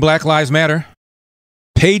 Paging Black Lives Matter.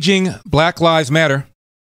 Paging Black Lives Matter.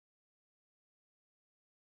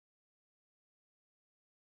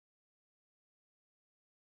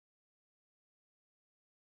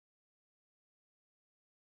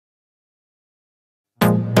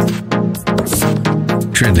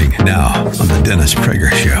 Trending now on the Dennis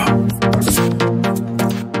Prager Show.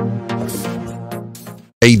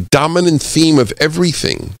 A dominant theme of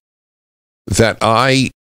everything that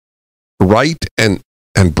I write and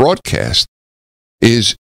broadcast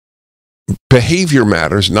is behavior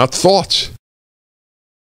matters, not thoughts.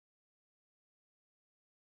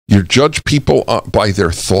 You judge people by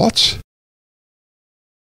their thoughts.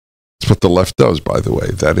 That's what the left does, by the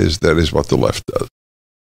way. That is what the left does.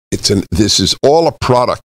 This is all a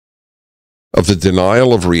product of the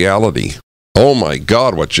denial of reality. Oh my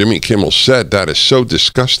God, what Jimmy Kimmel said, that is so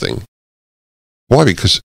disgusting. Why?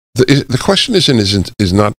 Because the question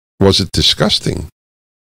is not, was it disgusting?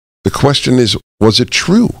 The question is, was it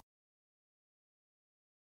true?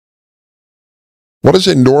 What is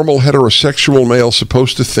a normal heterosexual male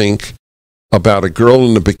supposed to think about a girl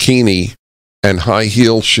in a bikini and high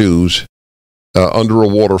heel shoes under a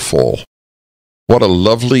waterfall? What a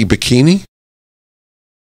lovely bikini.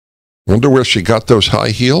 Wonder where she got those high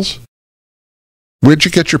heels? Where'd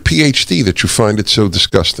you get your PhD that you find it so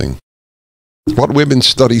disgusting? What women's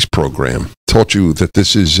studies program taught you that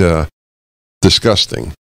this is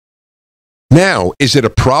disgusting? Now, is it a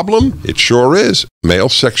problem? It sure is. Male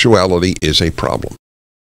sexuality is a problem.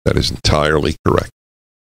 That is entirely correct.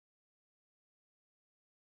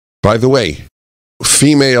 By the way,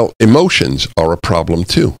 female emotions are a problem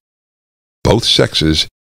too. Both sexes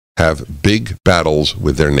have big battles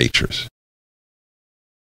with their natures.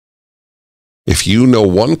 If you know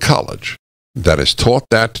one college that has taught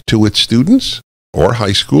that to its students, or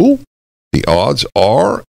high school, the odds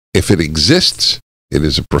are, if it exists, it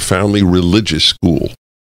is a profoundly religious school.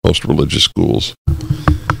 Most religious schools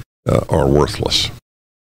are worthless,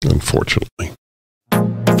 unfortunately.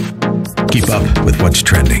 Keep up with what's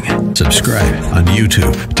trending. Subscribe on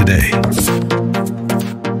YouTube today.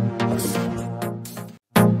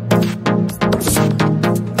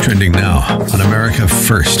 Trending now on America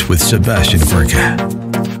First with Sebastian Gorka.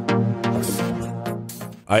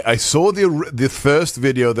 I saw the first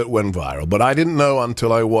video that went viral, but I didn't know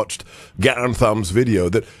until I watched Gareth Thumb's video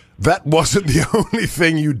that wasn't the only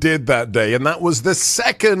thing you did that day, and that was the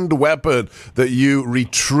second weapon that you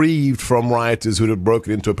retrieved from rioters who had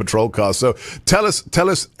broken into a patrol car. So tell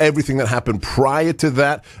us everything that happened prior to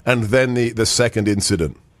that, and then the second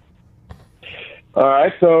incident. All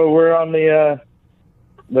right, so we're on the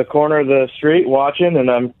corner of the street watching, and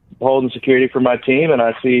I'm holding security for my team, and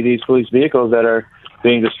I see these police vehicles that are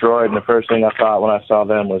being destroyed, and the first thing I thought when I saw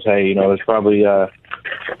them was, hey, there's probably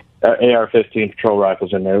AR-15 patrol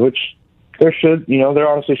rifles in there, which there should, there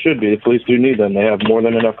honestly should be. The police do need them. They have more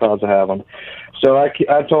than enough cause to have them. So I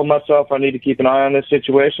told myself I need to keep an eye on this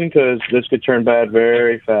situation because this could turn bad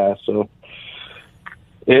very fast. So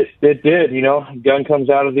it did, gun comes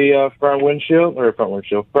out of the front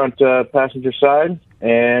passenger side,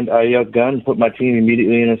 and I yelled gun, put my team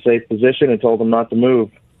immediately in a safe position and told them not to move.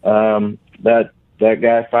 That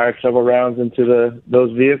guy fired several rounds into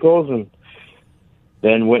those vehicles and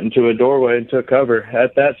then went into a doorway and took cover.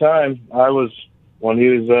 At that time, when he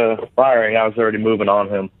was firing, I was already moving on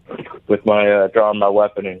him with my drawing my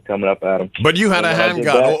weapon and coming up at him. But you had a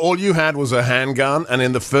handgun. All you had was a handgun, and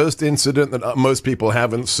in the first incident that most people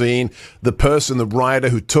haven't seen, the rider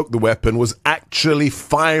who took the weapon was actually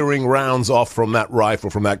firing rounds off from that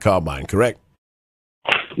rifle, from that carbine, correct?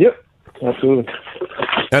 Yep, absolutely.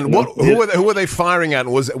 And who were they firing at?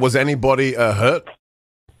 Was anybody hurt?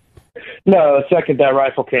 No, the second that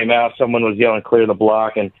rifle came out, someone was yelling, "Clear the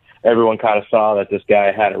block," and everyone kind of saw that this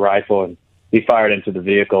guy had a rifle, and he fired into the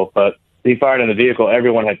vehicle. But he fired in the vehicle.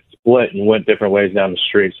 Everyone had split and went different ways down the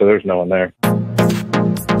street, so there's no one there.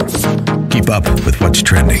 Keep up with what's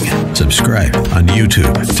trending. Subscribe on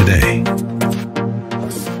YouTube today.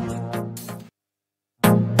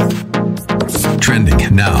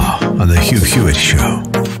 Trending now on The Hugh Hewitt Show.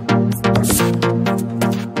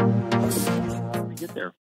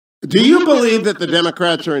 Do you believe that the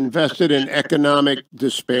Democrats are invested in economic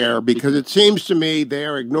despair? Because it seems to me they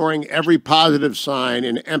are ignoring every positive sign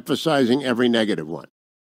and emphasizing every negative one.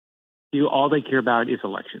 All they care about is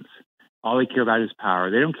elections. All they care about is power.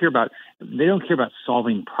 They don't care about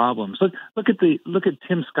solving problems. Look at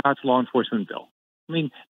Tim Scott's law enforcement bill. I mean,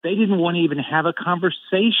 they didn't want to even have a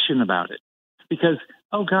conversation about it because,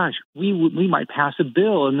 oh gosh, we might pass a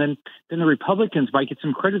bill and then the Republicans might get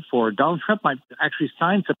some credit for it. Donald Trump might actually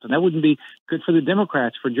sign something. That wouldn't be good for the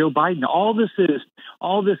Democrats, for Joe Biden. All this is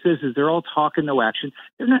they're all talk and no action.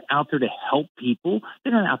 They're not out there to help people.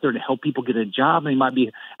 They're not out there to help people get a job. They might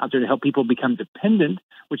be out there to help people become dependent,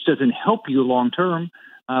 which doesn't help you long term,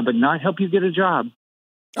 but not help you get a job.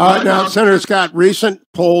 Now, Senator Scott, recent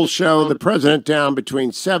polls show the president down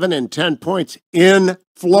between 7 and 10 points in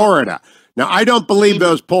Florida. Now, I don't believe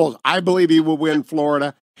those polls. I believe he will win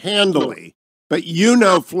Florida handily. But you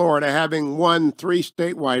know Florida, having won 3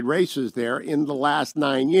 statewide races there in the last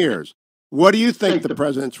 9 years. What do you think the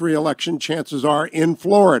president's reelection chances are in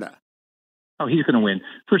Florida? Oh, he's going to win.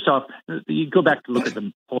 First off, you go back to look at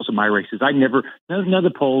the polls of my races. None of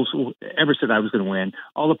the polls ever said I was going to win.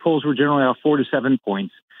 All the polls were generally off 4 to 7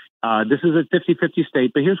 points. This is a 50-50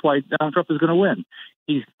 state, but here's why Donald Trump is going to win.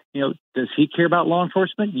 Does he care about law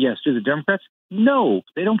enforcement? Yes. Do the Democrats? No,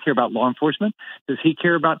 they don't care about law enforcement. Does he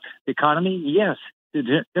care about the economy? Yes.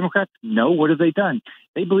 The Democrats? No. What have they done?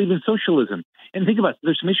 They believe in socialism. And think about it.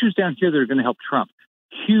 There's some issues down here that are going to help Trump.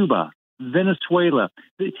 Cuba, Venezuela.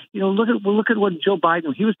 Look at what Joe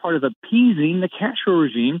Biden. He was part of appeasing the Castro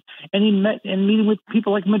regime, and he meeting with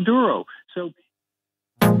people like Maduro. So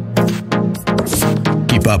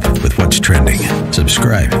keep up with what's trending.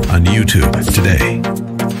 Subscribe on YouTube today.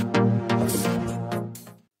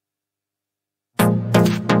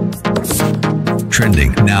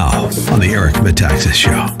 Trending now on the Eric Metaxas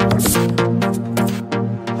Show.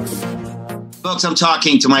 Folks, I'm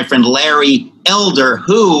talking to my friend Larry Elder,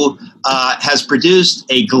 who has produced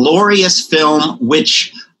a glorious film,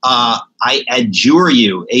 which I adjure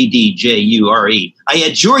you, ADJURE. I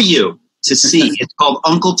adjure you to see. It's called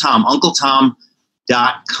Uncle Tom, UncleTom.com.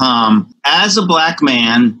 As a black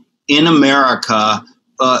man in America,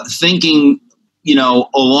 thinking,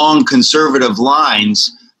 along conservative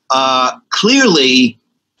lines, clearly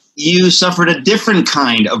you suffered a different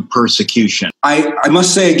kind of persecution. I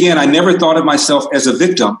must say again, I never thought of myself as a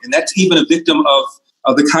victim, and that's even a victim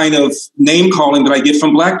of the kind of name calling that I get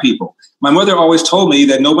from black people. My mother always told me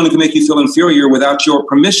that no one can make you feel inferior without your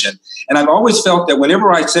permission. And I've always felt that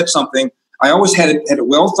whenever I said something, I always had it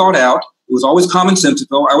well thought out. It was always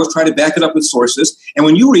commonsensical. I always try to back it up with sources. And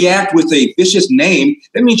when you react with a vicious name,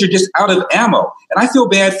 that means you're just out of ammo. And I feel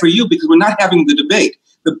bad for you because we're not having the debate.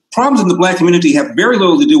 The problems in the black community have very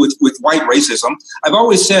little to do with white racism. I've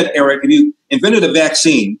always said, Eric, if you invented a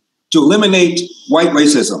vaccine to eliminate white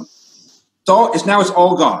racism, now it's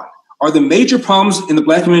all gone. Are the major problems in the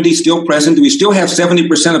black community still present? Do we still have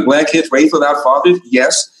 70% of black kids raised without fathers?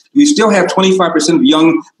 Yes. Do we still have 25% of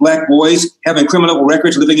young black boys having criminal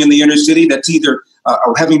records living in the inner city that's either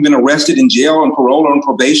having been arrested in jail on parole or on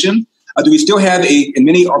probation? Do we still have, in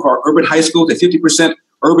many of our urban high schools, a 50%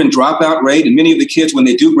 urban dropout rate, and many of the kids, when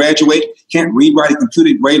they do graduate, can't read, write, and compute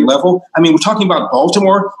at grade level? I mean, we're talking about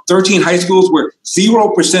Baltimore, 13 high schools where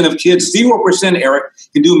 0% of kids, 0%, Eric,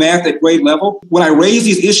 can do math at grade level. When I raise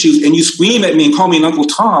these issues and you scream at me and call me an Uncle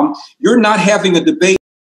Tom, you're not having a debate.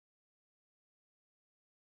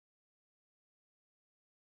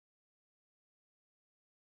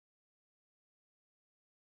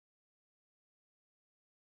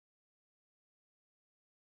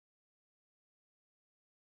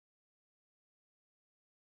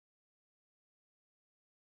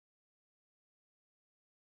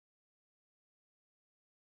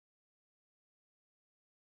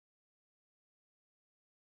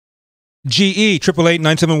 GE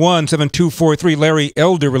 888-971-7243. Larry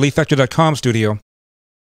Elder, ReliefFactor.com studio.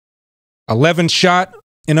 11 shot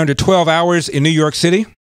in under 12 hours in New York City.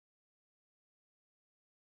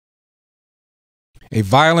 A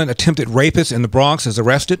violent attempted rapist in the Bronx is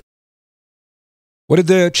arrested. What did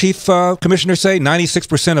the chief commissioner say?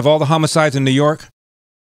 96% of all the homicides in New York,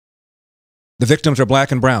 the victims are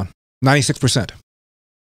black and brown. 96%.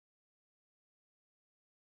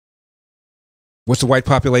 What's the white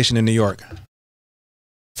population in New York?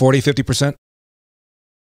 40, 50%?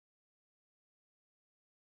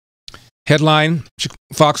 Headline,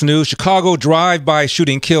 Fox News, Chicago drive-by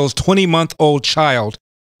shooting kills 20-month-old child.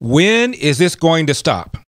 When is this going to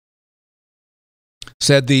stop?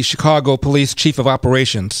 Said the Chicago Police Chief of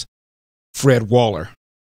Operations, Fred Waller.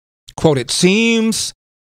 Quote, it seems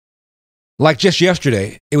like just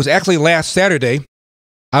yesterday. It was actually last Saturday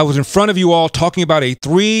I was in front of you all talking about a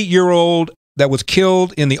 3-year-old that was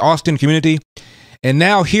killed in the Austin community. And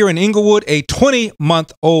now here in Inglewood, a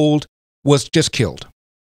 20-month-old was just killed.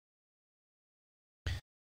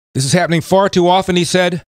 This is happening far too often, he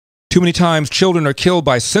said. Too many times children are killed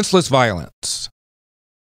by senseless violence.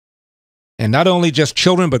 And not only just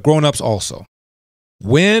children, but grown-ups also.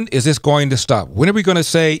 When is this going to stop? When are we going to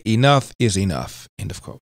say enough is enough? End of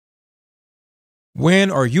quote. When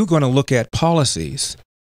are you going to look at policies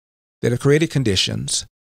that have created conditions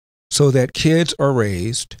so that kids are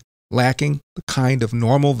raised lacking the kind of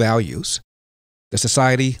normal values that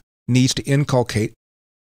society needs to inculcate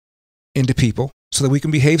into people so that we can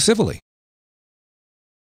behave civilly?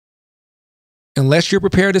 Unless you're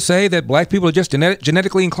prepared to say that black people are just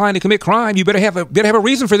genetically inclined to commit crime, you better have a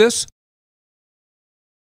reason for this.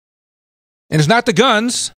 And it's not the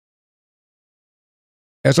guns,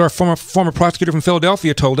 as our former prosecutor from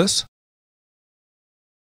Philadelphia told us.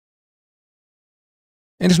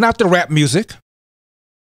 And it's not the rap music.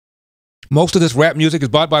 Most of this rap music is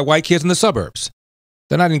bought by white kids in the suburbs.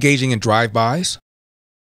 They're not engaging in drive-bys.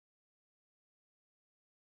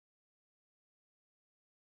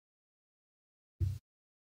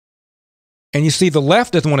 And you see, the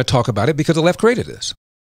left doesn't want to talk about it because the left created this.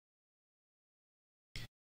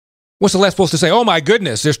 What's the left supposed to say? Oh my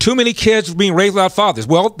goodness, there's too many kids being raised without fathers.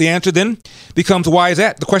 Well, the answer then becomes, why is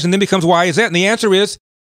that? The question then becomes, why is that? And the answer is,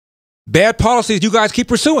 bad policies you guys keep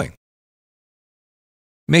pursuing.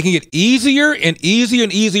 Making it easier and easier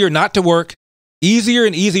and easier not to work, easier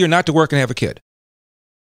and easier not to work and have a kid.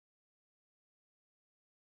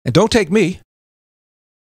 And don't take me.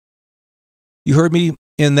 You heard me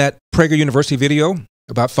in that Prager University video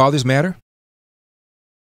about Fathers Matter.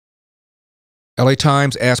 LA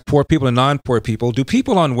Times asked poor people and non-poor people, do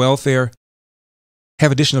people on welfare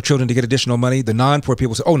have additional children to get additional money? The non-poor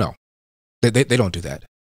people said, oh no, they don't do that.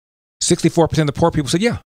 64% of the poor people said,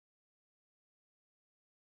 yeah.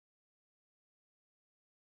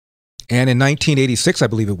 And in 1986, I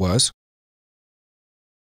believe it was,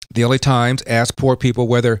 the LA Times asked poor people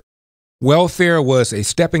whether welfare was a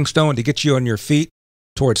stepping stone to get you on your feet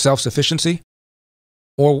towards self-sufficiency,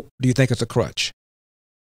 or do you think it's a crutch?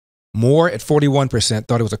 More at 41%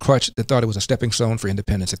 thought it was a crutch than thought it was a stepping stone for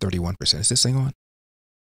independence at 31%. Is this thing on?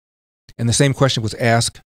 And the same question was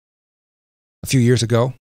asked a few years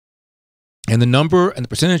ago. And the number and the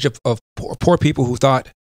percentage of poor people who thought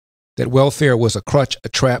that welfare was a crutch, a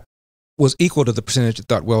trap, was equal to the percentage that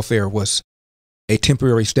thought welfare was a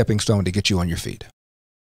temporary stepping stone to get you on your feet.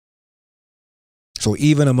 So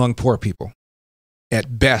even among poor people,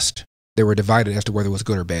 at best, they were divided as to whether it was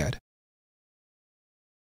good or bad.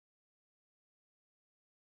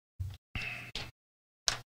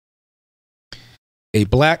 A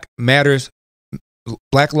Black Lives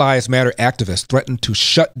Matter activist threatened to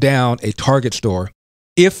shut down a Target store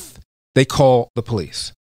if they call the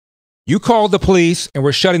police. You called the police and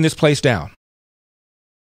we're shutting this place down.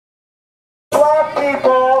 Black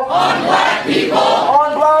people on black people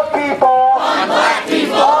on black people on black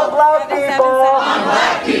people on black people on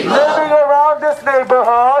black people living around this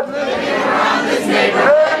neighborhood, living around this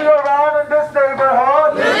neighborhood, living around in this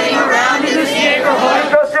neighborhood, living around in this neighborhood,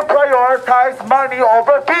 because you prioritize money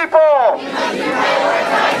over people. Because you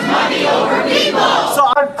prioritize money over people.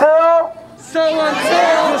 So until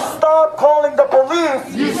you stop calling the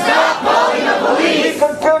police, you stop calling the police, we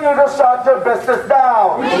continue to shut your business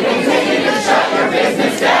down. We continue to shut your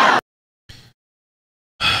business down.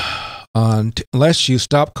 Unless you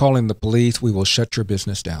stop calling the police, we will shut your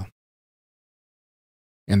business down.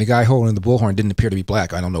 And the guy holding the bullhorn didn't appear to be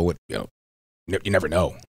black. I don't know what, you never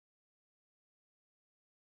know.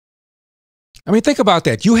 I mean, think about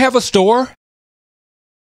that. You have a store,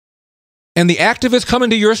 and the activists come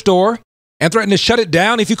into your store and threaten to shut it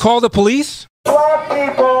down if you call the police? Black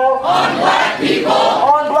people on black people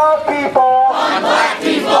on black people on black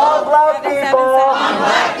people on black people on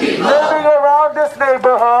black people living around this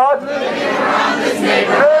neighborhood, living around this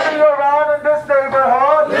neighborhood, living around in this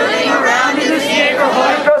neighborhood, living around in this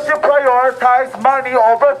neighborhood, because you prioritize money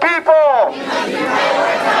over people. Because you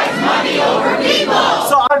prioritize money over people.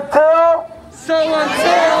 So until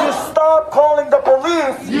you stop calling the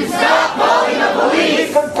police, you stop calling the police,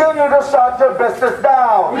 we continue to shut your business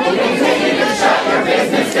down. We continue to shut your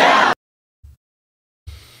business down.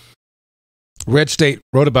 Red State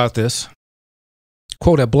wrote about this.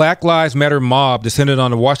 Quote, a Black Lives Matter mob descended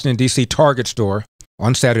on a Washington, D.C. Target store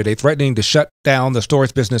on Saturday, threatening to shut down the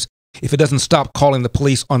store's business if it doesn't stop calling the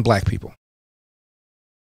police on black people.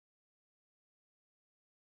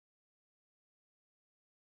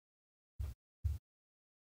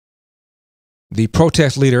 The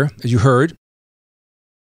protest leader, as you heard,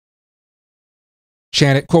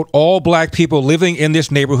 chanted, quote, all black people living in this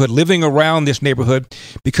neighborhood, living around this neighborhood,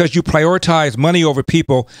 because you prioritize money over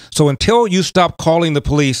people. So until you stop calling the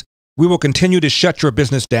police, we will continue to shut your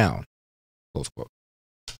business down. Close quote.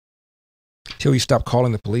 Until you stop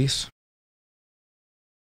calling the police.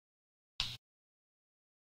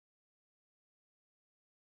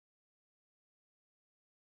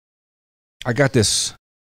 I got this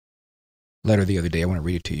letter the other day. I want to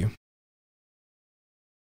read it to you.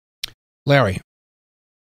 Larry,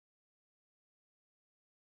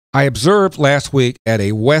 I observed last week at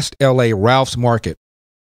a West LA Ralph's Market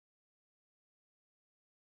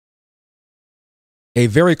a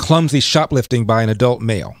very clumsy shoplifting by an adult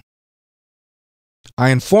male. I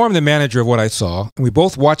informed the manager of what I saw, and we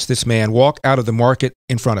both watched this man walk out of the market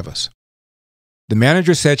in front of us. The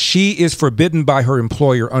manager said she is forbidden by her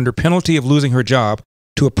employer under penalty of losing her job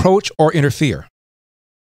to approach or interfere.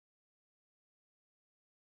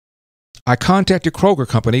 I contacted Kroger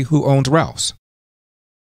Company, who owns Ralph's,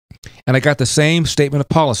 and I got the same statement of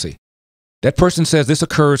policy. That person says this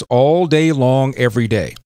occurs all day long, every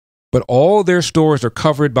day, but all their stores are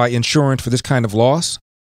covered by insurance for this kind of loss.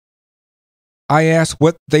 I asked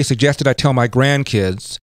what they suggested I tell my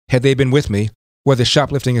grandkids, had they been with me, whether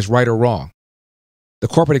shoplifting is right or wrong. The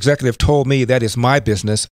corporate executive told me that is my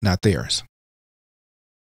business, not theirs.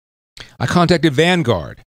 I contacted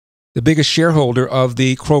Vanguard, the biggest shareholder of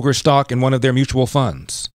the Kroger stock in one of their mutual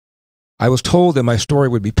funds. I was told that my story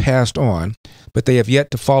would be passed on, but they have yet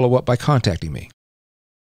to follow up by contacting me.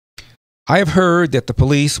 I have heard that the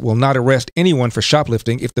police will not arrest anyone for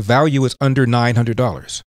shoplifting if the value is under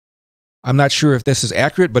 $900. I'm not sure if this is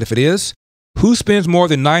accurate, but if it is, who spends more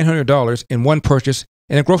than $900 in one purchase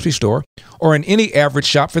in a grocery store, or in any average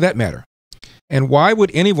shop for that matter? And why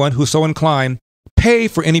would anyone who's so inclined pay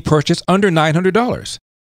for any purchase under $900?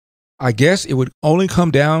 I guess it would only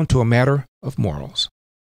come down to a matter of morals.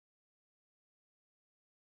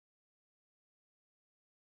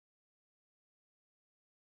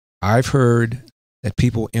 I've heard that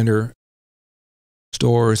people enter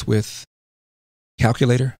stores with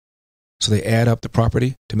calculator, so they add up the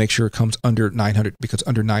property to make sure it comes under 900, because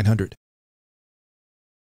under 900.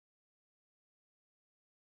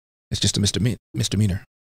 It's just a misdemeanor.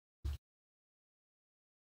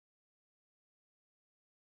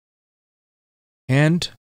 And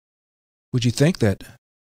would you think that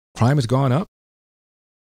crime has gone up?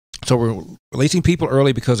 So we're releasing people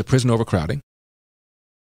early because of prison overcrowding,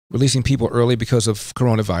 releasing people early because of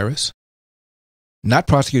coronavirus, not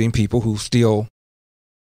prosecuting people who steal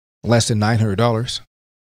less than $900,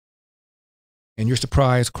 and you're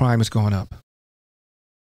surprised crime has gone up.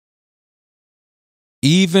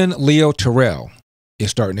 Even Leo Terrell is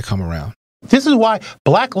starting to come around. This is why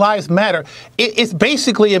Black Lives Matter. It's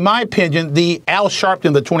basically, in my opinion, the Al Sharpton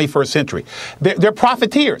of the 21st century. They're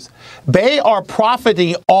profiteers. They are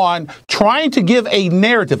profiting on trying to give a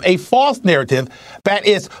narrative, a false narrative, that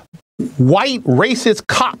is white racist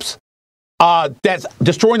cops that's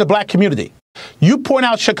destroying the black community. You point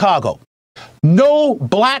out Chicago. No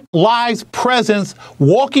Black Lives presence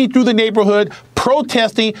walking through the neighborhood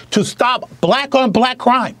protesting to stop black on black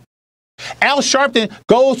crime. Al Sharpton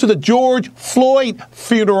goes to the George Floyd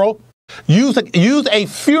funeral, used a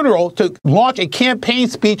funeral to launch a campaign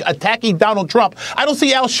speech attacking Donald Trump. I don't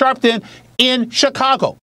see Al Sharpton in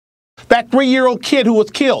Chicago. That 3-year-old kid who was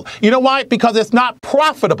killed. You know why? Because it's not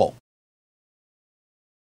profitable.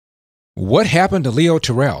 What happened to Leo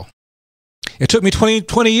Terrell? It took me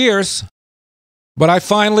 20 years, but I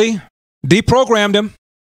finally deprogrammed him.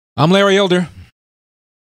 I'm Larry Elder.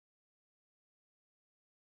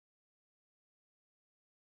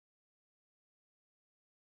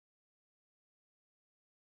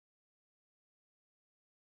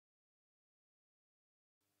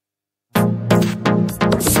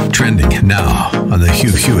 Trending now on the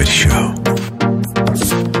Hugh Hewitt Show.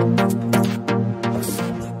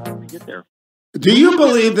 Do you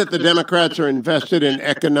believe that the Democrats are invested in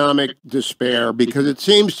economic despair? Because it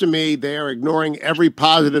seems to me they are ignoring every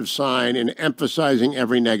positive sign and emphasizing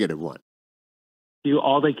every negative one.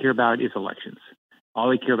 All they care about is elections. All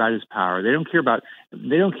they care about is power. They don't care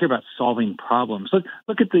about solving problems.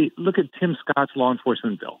 Look at Tim Scott's law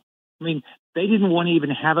enforcement bill. I mean, they didn't want to even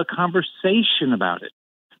have a conversation about it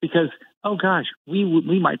because, oh gosh,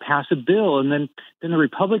 we might pass a bill and then the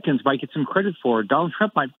Republicans might get some credit for it. Donald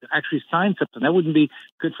Trump might actually sign something. That wouldn't be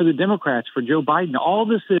good for the Democrats, for Joe Biden. All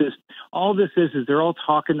this is they're all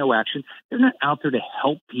talk and no action. They're not out there to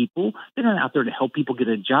help people. They're not out there to help people get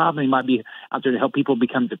a job. They might be out there to help people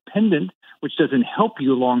become dependent, which doesn't help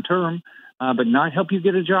you long term, but not help you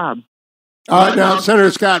get a job. Now,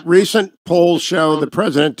 Senator Scott, recent polls show the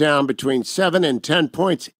president down between 7 and 10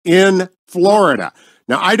 points in Florida.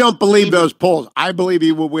 Now, I don't believe those polls. I believe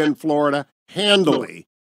he will win Florida handily.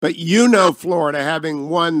 But you know Florida, having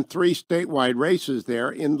won 3 statewide races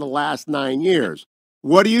there in the last 9 years.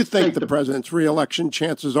 What do you think the president's reelection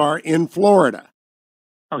chances are in Florida?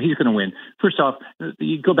 Oh, he's going to win. First off,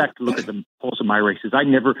 you go back to look at the polls of my races.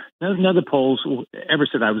 None of the polls ever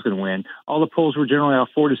said I was going to win. All the polls were generally off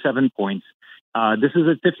 4 to 7 points. This is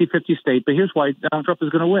a 50-50 state, but here's why Donald Trump is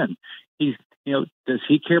going to win. Does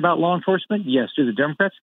he care about law enforcement? Yes. Do the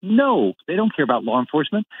Democrats? No, they don't care about law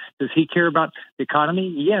enforcement. Does he care about the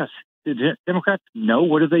economy? Yes. The Democrats? No.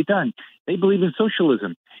 What have they done? They believe in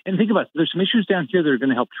socialism. And think about it. There's some issues down here that are going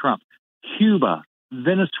to help Trump. Cuba,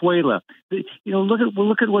 Venezuela.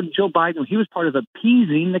 Look at what Joe Biden. He was part of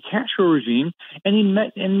appeasing the Castro regime, and he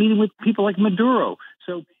met and meeting with people like Maduro.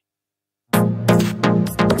 So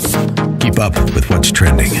keep up with what's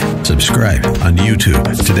trending. Subscribe on YouTube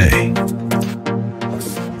today.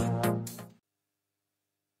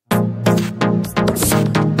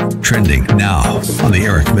 Trending now on the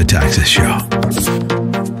Eric Metaxas Show.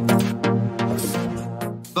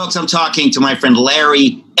 Folks, I'm talking to my friend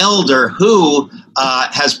Larry Elder, who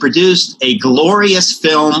has produced a glorious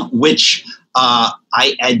film, which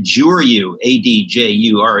I adjure you,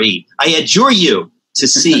 ADJURE. I adjure you to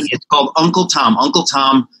see. It's called Uncle Tom,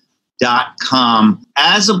 UncleTom.com.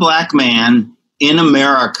 As a black man in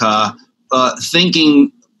America,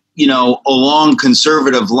 thinking, along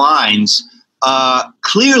conservative lines,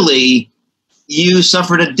 clearly you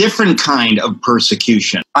suffered a different kind of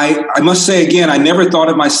persecution. I must say again, I never thought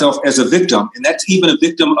of myself as a victim, and that's even a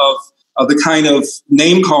victim of the kind of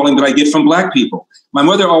name calling that I get from black people. My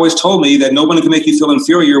mother always told me that no one can make you feel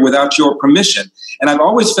inferior without your permission. And I've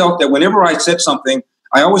always felt that whenever I said something,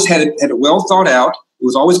 I always had it well thought out. It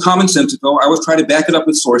was always commonsensical. I always try to back it up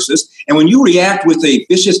with sources. And when you react with a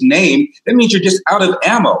vicious name, that means you're just out of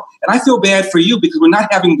ammo. And I feel bad for you because we're not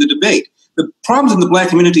having the debate. The problems in the black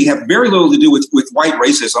community have very little to do with white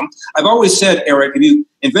racism. I've always said, Eric, if you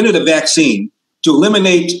invented a vaccine to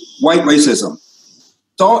eliminate white racism,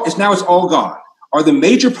 it's all gone. Are the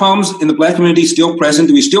major problems in the black community still present?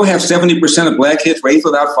 Do we still have 70% of black kids raised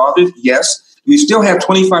without fathers? Yes. Do we still have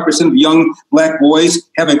 25% of young black boys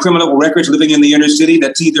having criminal records living in the inner city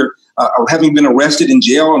that's either having been arrested in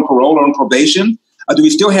jail on parole or on probation? Do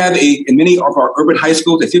we still have in many of our urban high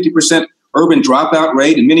schools a 50% urban dropout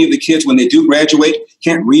rate, and many of the kids, when they do graduate,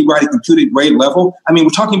 can't read, write, and compute at grade level? I mean,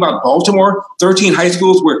 we're talking about Baltimore, 13 high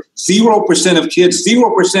schools where 0% of kids,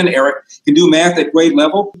 0%, Eric, can do math at grade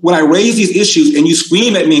level. When I raise these issues and you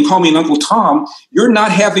scream at me and call me an Uncle Tom, you're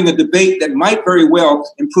not having a debate that might very well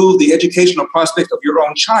improve the educational prospects of your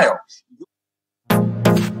own child.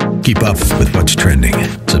 Keep up with what's trending.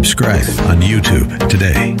 Subscribe on YouTube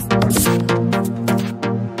today.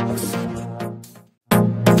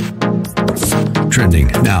 Trending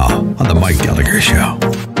now on The Mike Gallagher Show.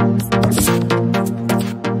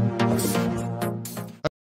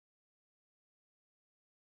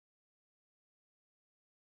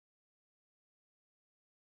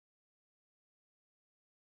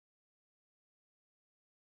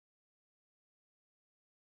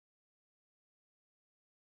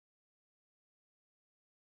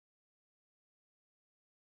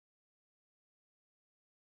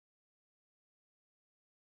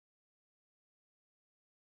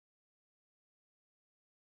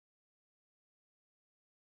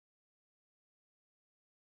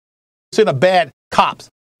 Of bad cops,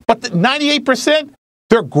 but the 98%,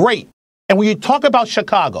 they're great. And when you talk about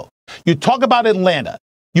Chicago, you talk about Atlanta,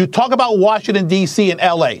 you talk about Washington, D.C. and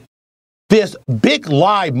L.A., this big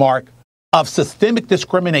lie, Mark, of systemic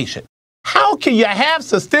discrimination. How can you have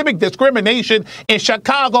systemic discrimination in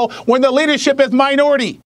Chicago when the leadership is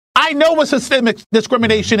minority? I know what systemic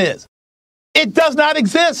discrimination is. It does not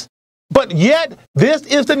exist. But yet, this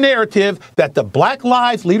is the narrative that the Black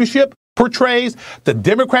Lives leadership portrays. The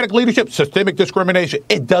Democratic leadership, systemic discrimination.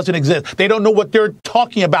 It doesn't exist. They don't know what they're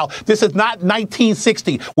talking about. This is not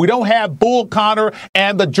 1960. We don't have Bull Connor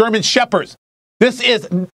and the German Shepherds. This is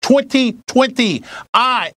 2020.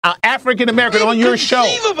 African American on your show.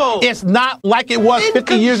 It's not like it was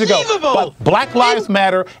 50 years ago. But Black Lives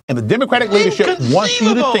Matter and the Democratic leadership wants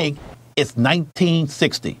you to think it's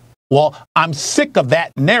 1960. Well, I'm sick of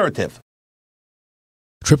that narrative.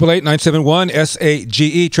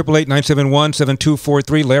 888-971-SAGE,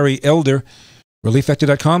 888-971-7243, Larry Elder,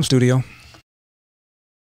 ReliefFactor.com studio.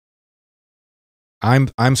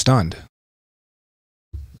 I'm stunned.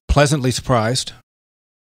 Pleasantly surprised.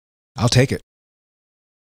 I'll take it.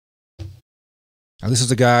 Now, this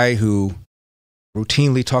is a guy who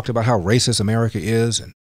routinely talked about how racist America is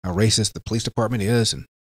and how racist the police department is. And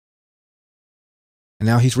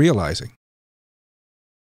now he's realizing,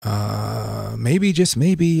 maybe, just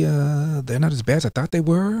maybe, they're not as bad as I thought they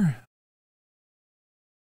were.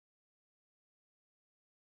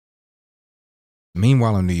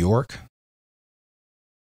 Meanwhile, in New York,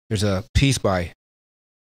 there's a piece by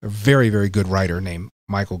a very, very good writer named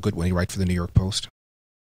Michael Goodwin. He writes for the New York Post.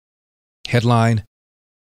 Headline: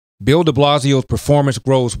 Bill de Blasio's performance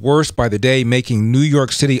grows worse by the day, making New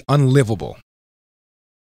York City unlivable.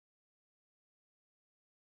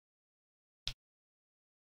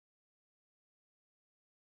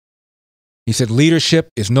 He said leadership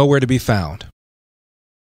is nowhere to be found.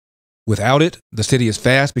 Without it, the city is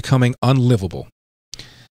fast becoming unlivable.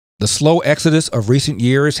 The slow exodus of recent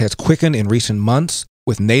years has quickened in recent months,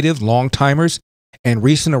 with native long-timers and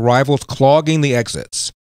recent arrivals clogging the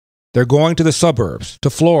exits. They're going to the suburbs, to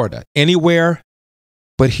Florida, anywhere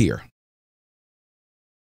but here.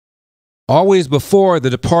 Always before, the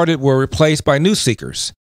departed were replaced by new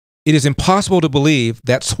seekers. It is impossible to believe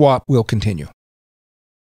that swap will continue.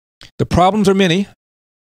 The problems are many,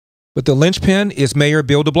 but the linchpin is Mayor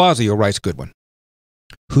Bill de Blasio, writes Goodwin,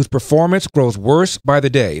 whose performance grows worse by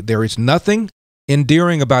the day. There is nothing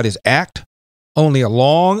endearing about his act, only a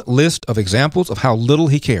long list of examples of how little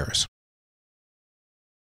he cares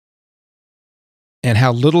and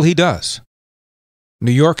how little he does.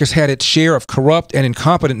 New York has had its share of corrupt and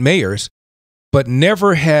incompetent mayors, but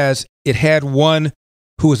never has it had one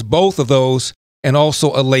who is both of those and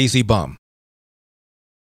also a lazy bum.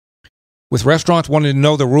 With restaurants wanting to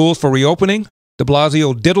know the rules for reopening, de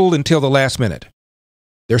Blasio diddled until the last minute.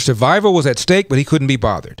 Their survival was at stake, but he couldn't be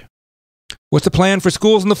bothered. What's the plan for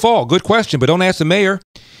schools in the fall? Good question, but don't ask the mayor.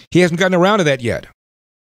 He hasn't gotten around to that yet.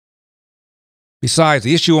 Besides,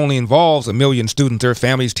 the issue only involves 1 million students, their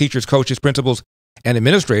families, teachers, coaches, principals, and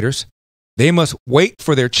administrators. They must wait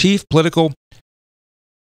for their chief political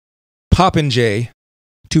popinjay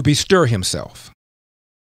to bestir himself.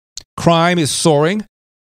 Crime is soaring.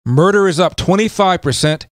 Murder is up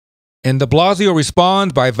 25%, and de Blasio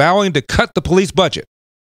responds by vowing to cut the police budget.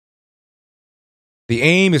 The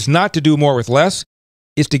aim is not to do more with less,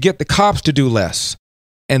 it's to get the cops to do less.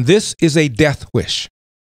 And this is a death wish.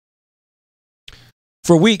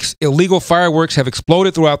 For weeks, illegal fireworks have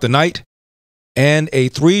exploded throughout the night, and a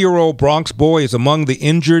 3-year-old Bronx boy is among the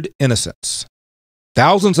injured innocents.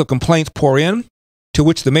 Thousands of complaints pour in, to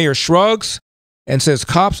which the mayor shrugs and says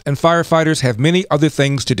cops and firefighters have many other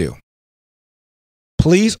things to do.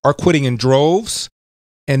 Police are quitting in droves,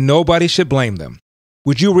 and nobody should blame them.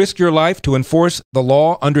 Would you risk your life to enforce the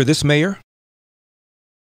law under this mayor?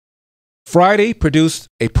 Friday produced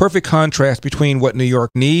a perfect contrast between what New York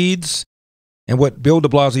needs and what Bill de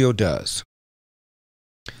Blasio does.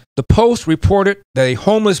 The Post reported that a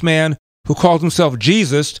homeless man who calls himself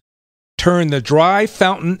Jesus turned the dry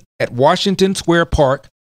fountain at Washington Square Park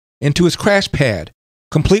into his crash pad,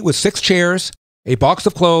 complete with 6 chairs, a box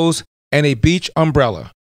of clothes, and a beach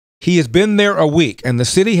umbrella. He has been there a week, and the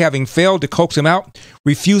city, having failed to coax him out,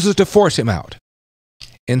 refuses to force him out.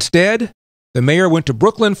 Instead, the mayor went to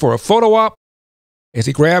Brooklyn for a photo op as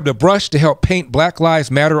he grabbed a brush to help paint Black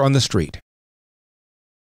Lives Matter on the street.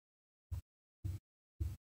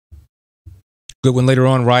 Goodwin later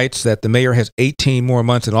on writes that the mayor has 18 more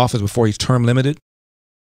months in office before he's term limited.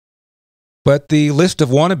 But the list of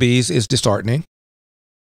wannabes is disheartening.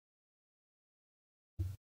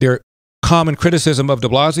 Their common criticism of de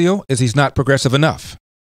Blasio is he's not progressive enough.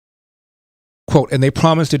 Quote, and they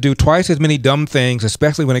promise to do twice as many dumb things,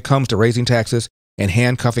 especially when it comes to raising taxes and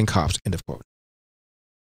handcuffing cops, end of quote.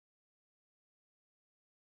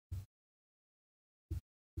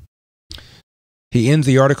 He ends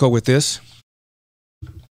the article with this.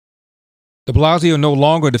 De Blasio no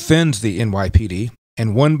longer defends the NYPD,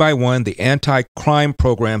 and one by one, the anti-crime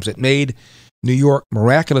programs that made New York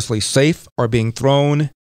miraculously safe are being thrown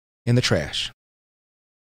in the trash.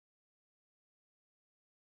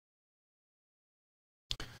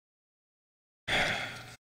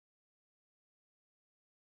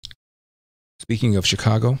 Speaking of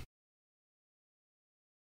Chicago,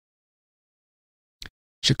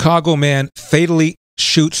 Chicago man fatally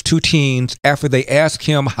shoots 2 teens after they ask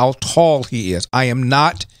him how tall he is. I am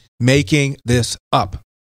not making this up.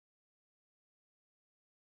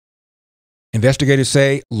 Investigators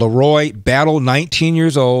say Leroy Battle, 19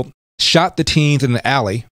 years old, shot the teens in the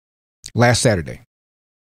alley last Saturday.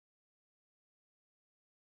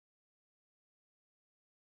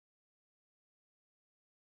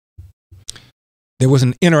 There was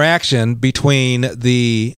an interaction between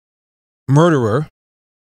the murderer,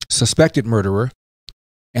 suspected murderer,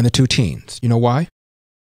 and the two teens. You know why?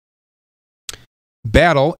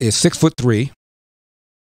 Battle is 6'3",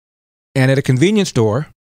 and at a convenience store,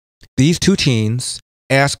 these two teens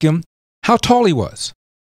asked him how tall he was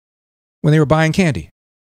when they were buying candy.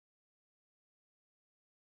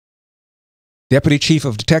 Deputy Chief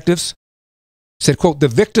of Detectives said, quote, the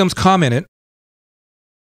victims commented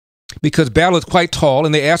because Battle is quite tall,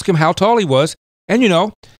 and they asked him how tall he was, and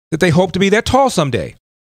that they hope to be that tall someday.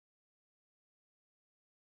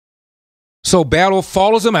 So Battle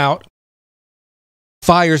follows him out,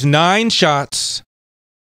 fires 9 shots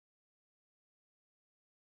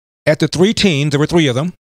at the 3 teens. There were 3 of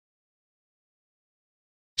them.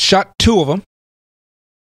 Shot 2 of them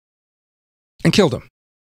and killed them.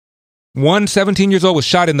 One 17 years old was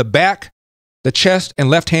shot in the back, the chest, and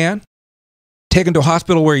left hand, taken to a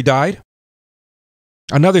hospital where he died.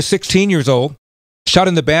 Another 16 years old, shot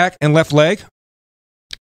in the back and left leg,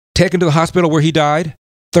 taken to the hospital where he died.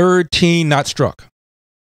 3rd teen not struck.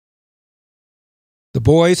 The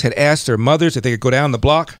boys had asked their mothers if they could go down the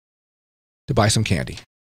block to buy some candy.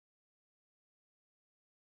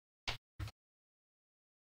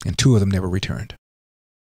 And 2 of them never returned.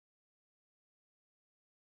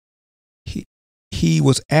 He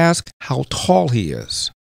was asked how tall he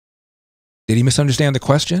is. Did he misunderstand the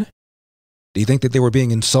question? Do you think that they were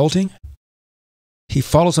being insulting? He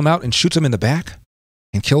follows them out and shoots them in the back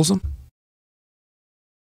and kills them?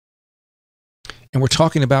 And we're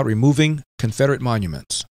talking about removing Confederate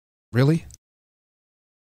monuments. Really?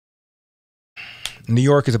 New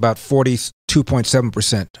York is about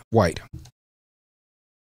 42.7% white.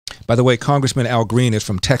 By the way, Congressman Al Green is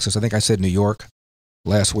from Texas. I think I said New York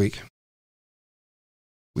last week.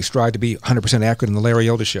 We strive to be 100% accurate in the Larry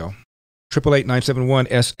Elder Show.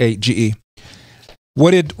 888-971-SAGE.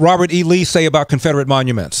 What did Robert E. Lee say about Confederate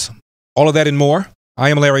monuments? All of that and more. I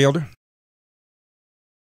am Larry Elder.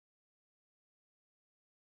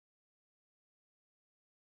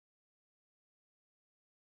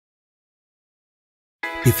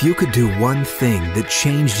 If you could do one thing that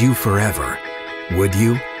changed you forever, would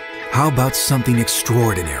you? How about something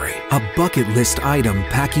extraordinary? A bucket list item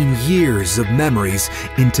packing years of memories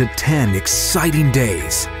into 10 exciting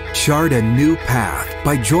days. Chart a new path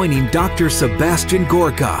by joining Dr. Sebastian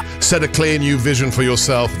Gorka. Set a clear new vision for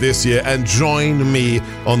yourself this year and join me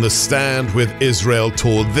on the Stand with Israel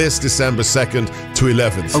tour this December 2nd to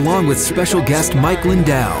 11th. Along with special guest Mike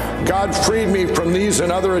Lindell. God freed me from these and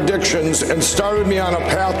other addictions and started me on a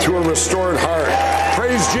path to a restored heart.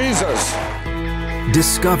 Praise Jesus.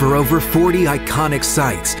 Discover over 40 iconic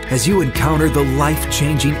sites as you encounter the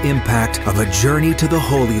life-changing impact of a journey to the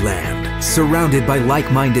Holy Land. Surrounded by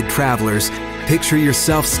like-minded travelers, picture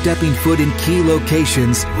yourself stepping foot in key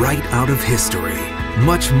locations right out of history.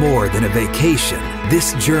 Much more than a vacation,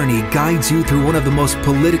 this journey guides you through one of the most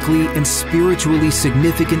politically and spiritually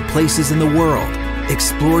significant places in the world.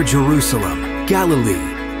 Explore Jerusalem, Galilee,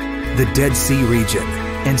 the Dead Sea region,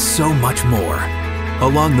 and so much more.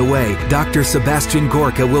 Along the way, Dr. Sebastian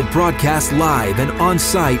Gorka will broadcast live and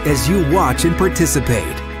on-site as you watch and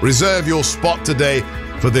participate. Reserve your spot today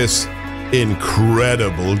for this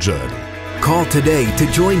incredible journey. Call today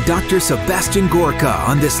to join Dr. Sebastian Gorka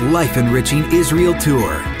on this life-enriching Israel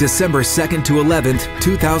tour, December 2nd to 11th,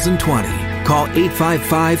 2020. Call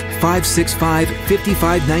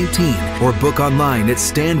 855-565-5519 or book online at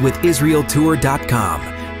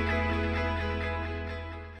standwithisraeltour.com.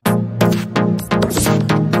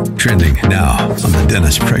 Trending now on the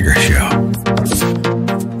Dennis Prager Show.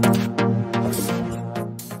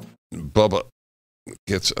 Bubba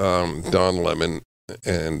gets Don Lemon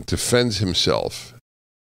and defends himself.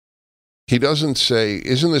 He doesn't say,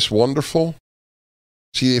 isn't this wonderful?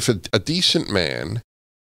 See, if a decent man,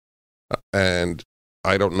 and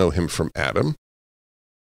I don't know him from Adam,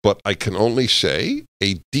 but I can only say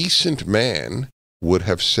a decent man would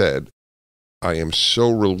have said, I am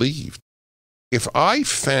so relieved. If I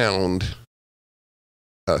found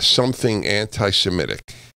something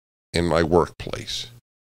anti-Semitic in my workplace,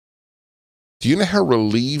 do you know how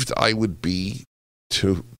relieved I would be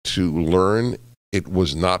to learn it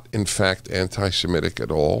was not, in fact, anti-Semitic at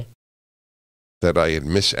all? That I had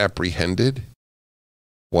misapprehended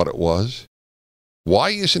what it was?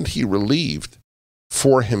 Why isn't he relieved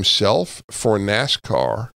for himself, for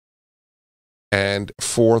NASCAR, and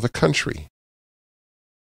for the country?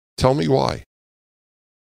 Tell me why.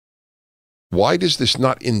 Why does this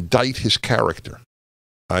not indict his character?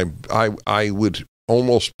 I would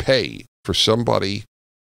almost pay for somebody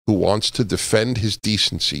who wants to defend his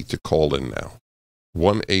decency to call in now.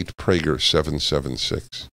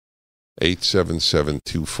 1-8-PRAGER-776.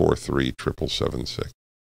 877-243-7776.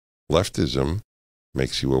 Leftism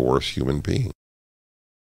makes you a worse human being.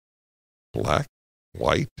 Black,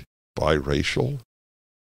 white, biracial,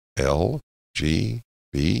 L, G,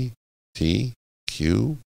 B, T,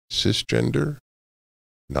 Q, cisgender,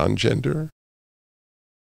 non-gender,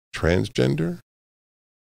 transgender,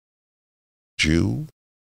 Jew,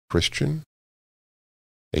 Christian,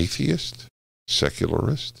 atheist,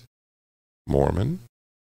 secularist, Mormon,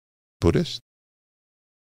 Buddhist.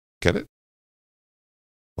 Get it?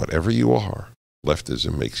 Whatever you are,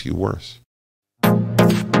 leftism makes you worse.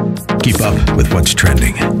 Keep up with what's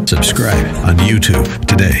trending. Subscribe on YouTube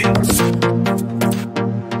today.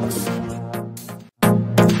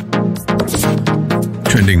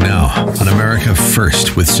 Trending now on America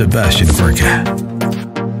First with Sebastian Gorka.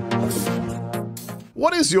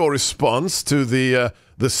 What is your response to the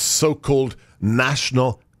so-called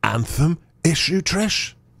national anthem issue,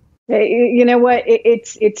 Trish? You know what?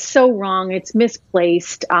 It's so wrong. It's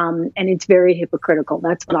misplaced, and it's very hypocritical.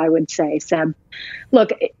 That's what I would say, Seb. Look,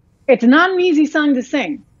 it's not an easy song to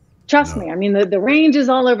sing. Trust me. I mean, the range is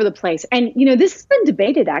all over the place. And, you know, this has been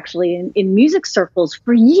debated, actually, in music circles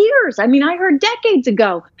for years. I mean, I heard decades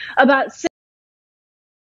ago about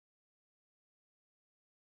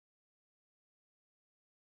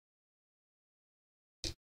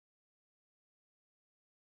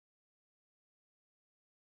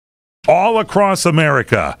all across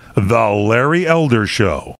America, The Larry Elder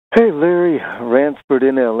Show. Hey, Larry, Ransford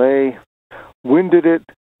in L.A. When did it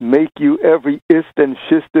make you every ist and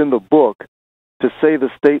shist in the book to say the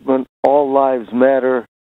statement, all lives matter,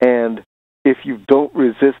 and if you don't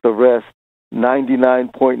resist arrest,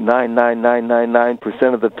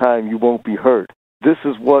 99.99999% of the time you won't be hurt? This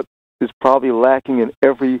is what is probably lacking in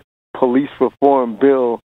every police reform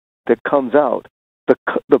bill that comes out.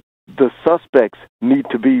 The suspects need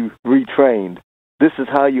to be retrained. This is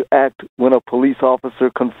how you act when a police officer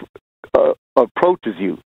approaches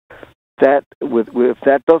you. If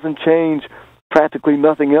that doesn't change, practically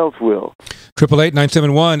nothing else will.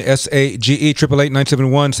 888-971-SAGE,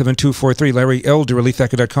 888-971-7243. Larry Elder,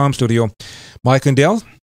 ReliefFactor.com studio. Mike Lindell,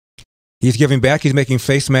 he's giving back. He's making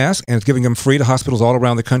face masks and is giving them free to hospitals all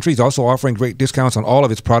around the country. He's also offering great discounts on all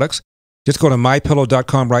of his products. Just go to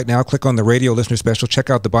MyPillow.com right now. Click on the radio listener special.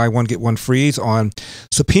 Check out the buy one, get one frees on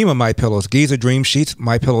Supima My Pillows, Giza Dream Sheets,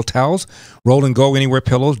 My Pillow Towels, Roll and Go Anywhere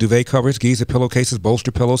Pillows, duvet covers, Giza pillowcases,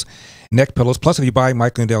 bolster pillows, neck pillows. Plus, if you buy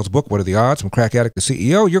Mike Lindell's book, What Are the Odds? From Crack Addict to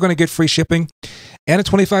CEO, you're going to get free shipping and a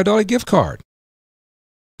 $25 gift card.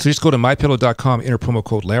 So just go to MyPillow.com, enter promo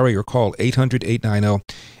code Larry, or call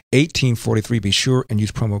 800-890-1843. Be sure and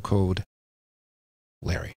use promo code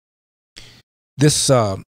Larry. This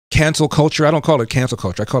cancel culture, I don't call it cancel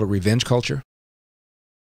culture, I call it revenge culture.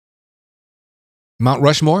 Mount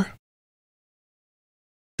Rushmore,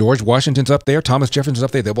 George Washington's up there, Thomas Jefferson's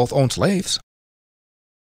up there, they both own slaves.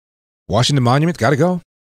 Washington Monument, gotta go.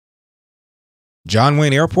 John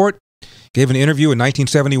Wayne Airport gave an interview in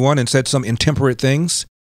 1971 and said some intemperate things.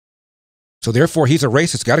 So therefore, he's a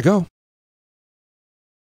racist, gotta go.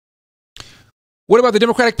 What about the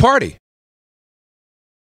Democratic Party?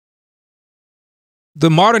 The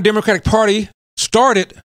modern Democratic Party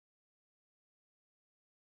started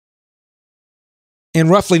in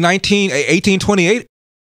roughly 1828,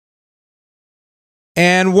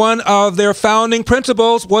 and one of their founding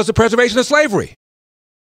principles was the preservation of slavery.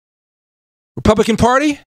 Republican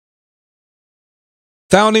Party,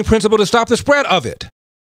 founding principle to stop the spread of it.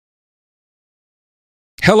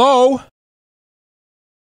 Hello?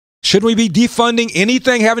 Shouldn't we be defunding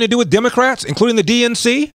anything having to do with Democrats, including the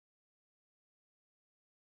DNC?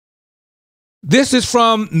 This is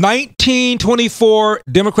from 1924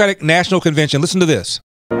 Democratic National Convention. Listen to this.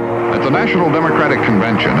 At the National Democratic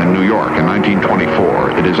Convention in New York in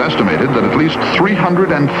 1924, it is estimated that at least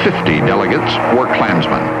 350 delegates were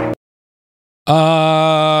Klansmen.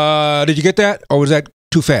 Did you get that? Or was that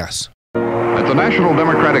too fast? At the National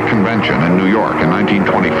Democratic Convention in New York in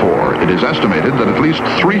 1924, it is estimated that at least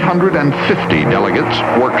 350 delegates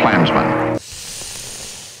were Klansmen.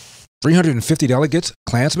 350 delegates,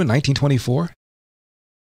 Klansmen, 1924.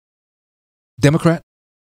 Democrat,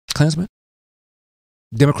 Klansmen.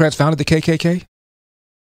 Democrats founded the KKK.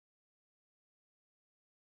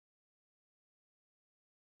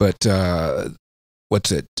 But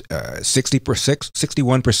what's it?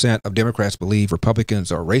 61% of Democrats believe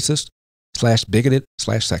Republicans are racist / bigoted /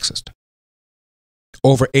 sexist.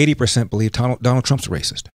 Over 80% believe Donald Trump's a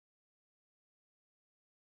racist.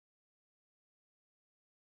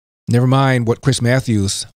 Never mind what Chris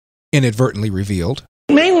Matthews inadvertently revealed.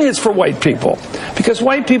 Mainly it's for white people, because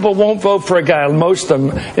white people won't vote for a guy, most of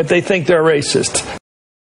them, if they think they're racist.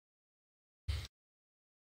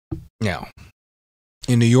 Now,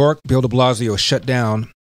 In New York, Bill de Blasio shut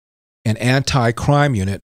down an anti-crime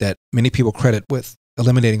unit that many people credit with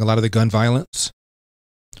eliminating a lot of the gun violence.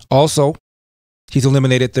 Also, he's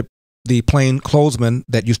eliminated the plainclothesmen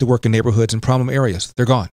that used to work in neighborhoods and problem areas. They're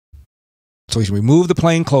gone. So he's removed the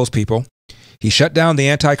plainclothes people. He shut down the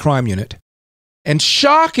anti-crime unit. And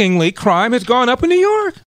shockingly, crime has gone up in New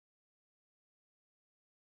York.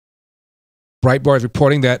 Breitbart is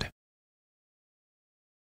reporting that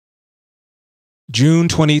June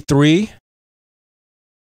 23,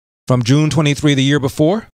 from June 23 the year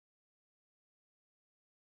before,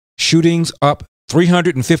 shootings up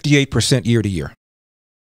 358% year to year.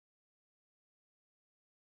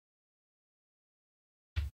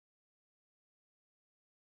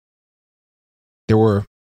 There were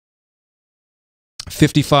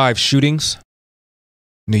 55 shootings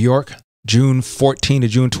in New York, June 14 to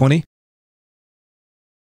June 20,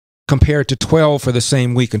 compared to 12 for the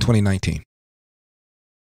same week in 2019.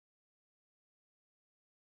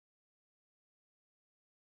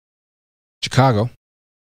 Chicago,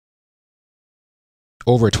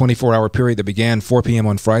 over a 24-hour period that began 4 p.m.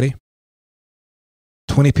 on Friday,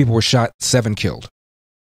 20 people were shot, 7 killed,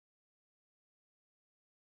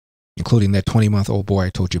 including that 20-month-old boy I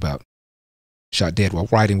told you about, shot dead while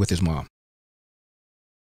riding with his mom.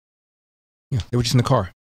 Yeah, they were just in the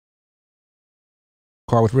car.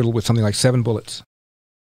 Car was riddled with something like 7 bullets.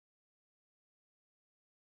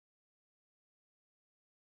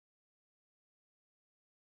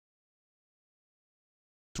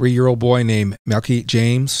 Three-year-old boy named Malky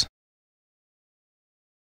James,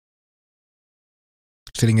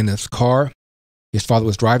 sitting in his car. His father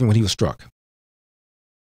was driving when he was struck.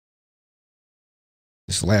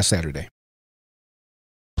 This is last Saturday.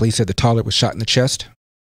 Police said the toddler was shot in the chest.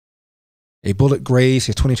 A bullet grazed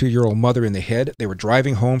his 22-year-old mother in the head. They were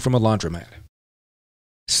driving home from a laundromat.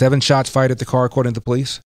 7 shots fired at the car, according to the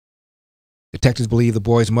police. Detectives believe the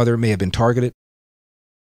boy's mother may have been targeted,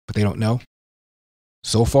 but they don't know.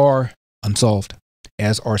 So far, unsolved,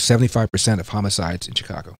 as are 75% of homicides in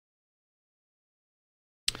Chicago.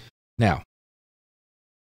 Now,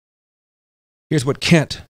 here's what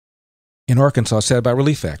Kent in Arkansas said about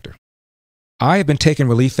Relief Factor. I have been taking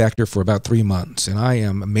Relief Factor for about 3 months, and I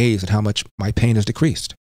am amazed at how much my pain has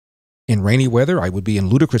decreased. In rainy weather, I would be in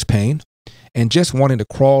ludicrous pain and just wanting to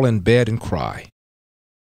crawl in bed and cry.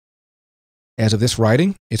 As of this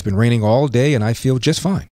writing, it's been raining all day, and I feel just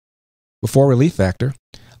fine. Before Relief Factor,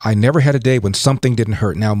 I never had a day when something didn't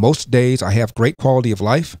hurt. Now, most days I have great quality of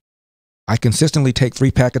life. I consistently take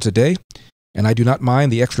 3 packets a day, and I do not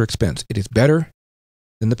mind the extra expense. It is better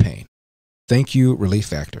than the pain. Thank you, Relief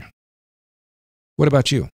Factor. What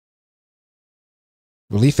about you?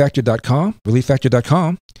 ReliefFactor.com,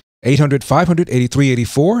 ReliefFactor.com,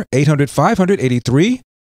 800-500-8384,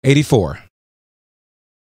 800-500-8384.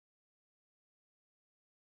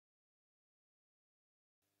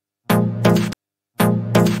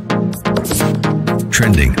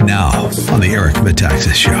 Trending now on the Eric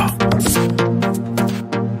Metaxas Show.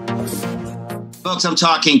 Folks, I'm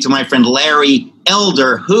talking to my friend Larry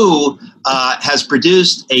Elder, who has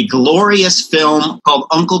produced a glorious film called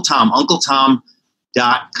Uncle Tom, UncleTom.com.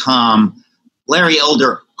 Larry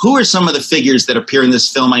Elder, who are some of the figures that appear in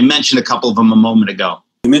this film? I mentioned a couple of them a moment ago.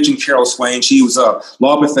 You mentioned Carol Swain. She was a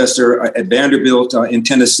law professor at Vanderbilt in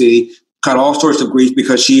Tennessee. Got all sorts of grief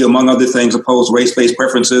because she, among other things, opposed race-based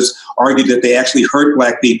preferences, argued that they actually hurt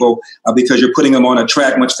black people because you're putting them on a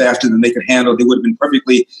track much faster than they could handle. They would have been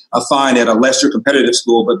perfectly fine at a lesser competitive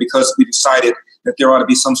school, but because we decided that there ought to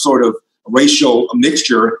be some sort of racial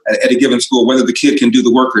mixture at a given school, whether the kid can do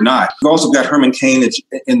the work or not. We've also got Herman Cain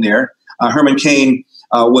in there. Herman Cain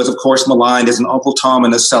was, of course, maligned as an Uncle Tom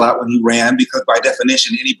and a sellout when he ran, because by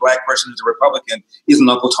definition, any black person who's a Republican is an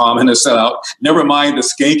Uncle Tom and a sellout. Never mind the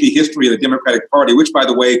skanky history of the Democratic Party, which, by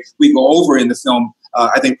the way, we go over in the film,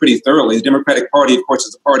 I think, pretty thoroughly. The Democratic Party, of course,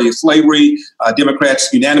 is the party of slavery.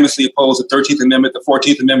 Democrats unanimously oppose the 13th Amendment, the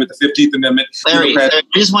 14th Amendment, the 15th Amendment. Larry, I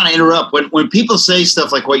just want to interrupt. When people say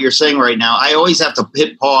stuff like what you're saying right now, I always have to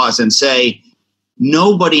hit pause and say,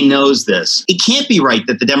 nobody knows this. It can't be right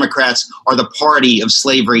that the Democrats are the party of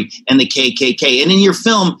slavery and the KKK. And in your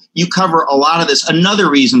film, you cover a lot of this. Another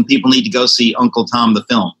reason people need to go see Uncle Tom, the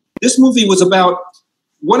film. This movie was about,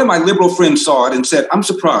 one of my liberal friends saw it and said, I'm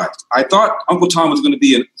surprised. I thought Uncle Tom was going to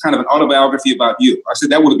be kind of an autobiography about you. I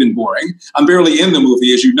said, that would have been boring. I'm barely in the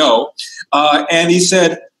movie, as you know. And he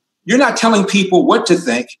said, you're not telling people what to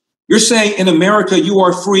think. You're saying in America, you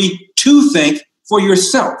are free to think for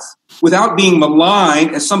yourself, without being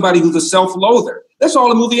maligned as somebody who's a self-loather. That's all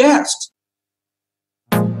the movie asks.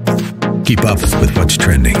 Keep up with what's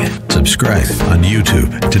trending. Subscribe on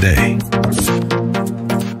YouTube today.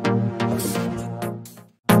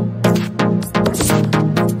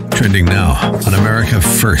 Trending now on America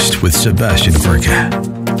First with Sebastian Gorka.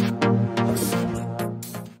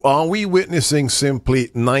 Are we witnessing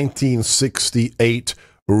simply 1968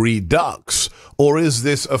 redux, or is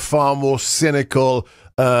this a far more cynical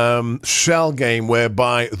shell game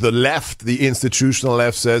whereby the left, the institutional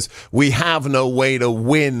left, says we have no way to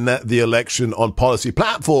win the election on policy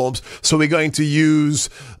platforms, so we're going to use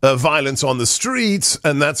violence on the streets,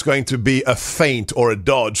 and that's going to be a feint or a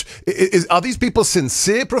dodge? Are these people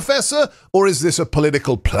sincere, Professor, or is this a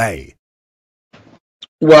political play?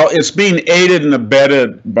 Well, it's being aided and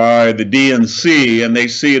abetted by the DNC, and they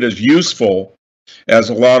see it as useful, as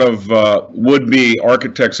a lot of would-be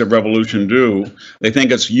architects of revolution do. They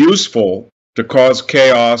think it's useful to cause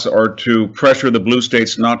chaos or to pressure the blue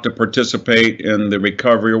states not to participate in the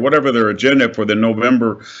recovery or whatever their agenda for the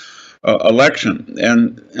November election.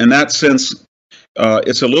 And in that sense,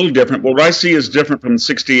 it's a little different. What I see as different from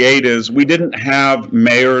 '68 is we didn't have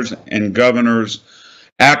mayors and governors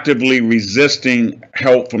actively resisting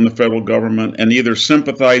help from the federal government and either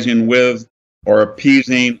sympathizing with or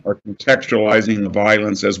appeasing or contextualizing the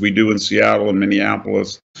violence as we do in Seattle and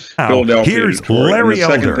Minneapolis, Philadelphia. Here's Detroit. Larry And the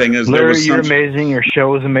second Elder. thing is Larry, you're amazing. Your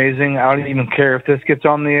show is amazing. I don't even care if this gets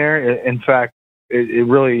on the air. In fact, it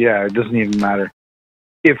really, yeah, it doesn't even matter.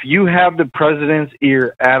 If you have the president's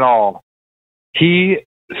ear at all, he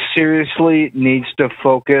seriously needs to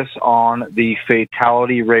focus on the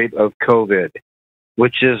fatality rate of COVID,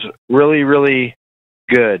 which is really, really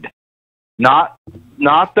good. Not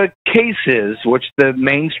the cases, which the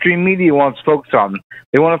mainstream media wants to focus on.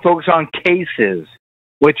 They want to focus on cases,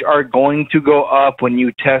 which are going to go up when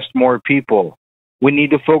you test more people. We need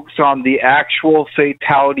to focus on the actual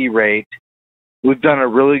fatality rate. We've done a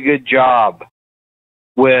really good job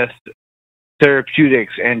with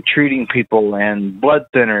therapeutics and treating people and blood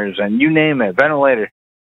thinners and you name it, ventilator.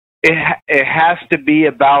 It has to be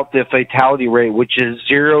about the fatality rate, which is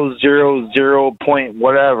 0.00 point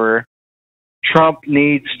whatever. Trump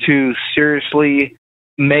needs to seriously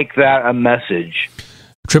make that a message.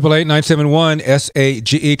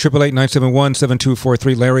 888-971-SAGE,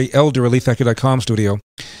 888-971-7243, Larry Elder, ReliefFactor.com studio.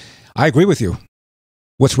 I agree with you.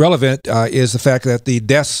 What's relevant is the fact that the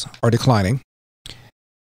deaths are declining,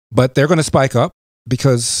 but they're going to spike up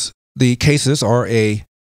because the cases are a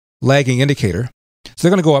lagging indicator. So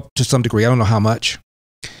they're going to go up to some degree. I don't know how much.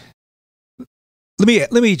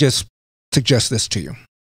 Let me just suggest this to you.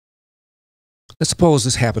 Let's suppose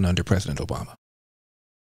this happened under President Obama.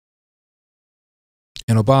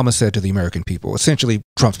 And Obama said to the American people, essentially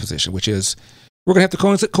Trump's position, which is, we're going to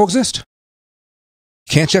have to coexist.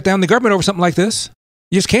 Can't shut down the government over something like this.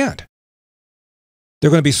 You just can't. There are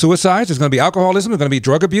going to be suicides, there's going to be alcoholism, there's going to be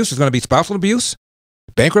drug abuse, there's going to be spousal abuse,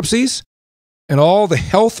 bankruptcies, and all the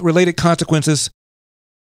health-related consequences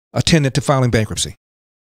attendant to filing bankruptcy.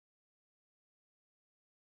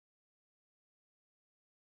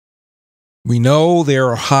 We know there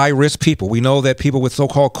are high-risk people. We know that people with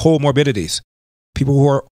so-called comorbidities, people who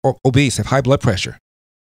are obese, have high blood pressure,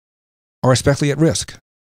 are especially at risk.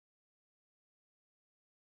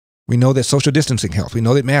 We know that social distancing helps. We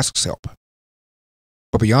know that masks help.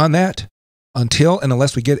 But beyond that, until and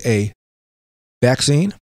unless we get a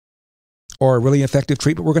vaccine or a really effective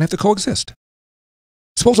treatment, we're going to have to coexist.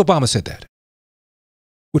 Suppose Obama said that.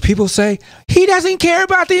 Would people say, he doesn't care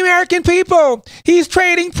about the American people. He's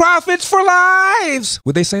trading profits for lives?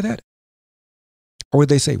 Would they say that? Or would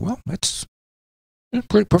they say, well, that's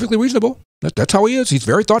perfectly reasonable. That's how he is. He's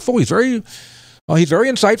very thoughtful. He's very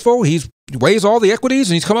insightful. He weighs all the equities,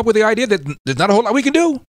 and he's come up with the idea that there's not a whole lot we can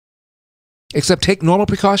do except take normal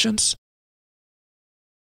precautions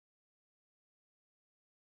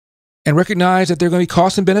and recognize that there are going to be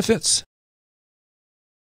costs and benefits,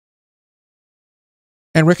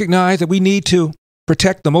 and recognize that we need to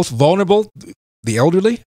protect the most vulnerable, the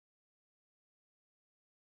elderly.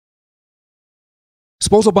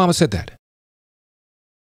 Suppose Obama said that,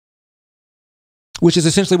 which is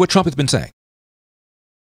essentially what Trump has been saying.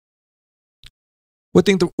 What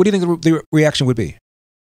do you think the reaction would be?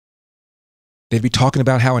 They'd be talking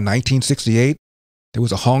about how in 1968 there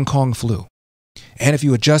was a Hong Kong flu. And if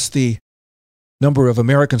you adjust the number of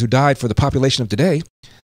Americans who died for the population of today,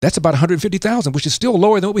 that's about 150,000, which is still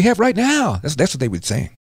lower than what we have right now. That's what they would say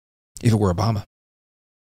if it were Obama.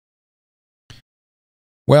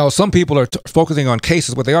 Well, some people are focusing on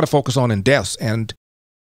cases, but they ought to focus on in deaths, and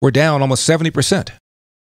we're down almost 70%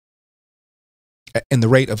 in the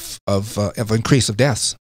rate of increase of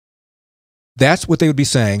deaths. That's what they would be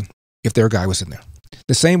saying if their guy was in there.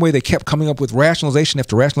 The same way they kept coming up with rationalization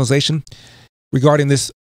after rationalization regarding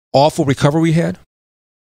this awful recovery we had.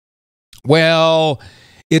 Well,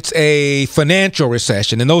 It's a financial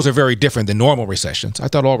recession, and those are very different than normal recessions. I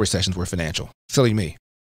thought all recessions were financial. Silly me.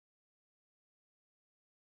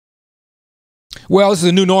 Well, this is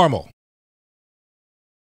a new normal.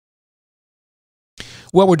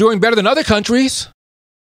 Well, we're doing better than other countries.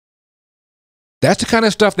 That's the kind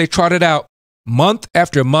of stuff they trotted out month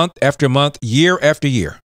after month after month, year after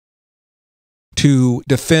year, to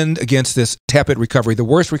defend against this tepid recovery, the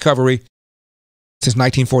worst recovery since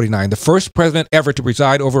 1949. The first president ever to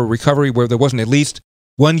preside over a recovery where there wasn't at least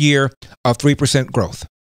 1 year of 3% growth.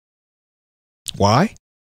 Why?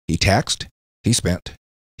 He taxed, he spent,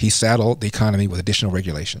 he saddled the economy with additional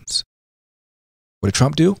regulations. What did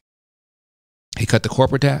Trump do? He cut the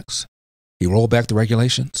corporate tax, he rolled back the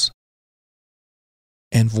regulations,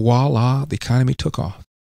 and voila, the economy took off.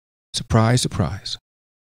 Surprise, surprise.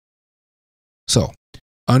 So,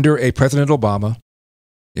 under a President Obama,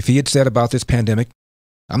 if he had said about this pandemic,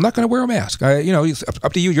 I'm not going to wear a mask. It's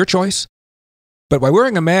up to you, your choice. But by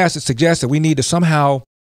wearing a mask, it suggests that we need to somehow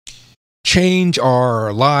change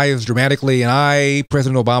our lives dramatically. And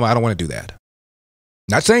President Obama, I don't want to do that.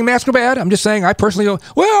 Not saying masks are bad. I'm just saying I personally don't.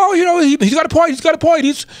 Well, he's got a point. He's got a point.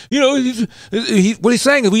 What he's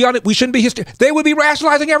saying is we shouldn't be hysterical. They would be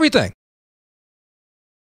rationalizing everything.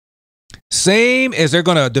 Same as they're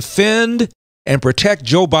going to defend and protect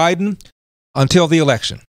Joe Biden until the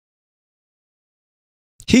election.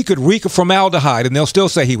 He could reek of formaldehyde and they'll still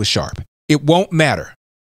say he was sharp. It won't matter.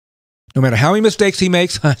 No matter how many mistakes he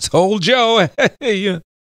makes, it's old Joe.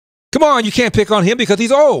 Come on, you can't pick on him because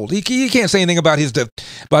he's old. You can't say anything about his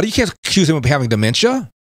body. You can't accuse him of having dementia.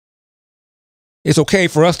 It's okay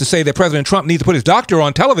for us to say that President Trump needs to put his doctor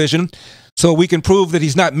on television so we can prove that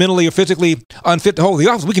he's not mentally or physically unfit to hold the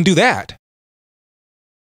office. We can do that.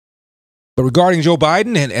 But regarding Joe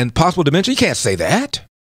Biden and possible dementia, you can't say that.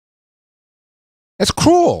 That's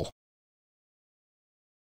cruel.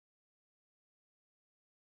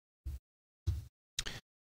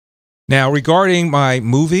 Now, regarding my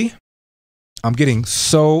movie, I'm getting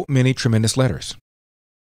so many tremendous letters.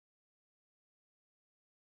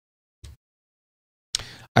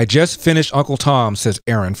 I just finished Uncle Tom, says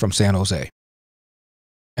Aaron from San Jose.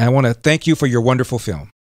 And I want to thank you for your wonderful film.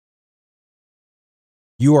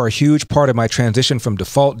 You are a huge part of my transition from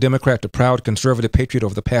default Democrat to proud conservative patriot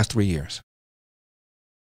over the past 3 years.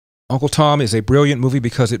 Uncle Tom is a brilliant movie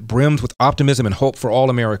because it brims with optimism and hope for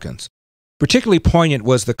all Americans. Particularly poignant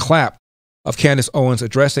was the clap of Candace Owens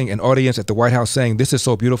addressing an audience at the White House saying, "This is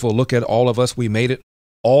so beautiful. Look at all of us. We made it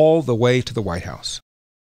all the way to the White House."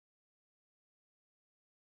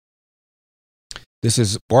 This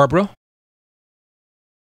is Barbara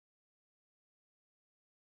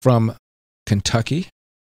from Kentucky.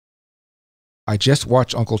 I just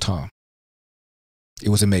watched Uncle Tom. It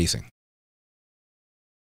was amazing.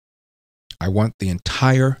 I want the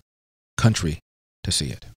entire country to see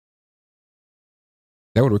it.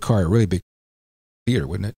 That would require a really big theater,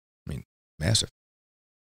 wouldn't it? I mean, massive.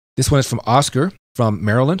 This one is from Oscar from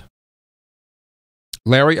Maryland.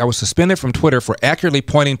 Larry, I was suspended from Twitter for accurately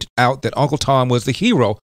pointing out that Uncle Tom was the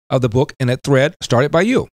hero of the book in a thread started by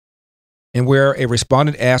you, and where a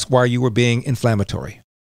respondent asked why you were being inflammatory.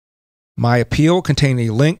 My appeal contained a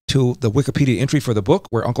link to the Wikipedia entry for the book,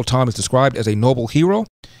 where Uncle Tom is described as a noble hero,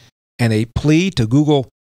 and a plea to Google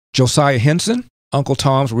Josiah Henson, Uncle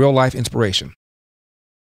Tom's real-life inspiration.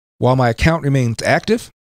 While my account remains active,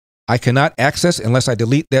 I cannot access unless I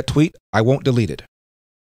delete that tweet. I won't delete it.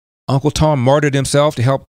 Uncle Tom martyred himself to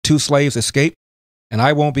help 2 slaves escape, and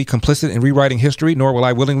I won't be complicit in rewriting history, nor will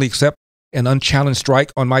I willingly accept an unchallenged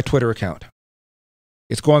strike on my Twitter account.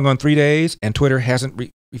 It's going on 3 days, and Twitter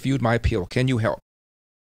hasn't reviewed my appeal. Can you help?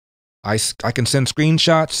 I can send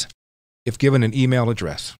screenshots if given an email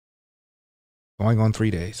address. Going on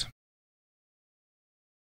 3 days.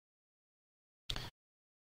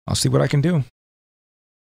 I'll see what I can do.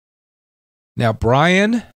 Now,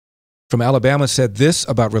 Brian from Alabama said this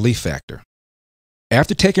about Relief Factor.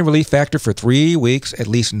 After taking Relief Factor for 3 weeks, at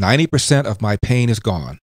least 90% of my pain is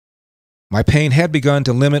gone. My pain had begun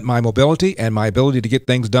to limit my mobility and my ability to get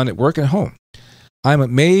things done at work and home. I'm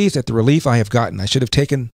amazed at the relief I have gotten. I should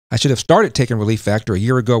have started taking Relief Factor a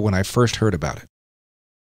year ago when I first heard about it.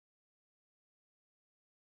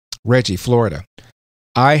 Reggie, Florida.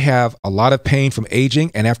 I have a lot of pain from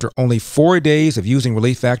aging, and after only 4 days of using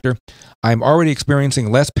Relief Factor, I'm already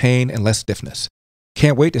experiencing less pain and less stiffness.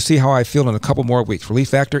 Can't wait to see how I feel in a couple more weeks. Relief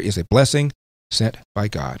Factor is a blessing sent by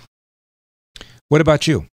God. What about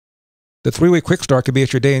you? The 3-week quick start could be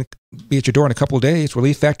at your door in a couple of days.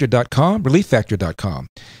 ReliefFactor.com, ReliefFactor.com.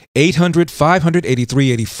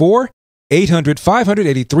 800-583-84,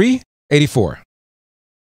 800-583-84.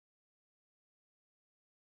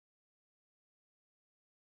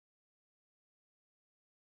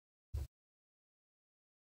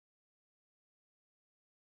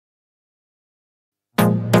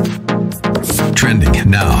 Trending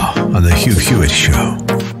now on The Hugh Hewitt Show.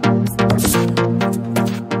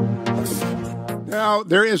 Now,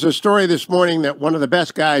 there is a story this morning that one of the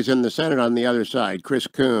best guys in the Senate on the other side, Chris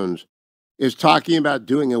Coons, is talking about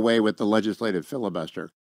doing away with the legislative filibuster.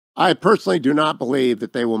 I personally do not believe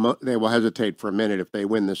that they will hesitate for a minute if they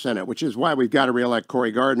win the Senate, which is why we've got to reelect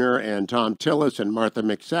Cory Gardner and Tom Tillis and Martha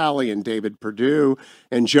McSally and David Perdue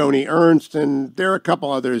and Joni Ernst, and there are a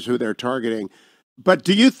couple others who they're targeting. But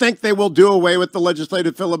do you think they will do away with the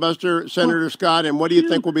legislative filibuster, Senator Scott, and what do you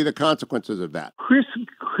think will be the consequences of that? Chris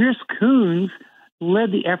Coons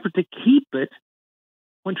led the effort to keep it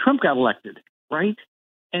when Trump got elected, right?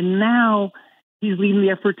 And now he's leading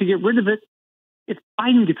the effort to get rid of it if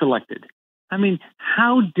Biden gets elected. I mean,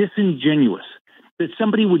 how disingenuous that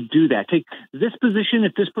somebody would do that. Take this position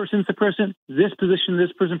if this person's the president, this position,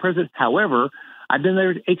 this person president. However, I've been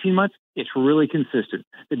there 18 months. It's really consistent.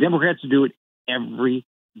 The Democrats do it every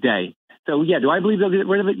day. So, yeah, do I believe they'll get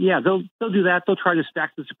rid of it? Yeah, they'll do that. They'll try to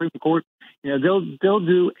stack the Supreme Court. You know, they'll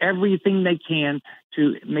do everything they can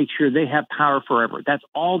to make sure they have power forever. That's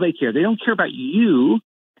all they care. They don't care about you.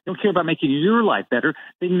 They don't care about making your life better.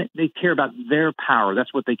 They care about their power.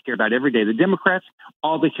 That's what they care about every day. The Democrats,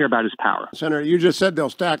 all they care about is power. Senator, you just said they'll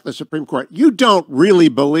stack the Supreme Court. You don't really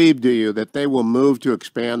believe, do you, that they will move to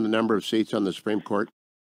expand the number of seats on the Supreme Court?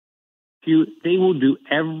 They will do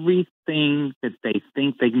everything that they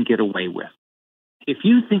think they can get away with. If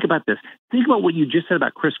you think about this, think about what you just said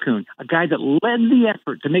about Chris Coons, a guy that led the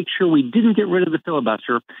effort to make sure we didn't get rid of the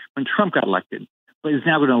filibuster when Trump got elected, but is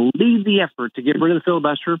now going to lead the effort to get rid of the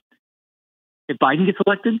filibuster if Biden gets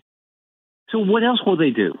elected. So what else will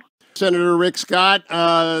they do? Senator Rick Scott,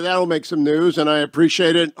 that'll make some news, and I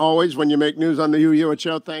appreciate it always when you make news on the Hugh Hewitt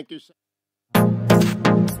Show. Thank you.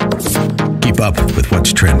 Keep up with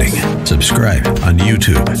what's trending. Subscribe on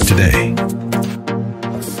YouTube today.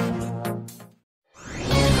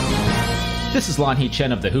 This is Lanhee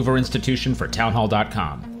Chen of the Hoover Institution for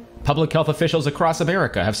Townhall.com. Public health officials across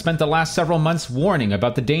America have spent the last several months warning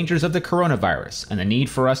about the dangers of the coronavirus and the need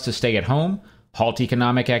for us to stay at home, halt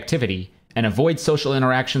economic activity, and avoid social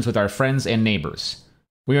interactions with our friends and neighbors.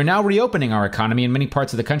 We are now reopening our economy in many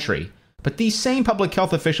parts of the country, but these same public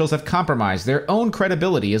health officials have compromised their own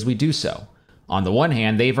credibility as we do so. On the one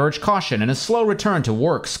hand, they've urged caution and a slow return to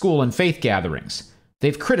work, school, and faith gatherings.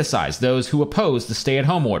 They've criticized those who oppose the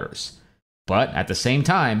stay-at-home orders. But at the same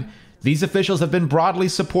time, these officials have been broadly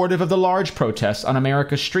supportive of the large protests on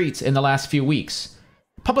America's streets in the last few weeks.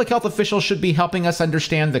 Public health officials should be helping us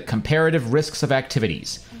understand the comparative risks of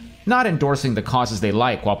activities, not endorsing the causes they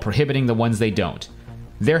like while prohibiting the ones they don't.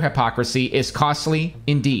 Their hypocrisy is costly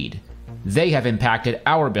indeed. They have impacted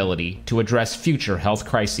our ability to address future health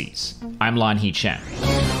crises. I'm Lanhee Chen.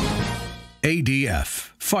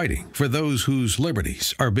 ADF, fighting for those whose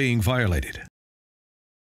liberties are being violated.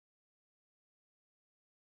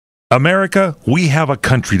 America, we have a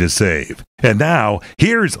country to save. And now,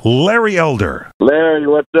 here's Larry Elder. Larry,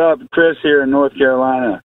 what's up? Chris here in North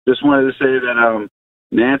Carolina. Just wanted to say that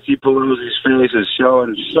Nancy Pelosi's face is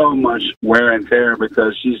showing so much wear and tear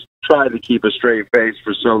because she's tried to keep a straight face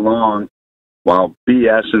for so long while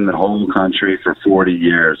BSing the whole country for 40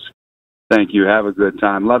 years. Thank you. Have a good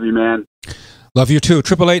time. Love you, man. Love you too.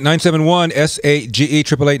 888-971-SAGE,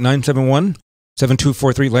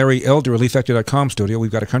 888-971-7243. Larry Elder, ReliefFactor.com studio.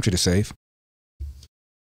 We've got a country to save.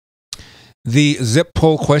 The zip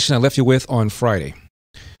poll question I left you with on Friday.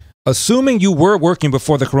 Assuming you were working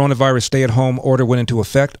before the coronavirus stay-at-home order went into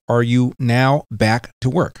effect, are you now back to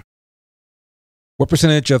work? What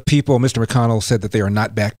percentage of people, Mr. McConnell, said that they are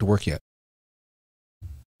not back to work yet?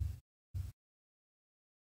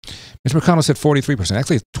 Mr. McConnell said 43%.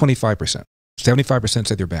 Actually, it's 25%. 75%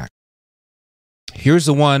 said they're back. Here's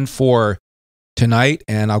the one for tonight,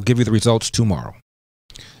 and I'll give you the results tomorrow.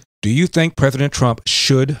 Do you think President Trump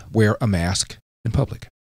should wear a mask in public?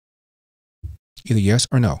 Either yes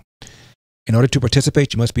or no. In order to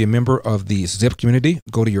participate, you must be a member of the Zip community.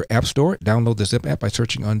 Go to your app store, download the Zip app by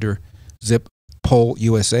searching under Zip Poll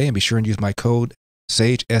USA, and be sure and use my code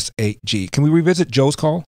SAGE, S-A-G. Can we revisit Joe's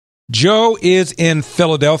call? Joe is in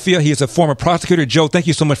Philadelphia. He is a former prosecutor. Joe, thank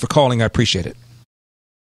you so much for calling. I appreciate it.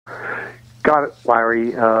 Got it,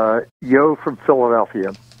 Larry. Yo from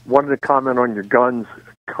Philadelphia. Wanted to comment on your guns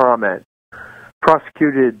comment.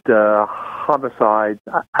 Prosecuted homicides,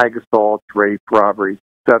 ag assaults, rape, robberies,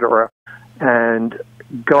 etc. And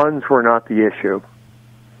guns were not the issue.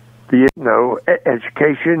 No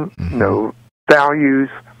education, no values,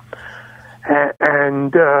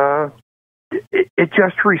 and it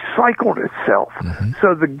just recycled itself.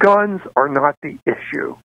 So the guns are not the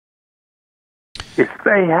issue. If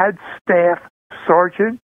they had Staff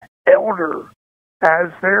Sergeant Elder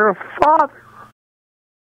as their father,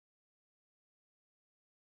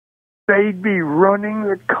 they'd be running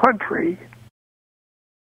the country.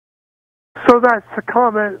 So that's the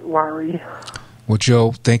comment, Larry. Well,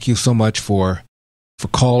 Joe, thank you so much for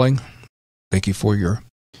calling. Thank you for your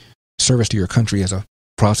service to your country as a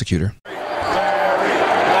prosecutor.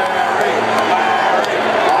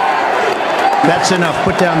 That's enough.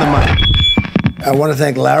 Put down the mic. I want to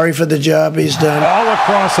thank Larry for the job he's done. All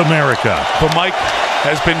across America, the mic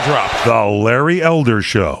has been dropped. The Larry Elder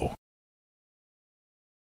Show.